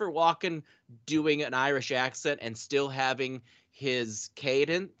Christopher Walken doing an Irish accent and still having his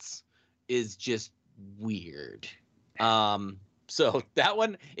cadence is just weird. So that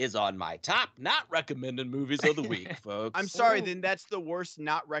one is on my top not recommended movies of the week, folks. I'm sorry, then that's the worst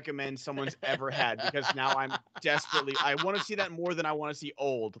not recommend someone's ever had, because now I'm I want to see that more than I want to see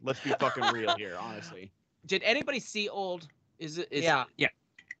Old. Let's be fucking real here, honestly. Did anybody see Old? Yeah.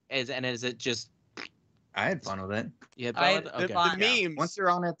 Is it just? I had fun with it. You had fun with it? Okay. The memes. Once you're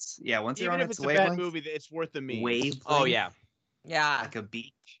on its even if it's a bad movie, it's worth the meme. Wave. Oh yeah. Yeah. Like a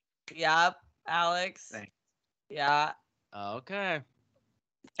beach. Yep, Alex. Thanks. Yeah. Okay.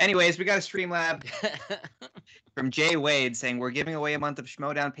 Anyways, we got a Streamlab from Jay Wade saying we're giving away a month of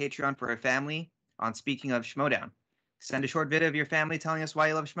Schmodown Patreon for our family on Speaking of Schmodown. Send a short video of your family telling us why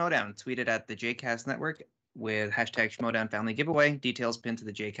you love Schmodown. Tweet it at the JCast Network with hashtag Schmodown Family Giveaway. Details pinned to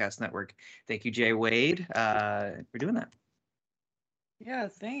the JCast Network. Thank you, Jay Wade, for doing that. Yeah,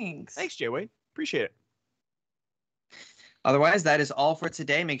 thanks. Thanks, Jay Wade. Appreciate it. Otherwise, that is all for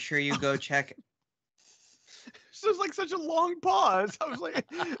today. Make sure you go check. This was like such a long pause. I was like,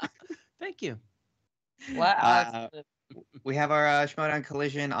 thank you. What? We have our Schmodown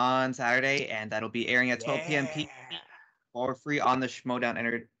Collision on Saturday, and that'll be airing at 12 p.m. for free on the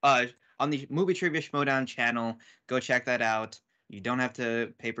Schmodown on the Movie Trivia Schmodown channel. Go check that out. You don't have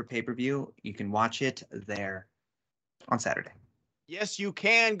to pay for pay-per-view. You can watch it there on Saturday. yes, you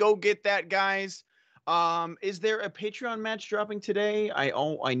can go get that, guys. Is there a Patreon match dropping today?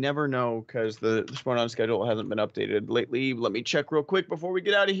 I never know because the Schmodown schedule hasn't been updated lately. Let me check real quick before we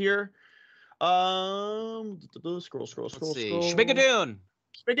get out of here. Scroll. Let's see. Schmigadoon.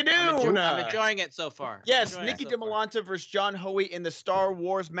 I'm enjoying it so far. Yes, Nikki DiMolanta versus John Hoey in the Star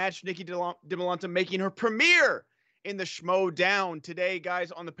Wars match. Nikki DiMolanta making her premiere in the Schmodown today,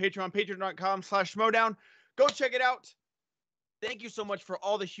 guys, on the Patreon, patreon.com/Schmodown. Go check it out. Thank you so much for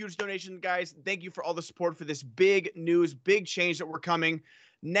all the huge donations, guys. Thank you for all the support for this big news, big change that we're coming.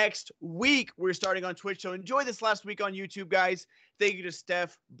 Next week, we're starting on Twitch, so enjoy this last week on YouTube, guys. Thank you to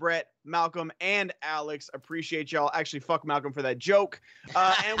Steph, Brett, Malcolm, and Alex. Appreciate y'all. Actually, fuck Malcolm for that joke.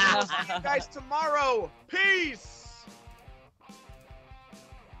 And we'll see you guys tomorrow. Peace!